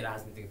कुनै पनि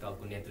राजनीतिक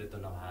दलको नेतृत्व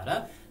नभएर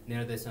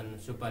निर्देशन,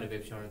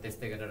 सुपरभिजन,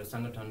 त्यस्तै गरेर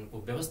सङ्गठनको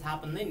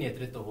व्यवस्थापन नै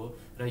नेतृत्व हो।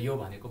 र यो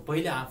भनेको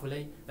पहिले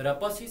आफूलाई र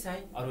पछि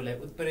चाहिँ अरूलाई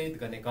उत्प्रेरित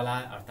गर्ने कला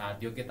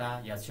अर्थात् योग्यता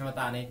या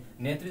क्षमता नै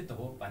नेतृत्व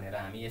हो भनेर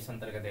हामी यस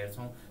अन्तर्गत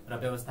हेर्छौँ। र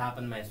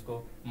व्यवस्थापनमा यसको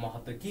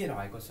महत्त्व के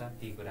रहेको छ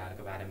ती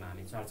कुराहरूको बारेमा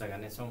हामी चर्चा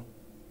गर्नेछौँ।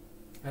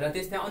 र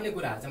त्यस्तै अन्य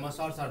कुराहरू चाहिँ म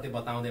सरसर्ती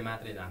बताउँदै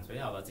मात्रै जान्छु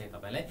है। अब चाहिँ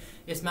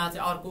तपाईँलाई यसमा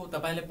चाहिँ अर्को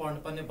तपाईँले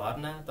पढ्नुपर्ने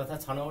भर्ना तथा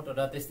छनौट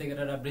र त्यस्तै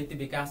गरेर वृत्ति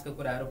विकासको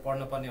कुराहरू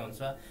पढ्नुपर्ने हुन्छ।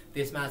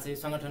 त्यसमा चाहिँ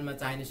सङ्गठनमा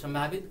चाहिने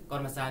सम्भावित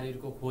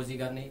कर्मचारीहरूको खोजी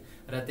गर्ने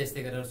र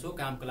त्यस्तै गरेर सो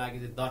कामको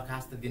लागि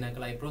दरखास्त दिनको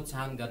लागि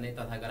प्रोत्साहन गर्ने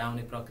तथा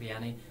गराउने प्रक्रिया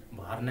नै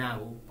भर्ना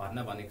हो।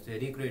 भर्ना भनेको चाहिँ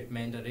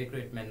रिक्रुटमेन्ट, र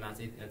रिक्रुटमेन्टमा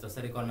चाहिँ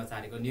जसरी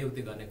कर्मचारीको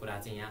नियुक्ति गर्ने कुरा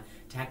चाहिँ यहाँ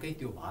ठ्याक्कै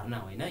त्यो भर्ना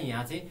होइन।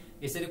 यहाँ चाहिँ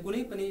यसरी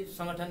कुनै पनि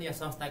सङ्गठन या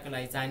संस्थाको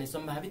लागि चाहिने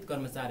सम्भावित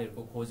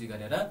कर्मचारीहरूको खोजी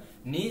गरेर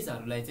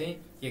निजहरूलाई चाहिँ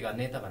के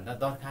गर्ने त भन्दा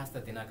दरखास्त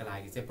दिनका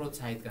लागि चाहिँ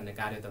प्रोत्साहित गर्ने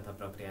कार्य तथा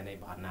प्रक्रिया नै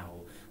भर्ना हो।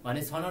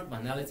 भने छनौट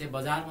भन्नाले चाहिँ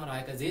बजारमा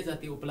रहेका जे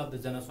जति उपलब्ध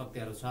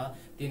जनशक्तिहरू छ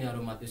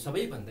तिनीहरूमध्ये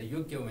सबैभन्दा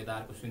योग्य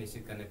उम्मेदवारको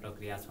सुनिश्चित गर्ने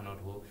प्रक्रिया छनौट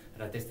हो।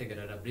 र त्यस्तै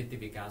गरेर वृत्ति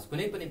विकास,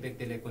 कुनै पनि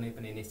व्यक्तिले कुनै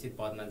पनि निश्चित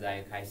पदमा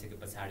जागिर खाइसके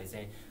पछाडि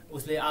चाहिँ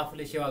उसले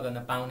आफूले सेवा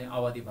गर्न पाउने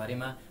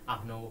अवधिभरिमा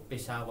आफ्नो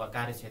पेसा वा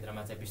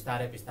कार्यक्षेत्रमा चाहिँ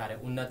बिस्तारै बिस्तारै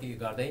उन्नति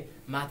गर्दै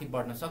माथि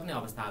बढ्न सक्ने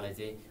अवस्थालाई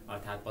चाहिँ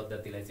अर्थात्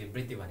पद्धतिलाई चाहिँ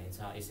वृत्ति भनिन्छ।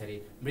 यसरी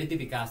वृत्ति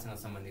विकाससँग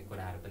सम्बन्धित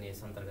कुराहरू पनि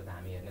यस अन्तर्गत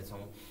हामी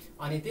हेर्नेछौँ।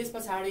 अनि त्यस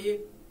पछाडि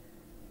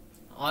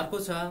अर्को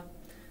छ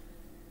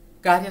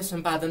कार्य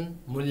सम्पादन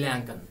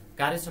मूल्याङ्कन।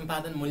 कार्य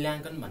सम्पादन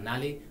मूल्याङ्कन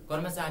भन्नाले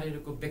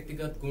कर्मचारीहरूको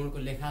व्यक्तिगत गुणको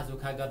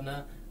लेखाजोखा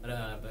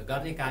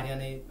गर्ने कार्य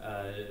नै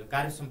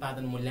कार्य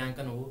सम्पादन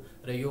मूल्याङ्कन हो।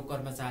 र यो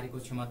कर्मचारीको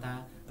क्षमता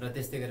र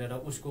त्यस्तै गरेर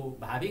उसको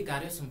भावी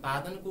कार्य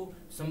सम्पादनको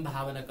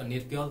सम्भावनाको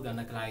निर्क्युल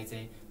गर्नका लागि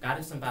चाहिँ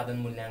कार्य सम्पादन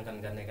मूल्याङ्कन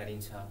गर्ने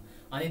गरिन्छ।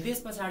 अनि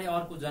त्यस पछाडि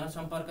अर्को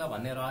जनसम्पर्क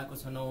भन्ने रहेको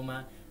छ 9 मा।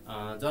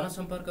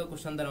 जनसम्पर्कको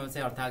सन्दर्भमा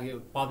चाहिँ अर्थात् यो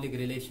पब्लिक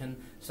रिलेसन,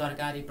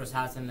 सरकारी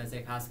प्रशासनलाई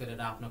चाहिँ खास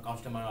गरेर आफ्नो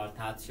कस्टमर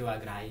अर्थात्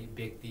सेवाग्राही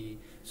व्यक्ति,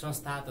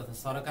 संस्था तथा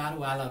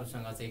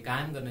सरकारवालाहरूसँग चाहिँ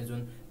कायम गर्ने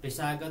जुन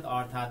पेसागत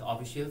अर्थात्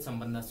अफिसियल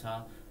सम्बन्ध छ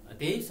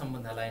त्यही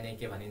सम्बन्धलाई नै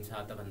के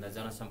भनिन्छ त भन्दा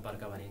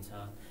जनसम्पर्क भनिन्छ।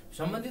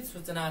 सम्बन्धित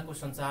सूचनाको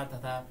सञ्चार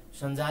तथा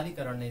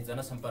सञ्जालीकरण नै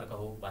जनसम्पर्क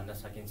हो भन्न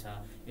सकिन्छ।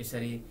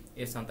 यसरी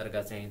यस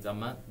अन्तर्गत चाहिँ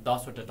जम्मा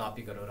 10 वटा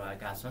टपिकहरू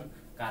रहेका छन्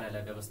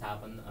कार्यालय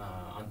व्यवस्थापन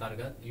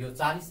अन्तर्गत। यो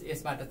 40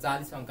 यसबाट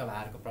 40 अङ्क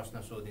भारको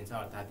प्रश्न सोधिन्छ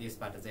अर्थात्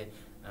यसबाट चाहिँ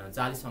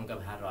 40 अङ्क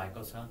भार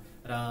रहेको छ।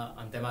 र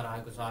अन्त्यमा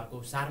रहेको छ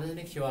अर्को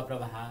सार्वजनिक सेवा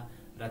प्रवाह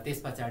र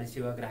त्यस पछाडि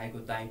सेवाग्राहीको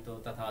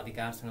दायित्व तथा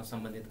अधिकारसँग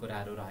सम्बन्धित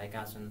कुराहरू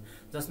रहेका छन्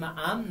जसमा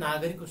आम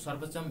नागरिकको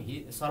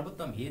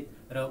सर्वोत्तम हित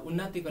र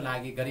उन्नतिको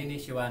लागि गरिने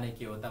सेवा नै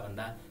के हो त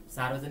भन्दा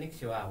सार्वजनिक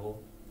सेवा हो।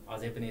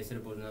 अझै पनि यसरी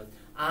बुझ्नुहोस्,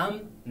 आम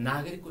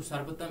नागरिकको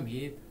सर्वोत्तम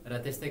हित र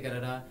त्यस्तै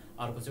गरेर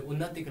अर्को चाहिँ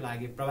उन्नतिको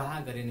लागि प्रवाह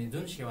गरिने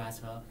जुन सेवा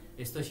छ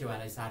यस्तो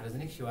सेवालाई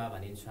सार्वजनिक सेवा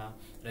भनिन्छ।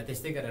 र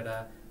त्यस्तै गरेर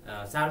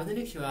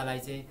सार्वजनिक सेवालाई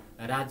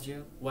चाहिँ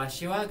राज्य वा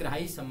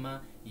सेवाग्राहीसम्म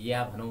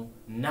या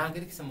भनौँ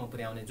नागरिकसम्म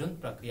पुर्याउने जुन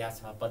प्रक्रिया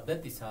छ,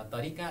 पद्धति छ,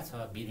 तरिका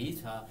छ,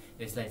 विधि छ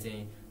यसलाई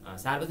चाहिँ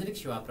सार्वजनिक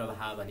सेवा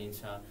प्रवाह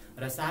भनिन्छ।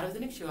 र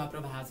सार्वजनिक सेवा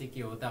प्रवाह चाहिँ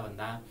के हो त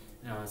भन्दा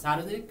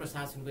सार्वजनिक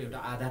प्रशासनको एउटा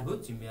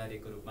आधारभूत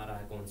जिम्मेवारीको रूपमा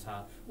रहेको हुन्छ।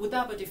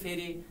 उतापट्टि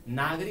फेरि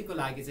नागरिकको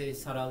लागि चाहिँ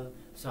सरल,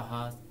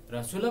 सहज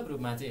र सुलभ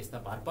रूपमा चाहिँ यस्ता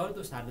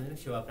भरपर्दो सार्वजनिक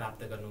सेवा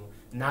प्राप्त गर्नु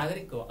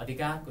नागरिकको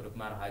अधिकारको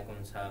रूपमा रहेको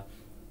हुन्छ।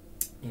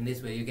 In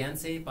this way, you can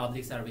say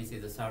public service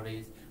is a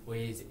service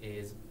which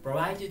is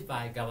provided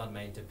by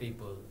government to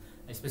people,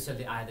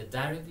 especially either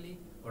directly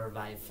or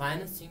by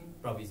financing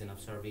provision of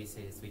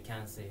services. We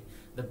can say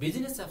the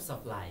business of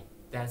supply,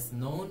 that's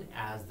known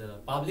as the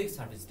public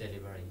service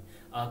delivery,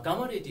 a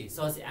commodity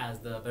such as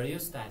the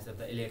various types of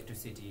the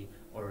electricity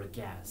or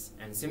gas,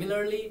 and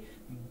similarly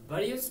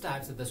various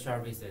types of the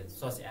services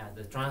such as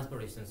the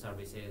transportation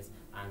services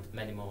and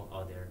many more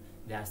other.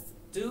 That's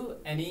to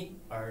any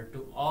or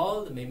to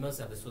all the members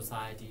of the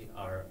society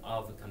or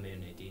of the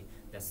community.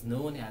 That's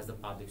known as the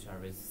public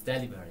service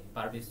delivery.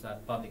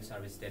 Public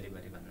service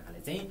delivery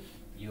भन्नाले चाहिँ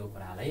यो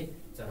कुरालाई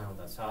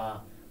जनाउँदछ।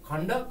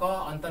 खण्ड क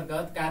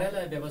अन्तर्गत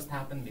कार्यालय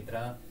व्यवस्थापन भित्र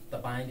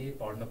तपाईले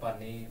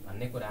पढ्नुपर्ने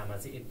भन्ने कुरामा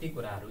चाहिँ यति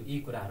कुराहरू यी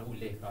कुराहरू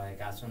उल्लेख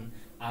रहेका छन्।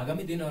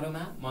 आगामी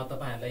दिनहरुमा म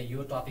तपाईहरुलाई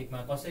यो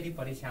टपिकमा कसरी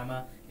परीक्षामा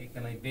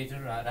एकदमै बेटर र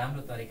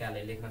राम्रो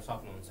तरिकाले लेख्न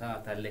सक्नुहुन्छ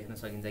अथवा लेख्न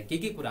सकिन्छ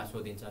के कुरा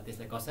सोधिन्छ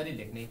त्यसलाई कसरी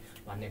लेख्ने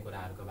भन्ने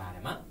कुराहरुको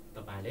बारेमा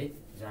तपाईले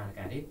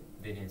जानकारी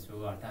दिनेछु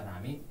अर्थात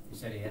हामी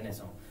यसरी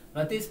हेर्नेछौँ। र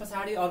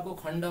त्यसपछि अर्को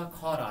खण्ड ख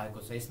रहेको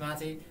छ। यसमा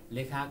चाहिँ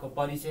लेखाको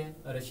परिचय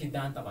र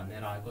सिद्धान्त भन्ने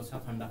रहेको छ।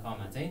 खण्ड ख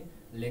मा चाहिँ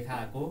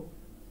लेखाको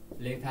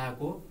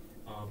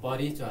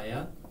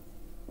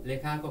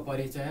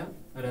परिचय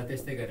र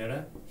त्यस्तै गरेर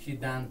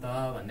सिद्धान्त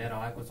भन्ने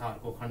रहेको छ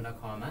अर्को खण्ड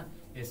ख मा।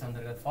 यस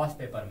अन्तर्गत फर्स्ट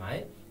पेपरमा है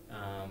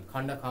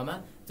खण्ड ख मा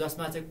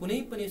जसमा चाहिँ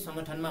कुनै पनि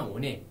संगठनमा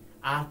हुने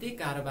आर्थिक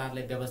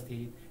कारोबारलाई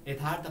व्यवस्थित,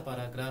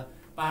 यथार्थपरक र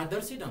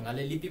पारदर्शी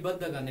ढङ्गले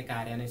लिपिबद्ध गर्ने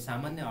कार्य नै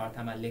सामान्य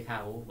अर्थमा लेखा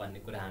हो भन्ने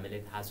कुरा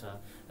हामीलाई थाहा छ।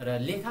 र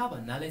लेखा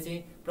भन्नाले चाहिँ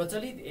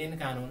प्रचलित ऐन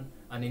कानुन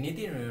अनि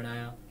नीति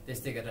निर्णय,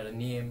 त्यस्तै गरेर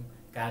नियम,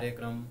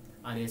 कार्यक्रम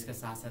अनि यसका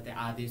साथसाथै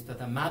आदेश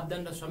तथा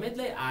मापदण्ड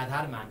समेतलाई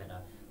आधार मानेर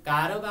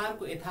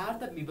कारोबारको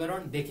यथार्थ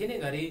विवरण देखिने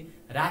गरी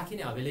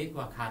राखिने अभिलेख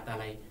वा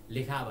खातालाई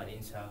लेखा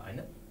भनिन्छ हैन।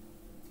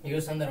 यो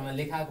सन्दर्भमा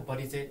लेखाको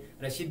परिचय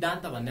र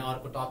सिद्धान्त भन्ने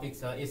अर्को टपिक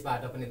छ।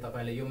 यसबाट पनि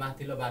तपाईले यो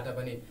माथिल्लोबाट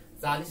पनि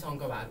 40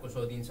 अङ्क भएको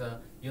सोधिन्छ,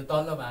 यो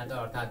तल्लोबाट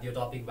अर्थात् यो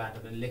टपिकबाट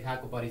पनि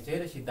लेखाको परिचय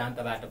र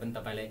सिद्धान्तबाट पनि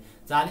तपाईलाई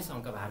 40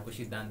 अङ्क भएको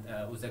सिद्धान्त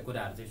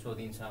कुराहरू चाहिँ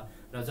सोधिन्छ।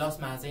 र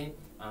जसमा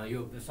चाहिँ यो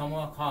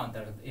समूह ख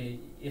अन्तर्गत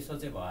यसो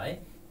चाहिँ भयो है।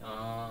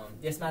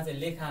 यसमा चाहिँ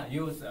लेखा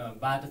यो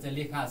बाट चाहिँ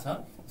लेखा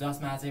छ,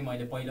 जसमा चाहिँ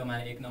मैले पहिलोमा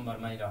 1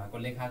 नम्बरमा रहेको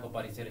लेखाको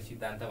परिचय र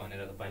सिद्धान्त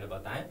भनेर तपाईँले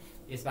बताएँ।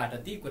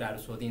 यसबाट ती कुराहरू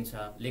सोधिन्छ,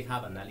 लेखा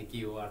भन्नाले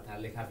के हो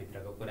अर्थात्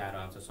लेखाभित्रको कुराहरू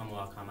आउँछ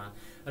समूह खमा।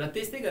 र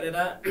त्यस्तै गरेर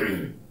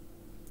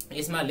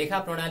यसमा लेखा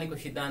प्रणालीको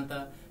सिद्धान्त,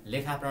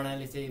 लेखा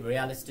प्रणाली चाहिँ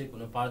रियलिस्टिक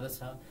हुनुपर्दछ।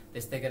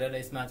 त्यस्तै गरेर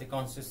यसमा चाहिँ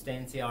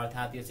कन्सिस्टेन्सी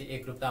अर्थात् यो चाहिँ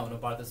एकरूपता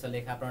हुनुपर्दछ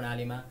लेखा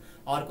प्रणालीमा।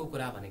 अर्को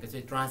कुरा भनेको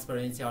चाहिँ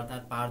ट्रान्सपरेन्सी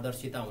अर्थात्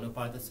पारदर्शिता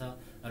हुनुपर्दछ।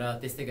 र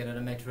त्यस्तै गरेर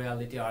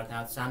मेटेरियालिटी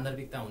अर्थात्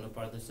सान्दर्भिकता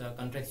हुनुपर्दछ,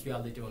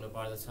 कन्ट्रेक्चुअलिटी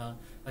हुनुपर्दछ,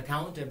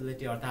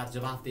 अकाउन्टेबिलिटी अर्थात्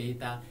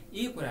जवाफदेहिता।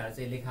 यी कुराहरू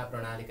चाहिँ लेखा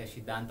प्रणालीका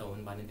सिद्धान्त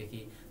हुन्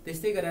भनेदेखि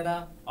त्यस्तै गरेर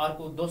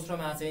अर्को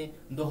दोस्रोमा चाहिँ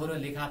दोहोरो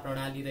लेखा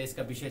प्रणाली र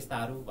यसका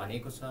विशेषताहरू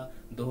भनेको छ।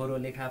 दोहोरो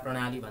लेखा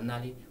प्रणाली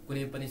भन्नाले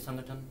कुनै पनि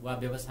संगठन वा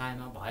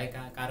व्यवसायमा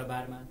भएका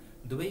कारोबारमा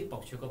दुवै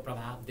पक्षको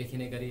प्रभाव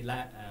देखिने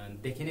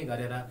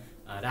गरेर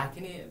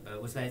राखिने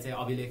उसलाई चाहिँ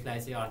अभिलेखलाई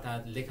चाहिँ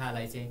अर्थात्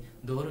लेखालाई चाहिँ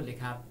दोहोरो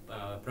लेखा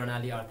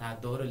प्रणाली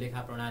अर्थात् दोहोरो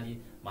लेखा प्रणाली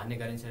भन्ने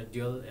गरिन्छ।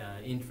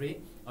 ड्युअल इन्ट्री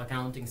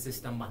अकाउन्टिङ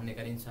सिस्टम भन्ने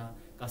गरिन्छ।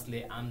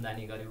 कसले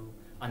आम्दानी गर्यो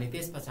अनि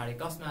त्यस पछाडि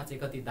कसमा चाहिँ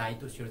कति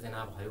दायित्व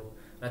सिर्जना भयो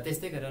र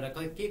त्यस्तै गरेर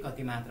के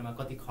कति मात्रामा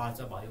कति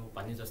खर्च भयो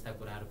भन्ने जस्ता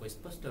कुराहरूको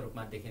स्पष्ट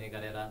रूपमा देखिने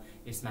गरेर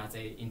यसमा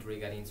चाहिँ इन्ट्री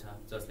गरिन्छ,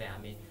 जसले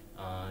हामी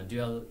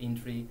ड्युअल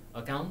इन्ट्री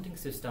अकाउन्टिङ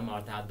सिस्टम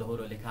अर्थात्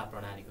दोहोरो लेखा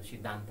प्रणालीको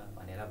सिद्धान्त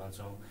भनेर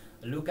भन्छौँ।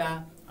 लुका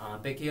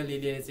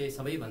पेकियोलीले चाहिँ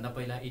सबैभन्दा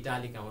पहिला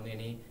इटालीका हुने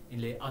नै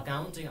यिनले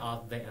अकाउन्टिङ अफ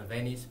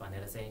भेनिस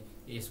भनेर चाहिँ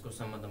यसको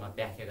सम्बन्धमा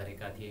व्याख्या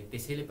गरेका थिए।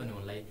 त्यसैले पनि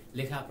उनलाई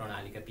लेखा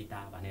प्रणालीका पिता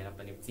भनेर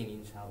पनि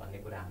चिनिन्छ भन्ने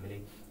कुरा हामीले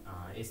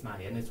यसमा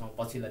हेर्नेछौँ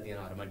पछिल्ला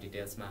दिनहरूमा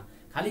डिटेल्समा।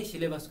 खालि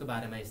सिलेबसको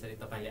बारेमा यसरी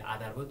तपाईँले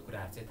आधारभूत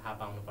कुराहरू चाहिँ थाहा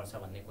पाउनुपर्छ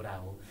भन्ने कुरा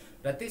हो।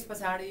 र त्यस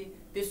पछाडि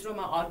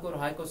तेस्रोमा अर्को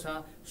रहेको छ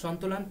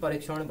सन्तुलन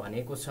परीक्षण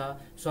भनेको छ।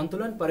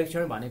 सन्तुलन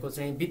परीक्षण भनेको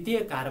चाहिँ वित्तीय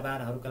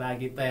कारोबारहरूका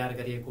लागि तयार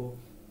गरिएको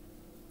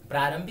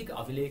प्रारम्भिक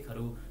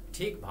अभिलेखहरू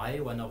ठिक भए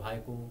वा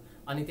नभएको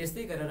अनि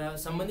त्यस्तै गरेर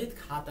सम्बन्धित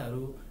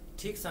खाताहरू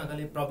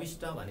ठिकसँगले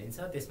प्रविष्ट भनिन्छ,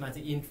 त्यसमा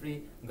चाहिँ इन्ट्री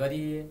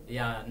गरिए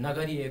या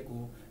नगरिएको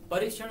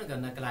परीक्षण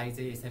गर्नका लागि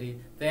चाहिँ यसरी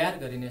तयार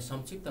गरिने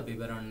संक्षिप्त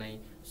विवरण नै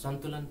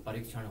सन्तुलन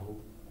परीक्षण हो।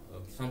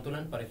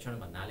 सन्तुलन परीक्षण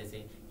भन्नाले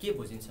चाहिँ के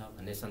बुझिन्छ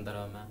भन्ने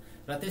सन्दर्भमा।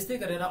 र त्यस्तै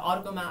गरेर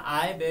अर्कोमा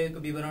आय व्ययको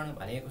विवरण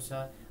भनेको छ।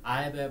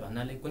 आय व्यय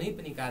भन्नाले कुनै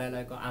पनि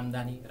कार्यालयको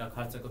आम्दानी र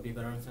खर्चको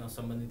विवरणसँग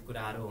सम्बन्धित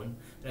कुराहरू हुन्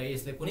र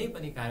यसले कुनै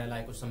पनि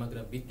कार्यालयको समग्र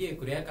वित्तीय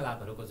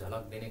क्रियाकलापहरूको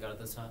झलक दिने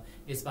गर्दछ।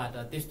 यसबाट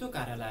त्यस्तो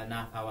कार्यालय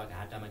नाफा वा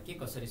घाटामा के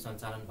कसरी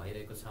सञ्चालन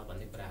भइरहेको छ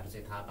भन्ने कुराहरू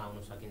चाहिँ थाहा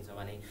पाउन सकिन्छ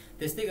भने।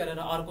 त्यस्तै गरेर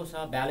अर्को छ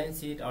ब्यालेन्स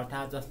सिट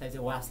अर्थात् जसलाई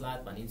चाहिँ वासलात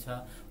भनिन्छ।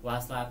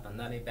 वासलात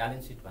भन्नाले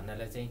ब्यालेन्स सिट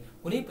भन्नाले चाहिँ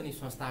कुनै पनि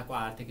संस्थाको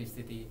आर्थिक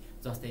स्थिति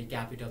जस्तै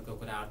क्यापिटलको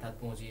कुरा अर्थात्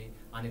पुँजी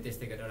अनि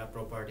त्यस्तै गरेर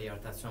प्रोपर्टी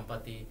अर्थात्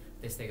सम्पत्ति,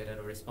 त्यस्तै गरेर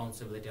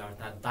रेस्पोन्सिबिलिटी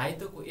अर्थात्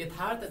दायित्वको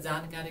यथार्थ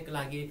जानकारीको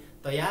लागि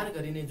तयार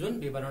गरिने जुन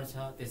विवरण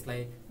छ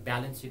त्यसलाई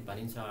ब्यालेन्स सिट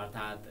भनिन्छ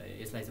अर्थात्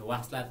यसलाई चाहिँ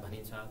वासलात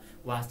भनिन्छ।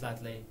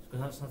 वासलातलाई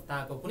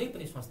संस्थाको कुनै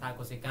पनि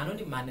संस्थाको चाहिँ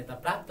कानुनी मान्यता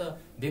प्राप्त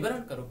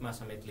विवरणका रूपमा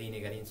समेत लिइने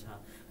गरिन्छ।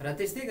 र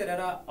त्यस्तै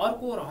गरेर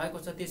अर्को रहेको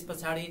छ त्यस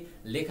पछाडि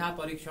लेखा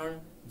परीक्षण,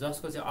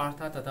 जसको चाहिँ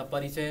अर्थ तथा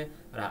परिचय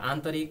र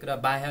आन्तरिक र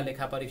बाह्य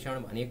लेखा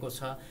परीक्षण भनेको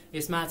छ।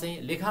 यसमा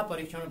चाहिँ लेखा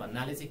परीक्षण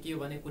भन्नाले चाहिँ के हो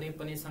भने कुनै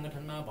पनि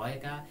संगठनमा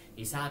भएका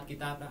हिसाब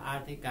किताब र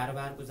आर्थिक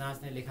कारोबारको जाँच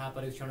नै लेखा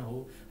परीक्षण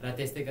हो। र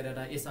त्यस्तै गरेर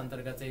यस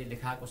अन्तर्गत चाहिँ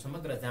लेखाको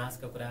समग्र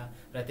जाँचको कुरा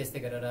र त्यस्तै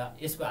गरेर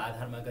यसको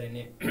आधारमा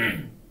गरिने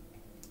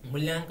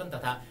मूल्याङ्कन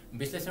तथा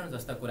विश्लेषण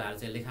जस्ता कुराहरू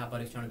चाहिँ लेखा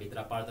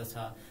परीक्षणभित्र पर्दछ।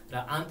 र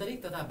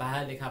आन्तरिक तथा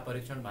बाह्य लेखा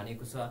परीक्षण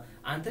भनेको छ।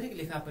 आन्तरिक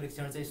लेखा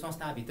परीक्षण चाहिँ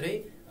संस्थाभित्रै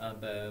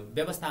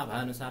व्यवस्था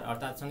भएअनुसार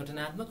अर्थात्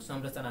सङ्गठनात्मक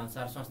संरचना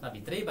अनुसार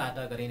संस्थाभित्रैबाट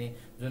गरिने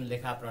जुन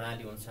लेखा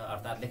प्रणाली हुन्छ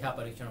अर्थात् लेखा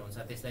परीक्षण हुन्छ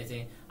त्यसलाई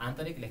चाहिँ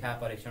आन्तरिक लेखा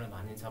परीक्षण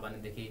भनिन्छ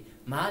भनेदेखि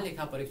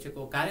महालेखा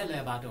परीक्षकको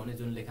कार्यालयबाट हुने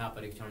जुन लेखा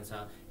परीक्षण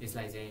छ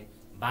यसलाई चाहिँ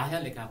बाह्य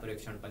लेखा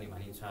परीक्षण पनि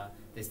भनिन्छ।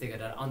 त्यस्तै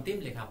गरेर अन्तिम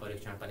लेखा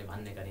परीक्षण पनि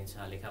भन्ने गरिन्छ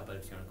लेखा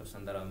परीक्षणको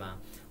सन्दर्भमा।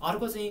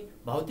 अर्को चाहिँ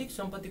भौतिक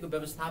सम्पत्तिको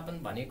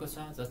व्यवस्थापन भनेको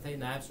छ। जस्तै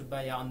नायब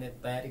सुब्बा या अन्य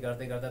तयारी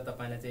गर्दै गर्दा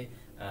तपाईँलाई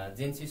चाहिँ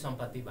जेन्सी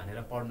सम्पत्ति भनेर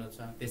पढ्नु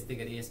छ। त्यस्तै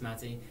गरी यसमा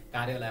चाहिँ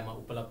कार्यालयमा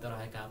उपलब्ध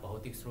रहेका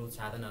भौतिक स्रोत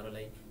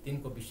साधनहरूलाई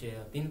तिनको विषय,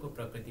 तिनको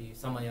प्रकृति,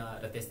 समय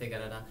र त्यस्तै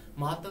गरेर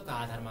महत्त्वको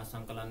आधारमा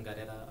सङ्कलन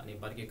गरेर अनि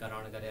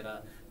वर्गीकरण गरेर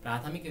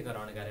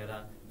प्राथमिकीकरण गरेर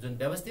जुन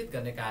व्यवस्थित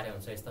गर्ने कार्य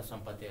हुन्छ यस्ता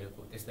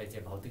सम्पत्तिहरूको त्यसलाई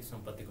चाहिँ भौतिक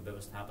सम्पत्तिको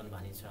व्यवस्थापन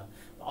भनिन्छ।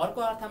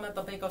 अर्को अर्थमा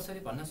तपाईँ कसरी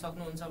भन्न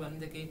सक्नुहुन्छ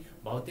भनेदेखि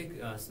भौतिक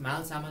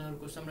माल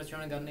सामानहरूको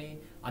संरक्षण गर्ने,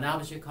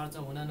 अनावश्यक खर्च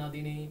हुन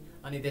नदिने,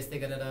 अनि त्यस्तै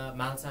गरेर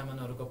माल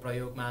सामानहरूको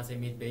प्रयोगमा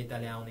चाहिँ मितव्ययिता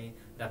ल्याउने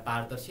र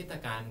पारदर्शिता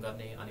कायम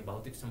गर्ने, अनि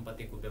भौतिक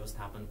सम्पत्तिको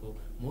व्यवस्थापनको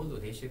मूल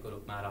उद्देश्यको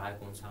रूपमा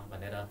रहेको हुन्छ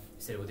भनेर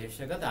यसरी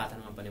उद्देश्यगत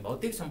आधारमा पनि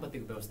भौतिक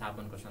सम्पत्तिको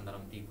व्यवस्थापनको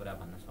सन्दर्भमा ती कुरा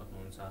भन्न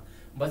सक्नुहुन्छ।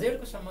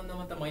 बजेटको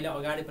सम्बन्धमा त मैले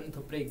अगाडि पनि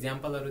थुप्रै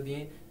इक्जाम्पलहरू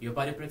दिएँ। यो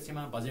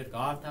परिप्रेक्ष्यमा बजेटको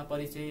अर्थ,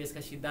 परिचय,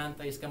 यसका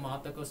सिद्धान्त, यसका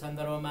महत्त्वको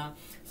सन्दर्भमा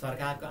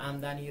सरकारको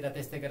आम्दानी र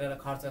त्यस्तै गरेर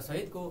खर्च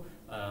सहितको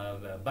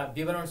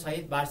विवरण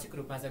सहित वार्षिक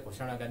रूपमा चाहिँ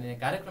घोषणा गर्ने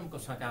कार्यक्रमको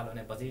सकालो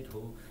नै बजेट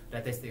हो र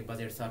त्यस्तै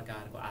बजेट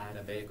सरकारको आय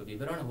र व्ययको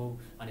विवरण हो।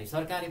 अनि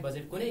सरकारी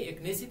बजेट कुनै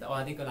एक निश्चित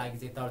अवधिको लागि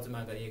चाहिँ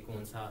तर्जुमा गरिएको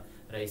हुन्छ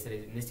र यसरी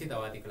निश्चित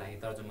अवधिको लागि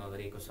तर्जुमा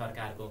गरिएको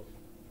सरकारको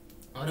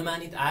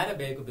अनुमानित आय र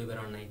व्ययको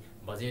विवरण नै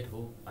बजेट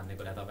हो भन्ने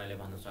कुरा तपाईँले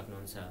भन्न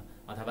सक्नुहुन्छ।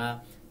 अथवा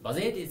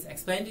budget is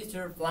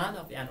expenditure plan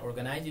of an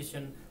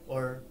organisation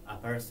or a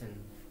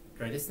person.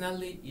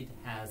 Traditionally, it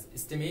has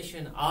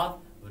estimation of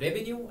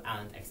revenue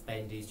and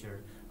expenditure.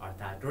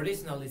 अर्थात्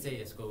ट्रेडिसनली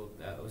चाहिँ यसको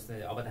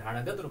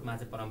अवधारणागत रूपमा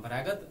चाहिँ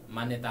परम्परागत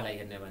मान्यतालाई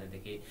हेर्ने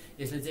भनेदेखि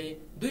यसले चाहिँ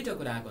दुईटा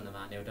कुराको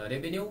अनुमान, एउटा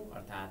रेभेन्यू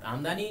अर्थात्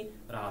आम्दानी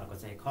र अर्को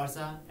चाहिँ खर्च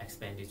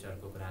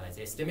एक्सपेन्डिचरको कुरालाई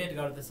चाहिँ एस्टिमेट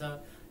गर्दछ।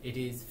 इट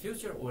इज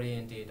फ्युचर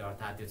ओरिएन्टेड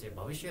अर्थात् त्यो चाहिँ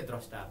भविष्य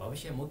द्रष्टा,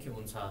 भविष्यमुखी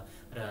हुन्छ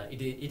र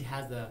it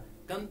has the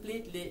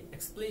completely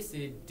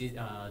explicit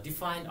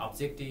defined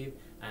objective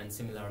and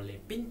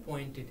similarly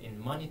pinpointed in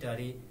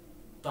monetary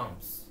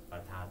terms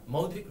अर्थात्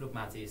मौद्रिक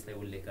रूपमा चाहिँ यसलाई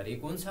उल्लेख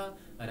गरिएको हुन्छ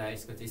र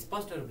यसको चाहिँ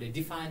स्पष्ट रूपले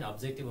डिफाइन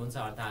अब्जेक्टिभ हुन्छ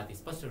अर्थात्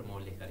स्पष्ट रूपमा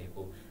उल्लेख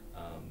गरिएको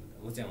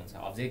चाहिँ हुन्छ,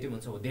 अब्जेक्टिभ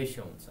हुन्छ,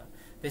 उद्देश्य हुन्छ।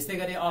 त्यस्तै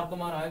गरी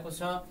अर्कोमा रहेको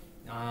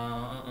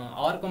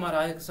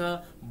छ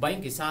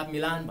बैंक हिसाब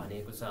मिलान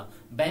भनेको छ।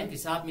 बैंक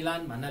हिसाब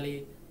मिलान भन्नाले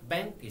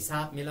बैंक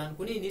हिसाब मिलान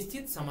कुनै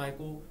निश्चित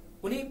समयको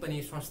कुनै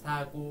पनि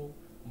संस्थाको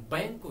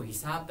बैंकको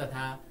हिसाब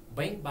तथा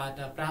बैंकबाट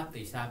प्राप्त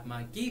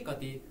हिसाबमा के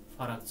कति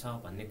फरक छ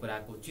भन्ने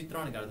कुराको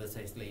चित्रण गर्दछ।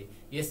 यसले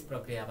यस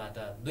प्रक्रियाबाट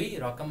दुई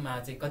रकममा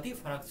चाहिँ कति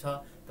फरक छ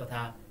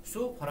तथा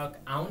सो फरक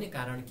आउने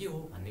कारण के हो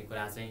भन्ने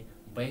कुरा चाहिँ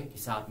बैंक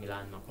हिसाब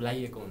मिलानमा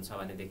खुलाइएको हुन्छ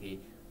भनेदेखि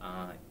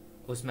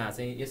उसमा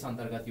चाहिँ यस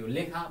अन्तर्गत यो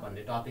लेखा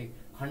भन्ने टपिक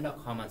खण्ड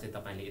खमा चाहिँ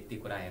तपाईँले यति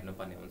कुरा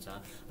हेर्नुपर्ने हुन्छ।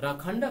 र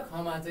खण्ड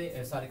खमा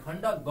चाहिँ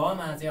खण्ड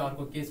गमा चाहिँ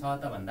अर्को के छ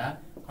त भन्दा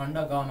खण्ड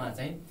गमा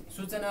चाहिँ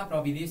सूचना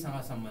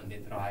प्रविधिसँग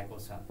सम्बन्धित रहेको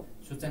छ।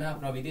 सूचना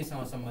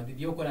प्रविधिसँग सम्बन्धित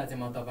यो कुरा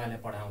चाहिँ म तपाईँलाई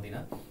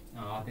पढाउँदिनँ,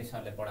 अर्कै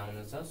सरले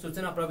पढाउनुहुन्छ।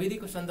 सूचना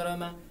प्रविधिको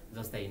सन्दर्भमा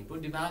जस्तै इनपुट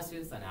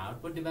डिभाइसेस अनि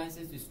output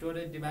devices,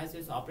 storage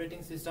devices,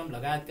 operating system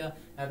लगायतका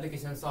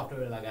एप्लिकेसन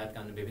सफ्टवेयर लगायतका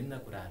अन्य विभिन्न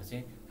कुराहरू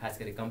चाहिँ खास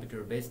गरी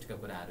कम्प्युटर बेस्डका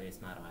कुराहरू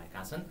यसमा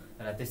रहेका छन्।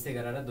 र त्यस्तै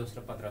गरेर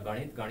दोस्रो पत्र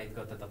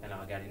गणितको त तपाईँलाई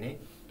अगाडि नै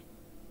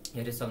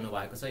हेरिसक्नु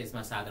भएको छ।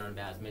 यसमा साधारण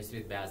ब्याज,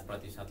 मिश्रित ब्याज,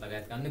 प्रतिशत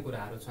लगायतका अन्य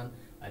कुराहरू छन्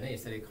होइन।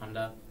 यसरी खण्ड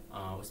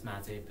उसमा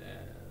चाहिँ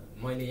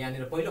मैले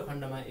यहाँनिर पहिलो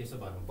खण्डमा यसो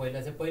भनौँ,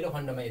 पहिलो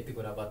खण्डमा यति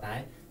कुरा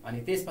बताएँ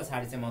अनि त्यस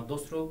पछाडि चाहिँ म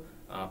दोस्रो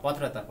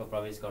पत्रतर्फ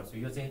प्रवेश गर्छु।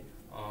 यो चाहिँ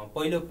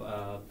पहिलो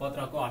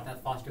पत्रको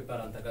अर्थात् फर्स्ट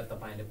पेपर अन्तर्गत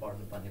तपाईँले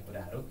पढ्नुपर्ने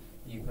कुराहरू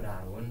यी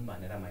कुराहरू हुन्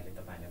भनेर मैले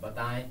तपाईँलाई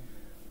बताएँ।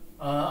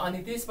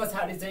 अनि त्यस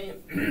पछाडि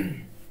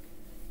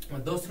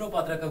चाहिँ दोस्रो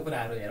पत्रको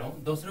कुराहरू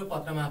हेरौँ। दोस्रो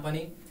पत्रमा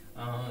पनि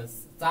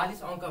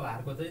 40 अङ्क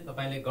भएको चाहिँ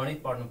तपाईँले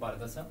गणित पढ्नु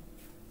पर्दछ।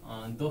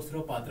 दोस्रो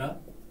पत्र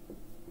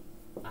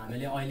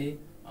हामीले अहिले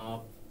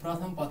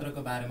प्रथम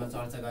पत्रको बारेमा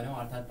चर्चा गऱ्यौँ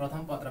अर्थात्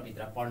प्रथम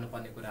पत्रभित्र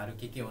पढ्नुपर्ने कुराहरू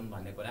के हुन्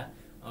भन्ने कुरा।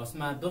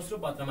 उसमा दोस्रो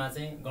पत्रमा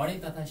चाहिँ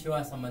गणित तथा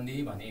सेवा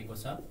सम्बन्धी भनिएको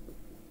छ।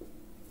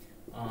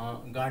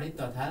 गणित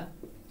तथा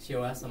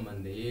सेवा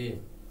सम्बन्धी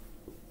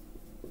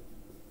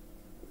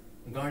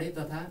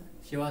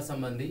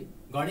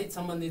गणित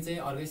सम्बन्धी चाहिँ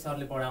अर्कै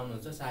सरले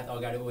पढाउनुहुन्छ, सायद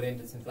अगाडि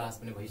ओरिएन्टेसन क्लास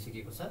पनि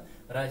भइसकेको छ।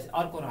 र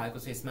अर्को रहेको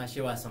छ यसमा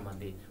सेवा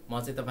सम्बन्धी। म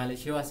चाहिँ तपाईँले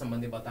सेवा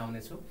सम्बन्धी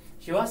बताउने छु।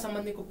 सेवा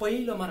सम्बन्धीको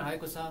पहिलोमा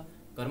रहेको छ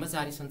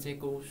कर्मचारी सञ्चय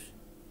कोष,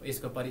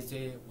 यसको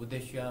परिचय,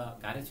 उद्देश्य,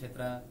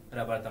 कार्यक्षेत्र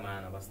र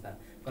वर्तमान अवस्था।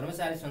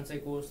 कर्मचारी सञ्चय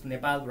कोष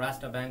नेपाल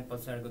राष्ट्र ब्याङ्क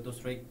पछाडिको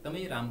दोस्रो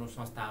एकदमै राम्रो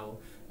संस्था हो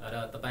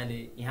र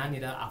तपाईँले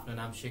यहाँनिर आफ्नो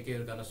नाम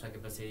सेक्युर गर्न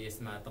सकेपछि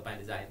यसमा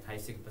तपाईँले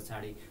थाइसके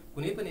पछाडि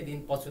कुनै पनि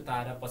दिन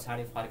पछुताएर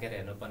पछाडि फर्केर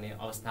हेर्नुपर्ने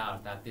अवस्था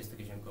अर्थात् त्यस्तो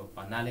किसिमको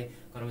भन्नाले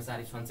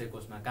कर्मचारी सञ्चय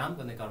कोषमा काम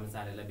गर्ने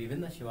कर्मचारीलाई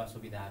विभिन्न सेवा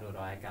सुविधाहरू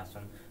रहेका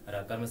छन्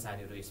र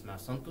कर्मचारीहरू यसमा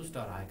सन्तुष्ट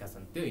रहेका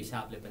छन्। त्यो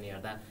हिसाबले पनि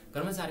हेर्दा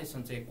कर्मचारी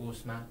सञ्चय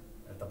कोषमा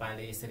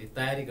तपाईँले यसरी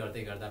तयारी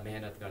गर्दै गर्दा,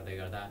 मेहनत गर्दै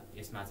गर्दा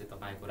यसमा चाहिँ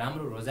तपाईँको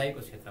राम्रो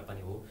रोजाइको क्षेत्र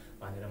पनि हो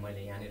भनेर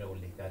मैले यहाँनिर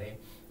उल्लेख गरेँ।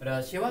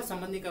 र सेवा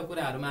सम्बन्धीका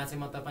कुराहरूमा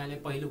चाहिँ म तपाईँले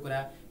पहिलो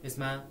कुरा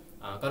यसमा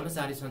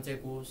कर्मचारी सञ्चय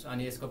कोष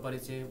अनि यसको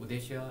परिचय,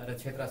 उद्देश्य र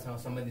क्षेत्रसँग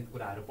सम्बन्धित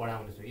कुराहरू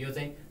पढाउने छु। यो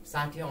चाहिँ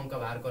 60 अङ्क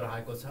भएको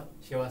रहेको छ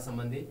सेवा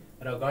सम्बन्धी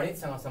र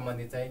गणितसँग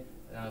सम्बन्धित चाहिँ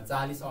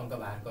 40 अङ्क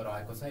भएको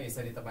रहेको छ।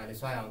 यसरी तपाईँले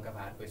 100 अङ्क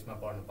भएको यसमा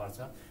पढ्नुपर्छ।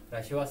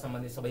 र सेवा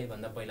सम्बन्धी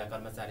सबैभन्दा पहिला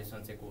कर्मचारी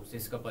सञ्चय कोष,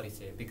 यसको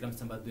परिचय, विक्रम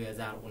सम्वत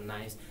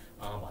 2019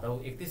 भदौ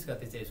 31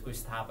 गते चाहिँ यसको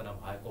स्थापना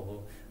भएको हो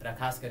र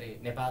खास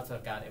गरी नेपाल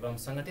सरकार एवं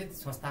सङ्गठित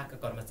संस्थाका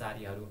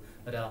कर्मचारीहरू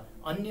र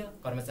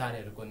अन्य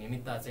कर्मचारीहरूको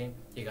निमित्त चाहिँ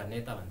के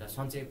गर्ने त भन्दा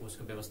सञ्चय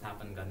कोषको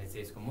व्यवस्थापन गर्ने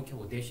चाहिँ यसको मुख्य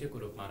उद्देश्यको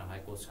रूपमा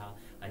रहेको छ।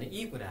 अनि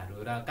यी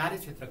कुराहरू र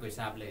कार्यक्षेत्रको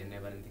हिसाबले हेर्ने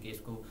भनेदेखि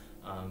यसको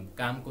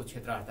कामको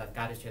क्षेत्र अर्थात्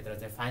कार्यक्षेत्र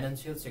चाहिँ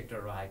फाइनेन्सियल सेक्टर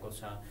रहेको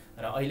छ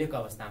र अहिलेको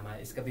अवस्थामा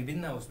यसका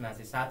विभिन्न उसमा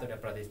चाहिँ 7वटा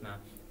प्रदेशमा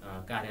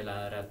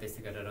कार्यालय र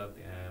त्यस्तै गरेर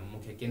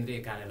मुख्य केन्द्रीय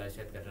कार्यालय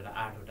सहित गरेर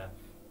 8वटा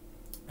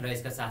र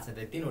यसका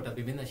साथसाथै 3वटा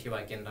विभिन्न सेवा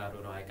केन्द्रहरू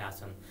रहेका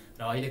छन्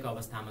र अहिलेको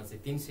अवस्थामा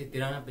चाहिँ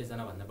 393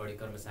 जनाभन्दा बढी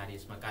कर्मचारी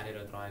यसमा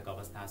कार्यरत रहेको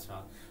अवस्था छ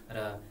र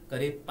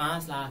करिब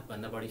 5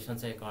 लाखभन्दा बढी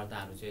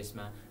सञ्चयकर्ताहरू चाहिँ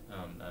यसमा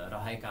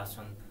रहेका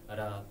छन् र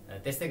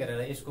त्यस्तै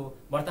गरेर यसको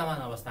वर्तमान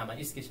अवस्थामा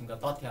यस किसिमका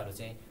तथ्यहरू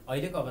चाहिँ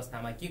अहिलेको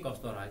अवस्थामा के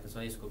कस्तो रहेको छ,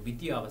 यसको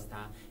वित्तीय अवस्था,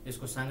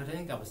 यसको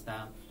साङ्गठनिक अवस्था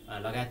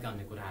लगायतका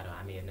अन्य कुराहरू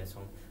हामी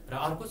हेर्नेछौँ। र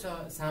अर्को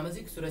छ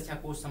सामाजिक सुरक्षा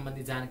कोष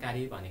सम्बन्धी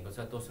जानकारी भनेको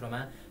छ।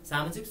 दोस्रोमा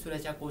सामाजिक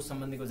सुरक्षा कोष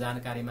सम्बन्धीको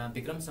जानकारीमा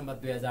विक्रम सम्वत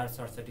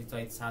 2067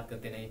 चैत 7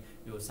 गते नै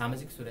यो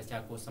सामाजिक सुरक्षा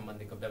कोष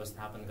सम्बन्धीको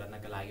व्यवस्थापन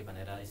गर्नका लागि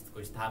भनेर यसको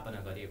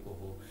स्थापना गरिएको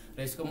हो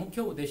र यसको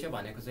मुख्य उद्देश्य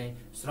भनेको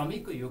चाहिँ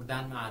श्रमिकको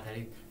योगदानमा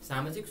आधारित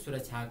सामाजिक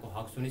सुरक्षाको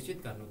हक सुनिश्चित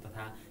गर्नु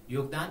तथा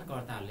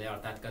योगदानकर्ताहरूले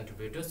अर्थात्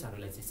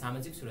कन्ट्रिब्युटर्सहरूलाई चाहिँ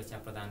सामाजिक सुरक्षा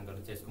प्रदान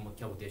गर्नु चाहिँ यसको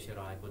मुख्य उद्देश्य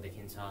रहेको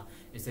देखिन्छ।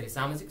 यसरी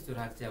सामाजिक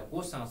सुरक्षा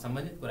कोषसँग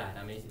सम्बन्धित कुराहरू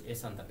हामी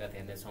यस अन्तर्गत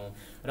हेर्नेछौँ।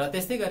 र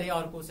त्यस्तै गरी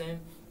अर्को चाहिँ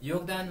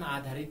योगदानमा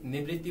आधारित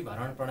निवृत्ति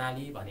भरण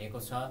प्रणाली भनेको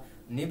छ।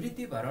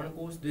 निवृत्ति भरण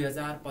कोष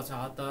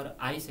 2075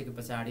 आइसके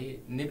पछाडि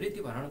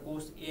निवृत्ति भरण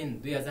कोष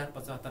ऐन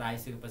 2075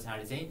 आइसके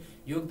पछाडि चाहिँ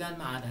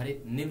योगदानमा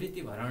आधारित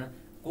निवृत्ति भरण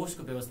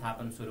कोषको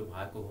व्यवस्थापन सुरु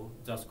भएको हो,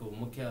 जसको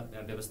मुख्य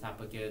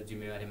व्यवस्थापकीय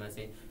जिम्मेवारीमा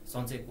चाहिँ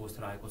सञ्चय कोष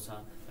रहेको छ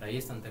र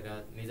यस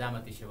अन्तर्गत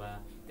निजामती सेवा,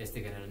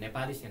 त्यस्तै गरेर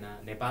नेपाली सेना,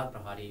 नेपाल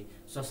प्रहरी,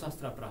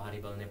 सशस्त्र प्रहरी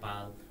बल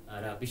नेपाल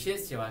र विशेष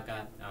सेवाका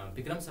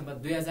विक्रम सम्वत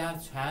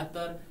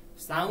 2076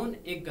 साउन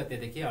 1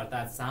 गतेदेखि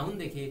अर्थात्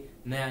साउनदेखि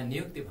नयाँ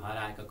नियुक्ति भएर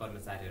आएका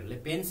कर्मचारीहरूले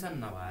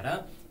पेन्सन नभएर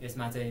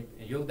यसमा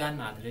चाहिँ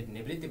योगदानमा आधारित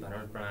निवृत्ति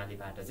भरण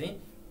प्रणालीबाट चाहिँ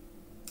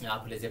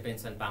आफूले चाहिँ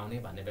पेन्सन पाउने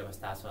भन्ने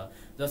व्यवस्था छ।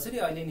 जसरी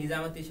अहिले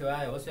निजामती सेवा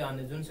होस् या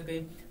अन्य जुनसुकै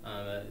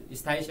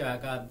स्थायी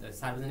सेवाका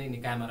सार्वजनिक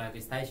निकायमा रहेको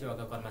स्थायी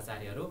सेवाका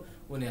कर्मचारीहरू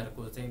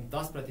उनीहरूको चाहिँ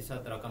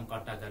 10% रकम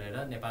कट्टा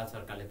गरेर नेपाल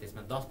सरकारले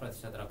त्यसमा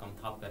 10% रकम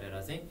थप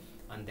गरेर चाहिँ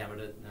अनि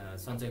त्यहाँबाट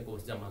सञ्चय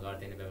कोष जम्मा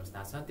गरिदिने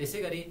व्यवस्था छ। त्यसै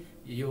गरी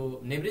यो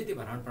निवृत्ति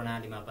भरण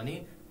प्रणालीमा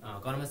पनि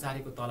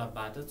कर्मचारीको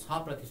तलबबाट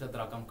 6%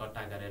 रकम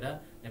कट्टा गरेर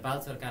नेपाल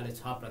सरकारले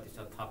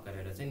 6% थप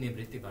गरेर चाहिँ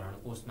निवृत्ति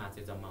भरण कोषमा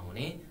चाहिँ जम्मा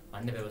हुने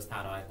भन्ने व्यवस्था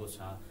रहेको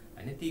छ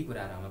हैन। ती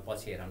कुराहरू हामी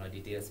पछि हेरौँ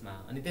डिटेल्समा।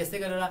 अनि त्यस्तै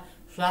गरेर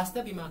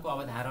स्वास्थ्य बिमाको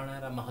अवधारणा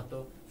र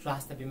महत्त्व,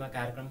 स्वास्थ्य बिमा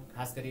कार्यक्रम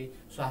खास गरी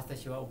स्वास्थ्य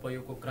सेवा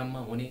उपयोगको क्रममा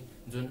हुने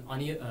जुन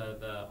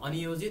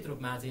अनियोजित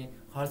रूपमा चाहिँ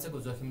खर्चको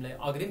जोखिमलाई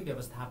अग्रिम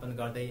व्यवस्थापन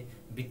गर्दै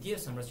वित्तीय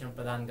संरक्षण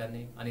प्रदान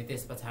गर्ने अनि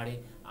त्यस पछाडि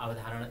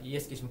अवधारणा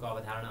यस किसिमको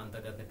अवधारणा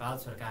अन्तर्गत नेपाल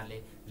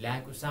सरकारले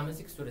ल्याएको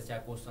सामाजिक सुरक्षा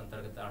कोष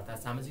अन्तर्गत अर्थात्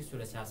सामाजिक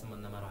सुरक्षा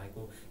सम्बन्धमा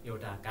रहेको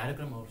एउटा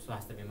कार्यक्रम हो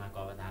स्वास्थ्य बिमाको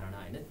अवधारणा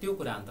हैन। त्यो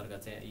कुरा अन्तर्गत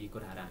चाहिँ यी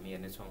कुराहरू हामी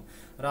हेर्नेछौँ।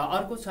 र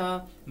अर्को छ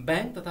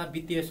ब्याङ्क तथा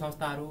वित्तीय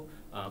संस्थाहरू,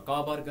 क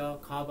वर्ग,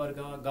 ख वर्ग,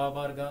 ग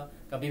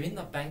वर्गका विभिन्न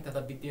ब्याङ्क तथा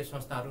वित्तीय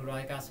संस्थाहरू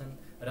रहेका छन्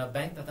र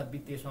ब्याङ्क तथा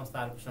वित्तीय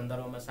संस्थाहरूको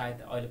सन्दर्भमा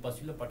सायद अहिले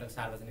पछिल्लो पटक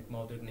सार्वजनिक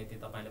मौद्रिक नीति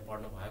तपाईँले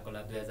पढ्नु भएको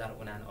होला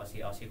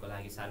 2079-80 को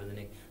लागि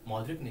सार्वजनिक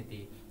मौद्रिक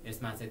नीति।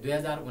 यसमा चाहिँ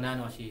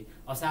 2079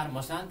 असार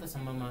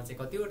मसान्तसम्ममा चाहिँ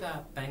कतिवटा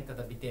ब्याङ्क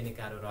तथा वित्तीय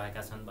निकायहरू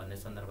रहेका छन् भन्ने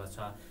सन्दर्भ छ,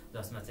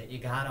 जसमा चाहिँ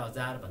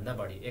 11,000 भन्दा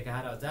बढी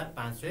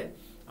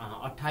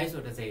 11,528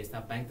 वटा चाहिँ यस्ता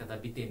ब्याङ्क तथा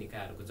वित्तीय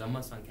निकायहरूको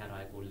जम्मा सङ्ख्या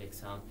रहेको उल्लेख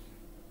छ।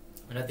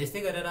 र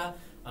त्यस्तै गरेर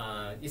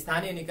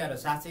स्थानीय निकायहरू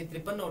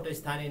 753 वटा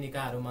स्थानीय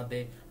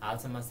निकायहरूमध्ये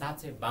हालसम्म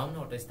 752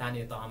 वटा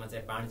स्थानीय तहमा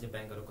चाहिँ वाणिज्य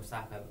ब्याङ्कहरूको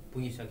शाखा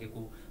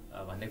पुगिसकेको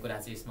भन्ने कुरा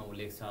चाहिँ यसमा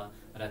उल्लेख छ।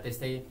 र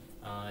त्यस्तै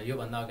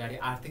योभन्दा अगाडि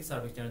आर्थिक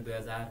सर्वेक्षण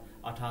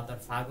 2078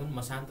 फागुन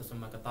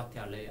मसान्तसम्मका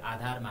तथ्यहरूले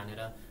आधार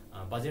मानेर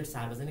बजेट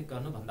सार्वजनिक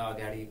गर्नुभन्दा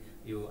अगाडि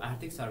यो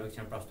आर्थिक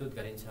सर्वेक्षण प्रस्तुत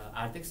गरिन्छ।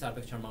 आर्थिक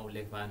सर्वेक्षणमा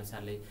उल्लेख भए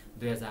अनुसारले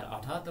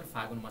 2078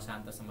 फागुन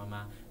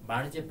मसान्तसम्ममा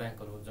वाणिज्य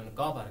ब्याङ्कहरू जुन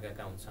क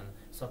वर्गका हुन्छन्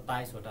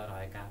 27 वटा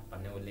रहेका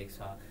भन्ने उल्लेख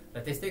छ।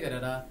 र त्यस्तै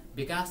गरेर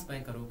विकास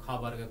ब्याङ्कहरू ख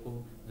वर्गको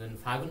जुन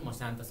फागुन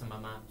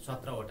मसान्तसम्ममा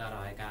 17 वटा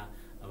रहेका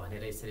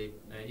भनेर यसरी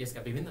यसका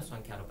विभिन्न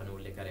सङ्ख्याहरू पनि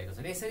उल्लेख गरेका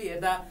छन्। यसरी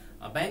हेर्दा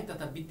ब्याङ्क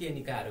तथा वित्तीय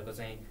निकायहरूको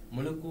चाहिँ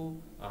मुलुकको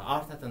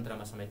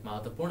अर्थतन्त्रमा समेत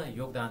महत्त्वपूर्ण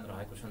योगदान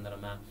रहेको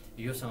सन्दर्भमा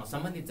योसँग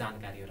सम्बन्धित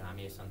जानकारीहरू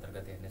हामी यस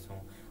अन्तर्गत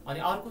हेर्नेछौँ। अनि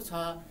अर्को छ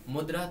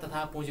मुद्रा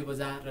तथा पुँजी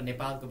बजार र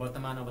नेपालको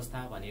वर्तमान अवस्था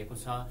भनिएको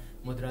छ।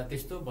 मुद्रा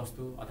त्यस्तो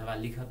वस्तु अथवा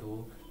लिखत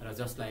हो र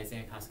जसलाई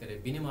चाहिँ खास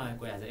गरी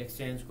विनिमयको एज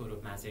एक्सचेन्जको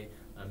रूपमा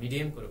चाहिँ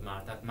मिडियमको रूपमा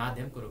अर्थात्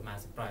माध्यमको रूपमा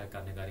चाहिँ प्रयोग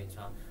गर्ने गरिन्छ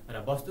र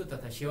वस्तु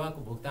तथा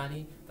सेवाको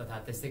भुक्तानी तथा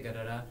त्यस्तै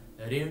गरेर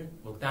ऋण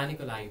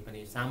भुक्तानीको लागि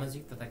पनि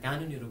सामाजिक तथा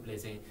कानुनी रूपले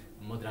चाहिँ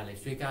मुद्राले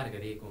स्वीकार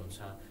गरिएको हुन्छ।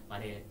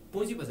 भने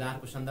पुँजी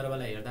बजारको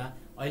सन्दर्भलाई हेर्दा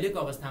अहिलेको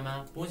अवस्थामा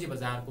पुँजी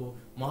बजारको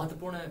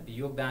महत्त्वपूर्ण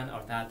योगदान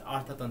अर्थात्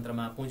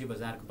अर्थतन्त्रमा पुँजी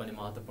बजारको पनि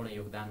महत्त्वपूर्ण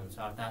योगदान हुन्छ।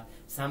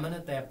 अर्थात्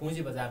सामान्यतया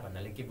पुँजी बजार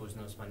भन्नाले के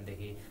बुझ्नुहोस्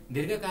भनेदेखि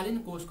दीर्घकालीन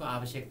कोषको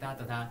आवश्यकता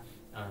तथा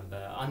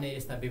अन्य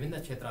यस्ता विभिन्न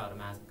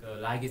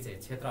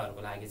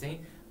क्षेत्रहरूको लागि चाहिँ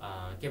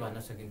के भन्न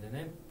सकिन्छ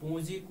भने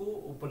पुँजीको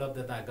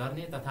उपलब्धता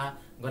गर्ने तथा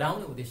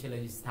गराउने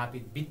उद्देश्यले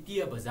स्थापित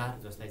वित्तीय बजार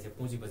जसलाई चाहिँ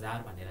पुँजी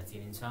बजार भनेर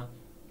चिनिन्छ।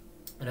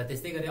 र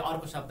त्यस्तै गरी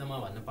अर्को शब्दमा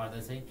भन्नुपर्दा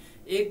चाहिँ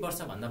 1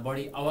 वर्षभन्दा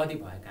बढी अवधि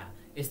भएका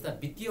यस्ता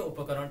वित्तीय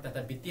उपकरण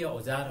तथा वित्तीय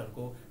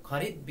औजारहरूको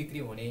खरिद बिक्री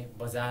हुने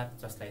बजार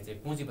जसलाई चाहिँ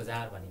पुँजी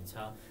बजार भनिन्छ।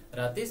 र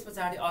त्यस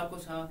पछाडि अर्को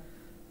छ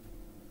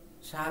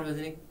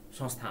सार्वजनिक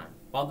संस्थान,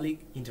 पब्लिक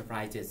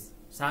इन्टरप्राइजेस।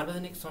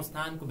 सार्वजनिक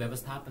संस्थानको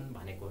व्यवस्थापन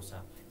भनेको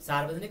छ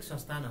सार्वजनिक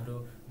संस्थानहरू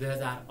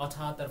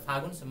 2078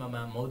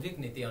 फागुनसम्ममा मौद्रिक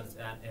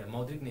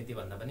नीति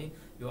भन्दा पनि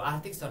यो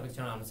आर्थिक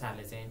सर्वेक्षण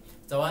अनुसारले चाहिँ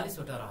 44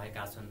 वटा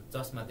रहेका छन्,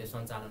 जसमध्ये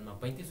सञ्चालनमा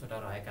 35 वटा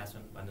रहेका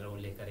छन् भनेर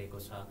उल्लेख गरेको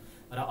छ।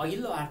 र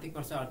अघिल्लो आर्थिक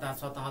वर्ष अर्थात्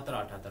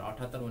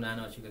 77-78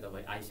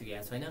 त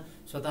आइसकेका छैन,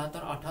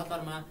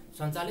 77-78 मा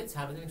सञ्चालित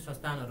सार्वजनिक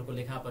संस्थानहरूको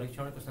लेखा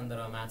परीक्षणको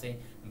सन्दर्भमा चाहिँ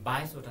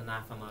 22 वटा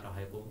नाफामा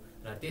रहेको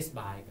र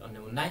त्यसबाहेक अन्य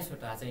 19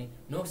 वटा चाहिँ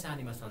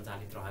नोक्सानीमा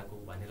सञ्चालित रहेको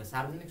भनेर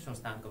सार्वजनिक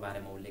संस्थानको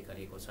बारेमा उल्लेख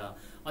गरिएको छ।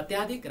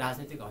 अत्याधिक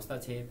राजनीतिक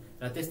हस्तक्षेप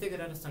र त्यस्तै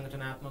गरेर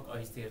संगठनात्मक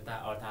अस्थिरता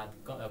अर्थात्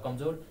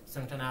कमजोर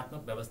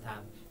संगठनात्मक व्यवस्था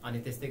अनि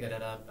त्यस्तै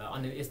गरेर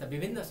अन्य यस्ता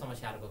विभिन्न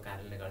समस्याहरूको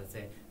कारणले गर्दा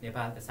चाहिँ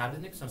नेपालका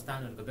सार्वजनिक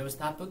संस्थानहरूको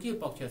व्यवस्थापकीय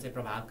पक्ष चाहिँ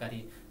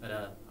प्रभावकारी र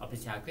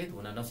अपेक्षाकृत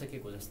हुन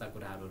नसकेको जस्ता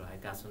कुराहरू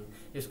रहेका छन्।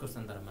 यसको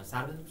सन्दर्भमा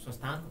सार्वजनिक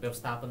संस्थानको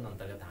व्यवस्थापन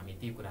अन्तर्गत हामी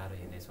ती कुराहरू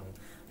हेर्नेछौँ।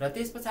 र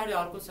त्यस पछाडि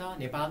अर्को छ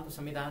नेपालको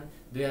संविधान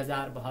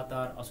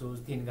 2072 असोज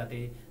 3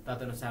 गते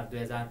तदनुसार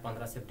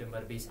 2015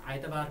 सेप्टेम्बर 20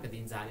 आइतबारका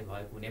दिन जारी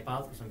भएको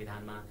नेपालको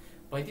संविधानमा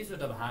 35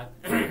 वटा भाग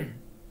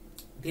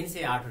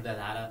 308 वटा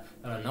धारा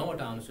र 9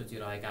 वटा अनुसूची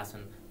रहेका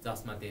छन्,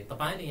 जसमध्ये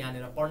तपाईँले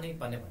यहाँनिर पढ्नै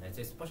पर्ने भनेर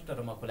चाहिँ स्पष्ट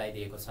रूपमा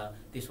खुलाइदिएको छ।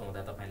 त्यसो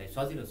हुँदा तपाईँलाई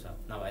सजिलो छ,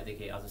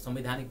 नभएदेखि अझ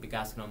संवैधानिक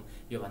विकासक्रम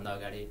योभन्दा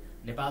अगाडि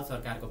नेपाल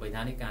सरकारको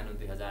वैधानिक कानुन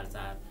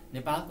 2004,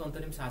 नेपालको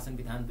अन्तरिम शासन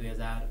विधान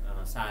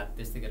 2007,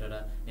 त्यस्तै गरेर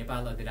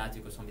नेपाल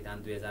अधिराज्यको संविधान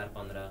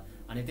 2015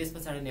 अनि त्यस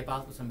पछाडि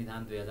नेपालको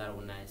संविधान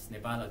 2019,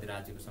 नेपाल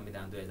अधिराज्यको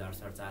संविधान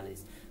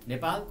 2047,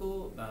 नेपालको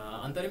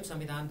अन्तरिम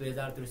संविधान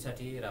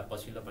 2063 र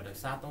पछिल्लो पटक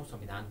 7औं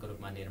संविधानको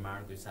रूपमा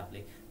निर्माणको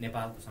हिसाबले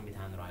नेपालको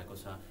संविधान रहेको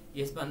छ।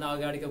 यसभन्दा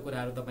अगाडिको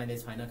कुराहरू तपाईँले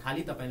छैन,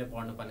 खालि तपाईँले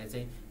पढ्नुपर्ने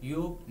चाहिँ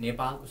यो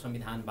नेपालको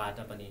संविधानबाट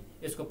पनि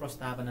यसको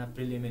प्रस्तावना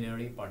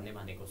प्रिलिमिनरी पढ्ने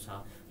भनेको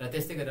छ। र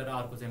त्यस्तै गरेर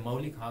अर्को चाहिँ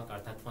मौलिक हक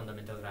अर्थात्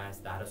फन्डामेन्टल राइट्स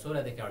धारा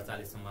 16 देखि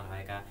 48 सम्म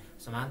रहेका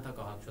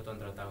समानताको हक,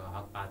 स्वतन्त्रताको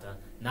हकबाट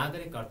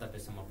नागरिक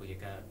कर्तव्यसम्म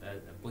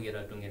पुगेर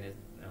टुङ्गिने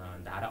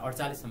धारा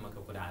 48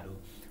 सम्मको कुराहरू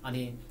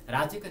अनि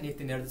राज्यका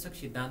नीति निर्देशक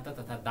सिद्धान्त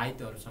तथा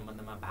दायित्वहरू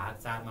सम्बन्धमा भाग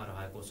 4 मा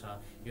रहेको छ।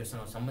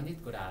 योसँग सम्बन्धित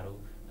कुराहरू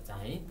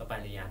चाहिँ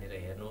तपाईँले यहाँनिर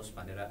हेर्नुहोस्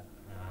भनेर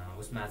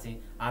उसमा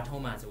चाहिँ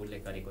 8औँमा चाहिँ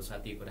उल्लेख गरेको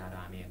छ। ती कुराहरू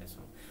हामी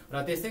हेर्नेछौँ। र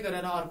त्यस्तै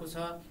गरेर अर्को छ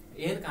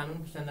ऐन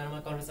कानुनको सन्दर्भमा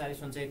कर्मचारी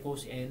सञ्चय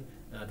कोष ऐन।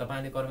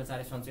 तपाईँले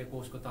कर्मचारी सञ्चय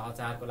कोषको तह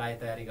 4 को लागि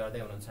तयारी गर्दै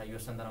हुनुहुन्छ, यो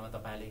सन्दर्भमा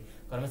तपाईँले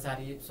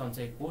कर्मचारी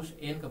सञ्चय कोष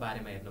ऐनको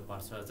बारेमा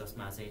हेर्नुपर्छ,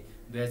 जसमा चाहिँ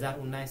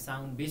 2019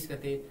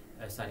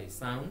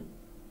 साउन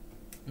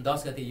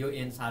 10 गते यो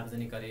ऐन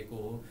सार्वजनिक गरेको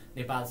हो।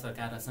 नेपाल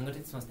सरकार र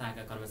सङ्गठित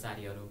संस्थाका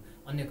कर्मचारीहरू,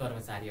 अन्य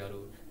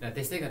कर्मचारीहरू र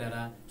त्यस्तै गरेर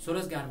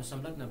स्वरोजगारमा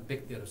संलग्न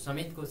व्यक्तिहरू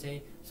समेतको चाहिँ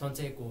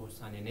सञ्चय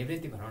कोष अनि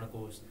निवृत्ति भरण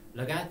कोष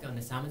लगायतका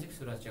अन्य सामाजिक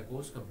सुरक्षा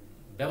कोषको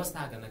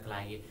व्यवस्था गर्नका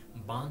लागि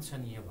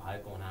वाञ्छनीय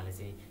भएको हुनाले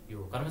चाहिँ यो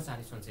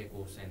कर्मचारी सञ्चय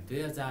कोष चाहिँ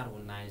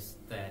 2019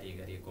 तयारी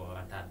गरिएको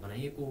अर्थात्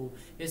बनाइएको हो।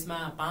 यसमा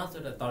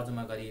 5 वटा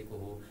तर्जुमा गरिएको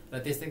हो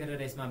र त्यस्तै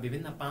गरेर यसमा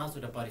विभिन्न 5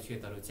 वटा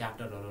परिच्छेदहरू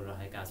च्याप्टरहरू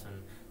रहेका छन्।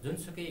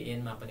 जुनसुकै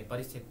ऐनमा पनि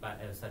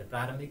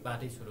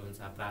प्रारम्भिकबाटै सुरु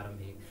हुन्छ,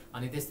 प्रारम्भिक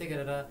अनि त्यस्तै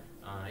गरेर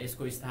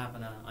यसको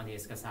स्थापना अनि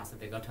यसका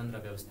साथसाथै गठन र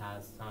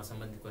व्यवस्थासँग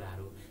सम्बन्धित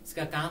कुराहरू,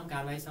 यसका काम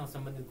कारबाहीसँग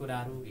सम्बन्धित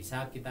कुराहरू,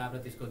 हिसाब किताब र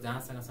त्यसको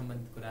जाँचसँग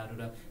सम्बन्धित कुराहरू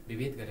र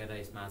विविध गरेर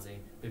यसमा चाहिँ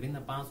विभिन्न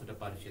 5 वटा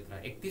परिच्छेद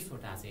र 31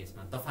 वटा चाहिँ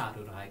यसमा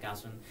दफाहरू रहेका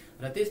छन्।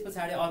 र त्यस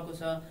पछाडि अर्को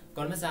छ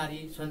कर्मचारी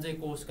सञ्चय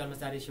कोष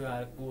कर्मचारी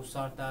सेवाको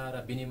शर्त र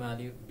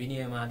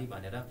विनियमावली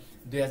भनेर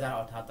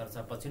 2078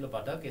 छ पछिल्लो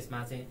पटक।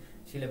 यसमा चाहिँ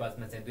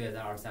सिलेबसमा चाहिँ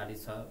 2048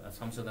 छ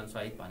संशोधन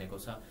सहित भनेको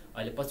छ।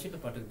 अहिले पछिल्लो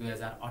पटक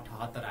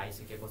 2078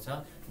 आइसकेको छ,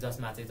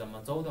 जसमा चाहिँ जम्मा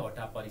 14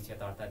 वटा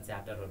परिच्छेद अर्थात्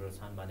च्याप्टरहरू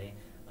छन् भने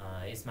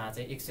यसमा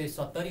चाहिँ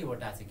 170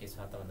 वटा चाहिँ के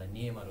छ त भन्दा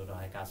नियमहरू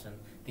रहेका छन्।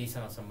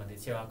 तीसँग सम्बन्धित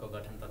सेवाको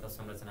गठन तथा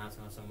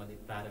संरचनासँग सम्बन्धित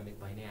प्रारम्भिक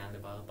भइ नै हाल्ने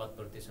भयो,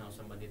 पदपूर्तिसँग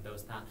सम्बन्धित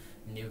व्यवस्था,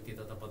 नियुक्ति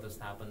तथा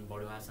पदस्थापन,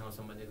 बढुवासँग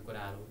सम्बन्धित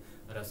कुराहरू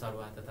र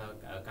सरुवा तथा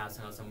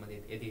कारसँग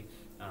सम्बन्धित यदि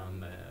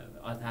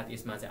अर्थात्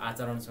यसमा चाहिँ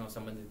आचरणसँग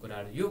सम्बन्धित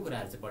कुराहरू, यो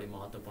कुराहरू चाहिँ बढी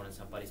महत्त्वपूर्ण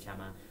छ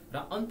परीक्षामा। र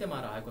अन्त्यमा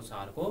रहेको छ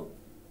अर्को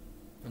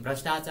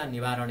भ्रष्टाचार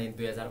निवारण ऐन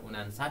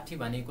 2059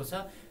 भनिएको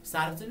छ।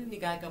 सार्वजनिक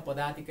निकायका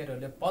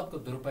पदाधिकारीहरूले पदको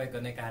दुरुपयोग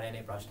गर्ने कार्य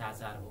नै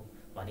भ्रष्टाचार हो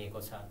भनिएको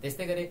छ।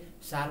 त्यस्तै गरी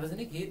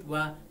सार्वजनिक हित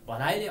वा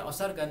भलाइले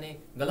असर गर्ने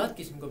गलत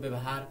किसिमको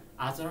व्यवहार,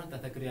 आचरण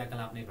तथा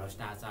क्रियाकलाप नै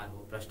भ्रष्टाचार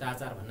हो।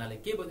 भ्रष्टाचार भन्नाले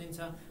के बुझिन्छ?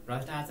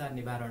 भ्रष्टाचार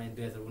निवारण ऐन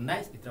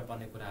 2019 भित्र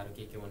पर्ने कुराहरू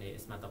के हुने,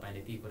 यसमा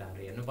तपाईँले ती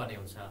कुराहरू हेर्नुपर्ने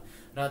हुन्छ।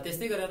 र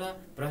त्यस्तै गरेर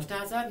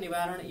भ्रष्टाचार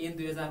निवारण ऐन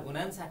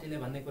 2059 ले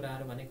भन्ने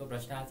कुराहरू भनेको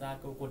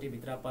भ्रष्टाचारको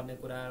कोटीभित्र पर्ने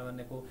कुराहरू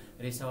भनेको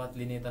रिश्वत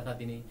लिने तथा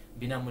दिने,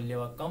 बिना मूल्य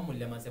वा कम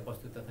मूल्यमा चाहिँ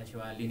वस्तु तथा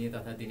सेवा लिने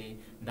तथा दिने,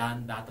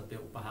 दान दातव्य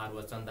उपहार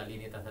वा चन्दा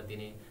लिने तथा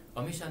दिने,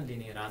 कमिसन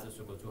लिने,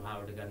 राजस्वको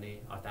चुहावट गर्ने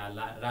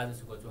अर्थात्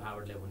राजस्वको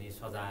चुहावटले हुने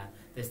सजाय।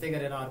 त्यस्तै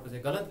गरेर अर्को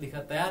चाहिँ गलत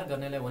लिखत तयार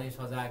गर्नेलाई हुने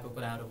सजायको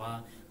कुराहरू भयो,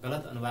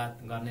 गलत अनुवाद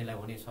गर्नेलाई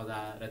हुने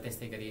सजाय र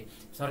त्यस्तै गरी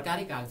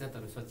सरकारी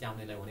कागजातहरू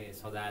सच्याउनेलाई हुने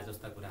सजाय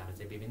जस्ता कुराहरू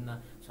चाहिँ विभिन्न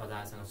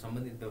सजायसँग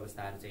सम्बन्धित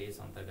व्यवस्थाहरू चाहिँ यस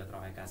अन्तर्गत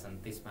रहेका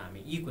छन्। त्यसमा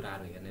हामी यी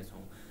कुराहरू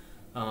हेर्नेछौँ।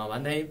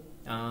 भन्दै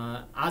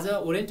आज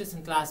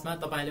ओरिएन्टेसन क्लासमा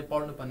तपाईँले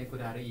पढ्नुपर्ने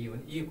कुराहरू यी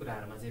हुन्। यी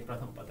कुराहरूमा चाहिँ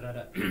प्रथम पत्र र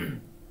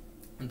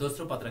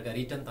दोस्रो पत्रका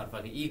रिटर्नतर्फका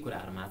यी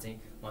कुराहरूमा चाहिँ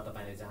म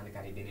तपाईँलाई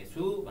जानकारी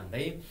दिनेछु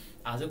भन्दै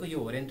आजको यो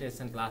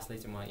ओरिएन्टेसन क्लासलाई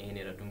चाहिँ म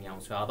यहीँनिर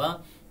टुङ्ग्याउँछु। अब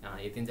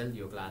यतिन्जेल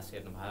यो क्लास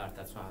हेर्नुभयो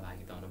अर्थात्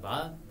सहभागिता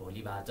हुनुभयो।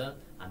 भोलिबाट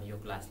हामी यो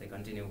क्लासलाई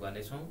कन्टिन्यू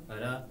गर्नेछौँ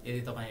र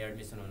यदि तपाईँ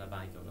एडमिसन हुन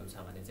बाँकी हुनुहुन्छ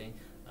भने चाहिँ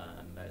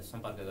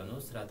सम्पर्क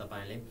गर्नुहोस् र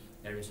तपाईँले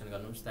एडमिसन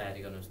गर्नुहोस्,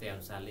 तयारी गर्नुहोस्। त्यही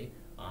अनुसारले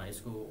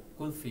यसको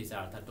कुल फिस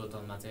अर्थात्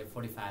टोटलमा चाहिँ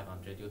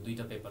 4500 यो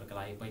दुईवटा पेपरका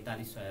लागि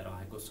 4500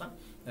 रहेको छ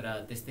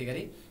र त्यस्तै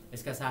गरी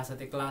यसका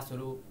साथसाथै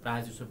क्लासहरू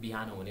प्रायः जसो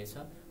बिहान हुनेछ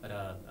र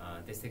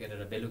त्यस्तै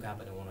गरेर बेलुका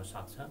पनि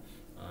हुनसक्छ।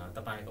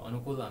 तपाईँको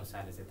अनुकूल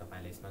अनुसारले चाहिँ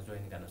तपाईँले यसमा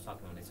जोइन गर्न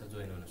सक्नुहुनेछ,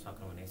 जोइन हुन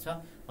सक्नुहुनेछ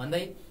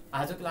भन्दै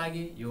आजको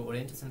लागि यो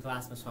ओरिएन्टेसन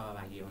क्लासमा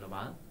सहभागी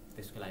हुनुभयो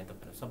त्यसको लागि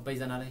तपाईँहरू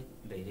सबैजनालाई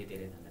धेरै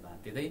धेरै धन्यवाद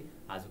दिँदै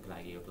आजको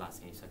लागि यो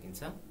क्लास यहीँ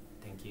सकिन्छ।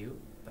 Thank you,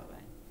 bye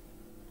bye.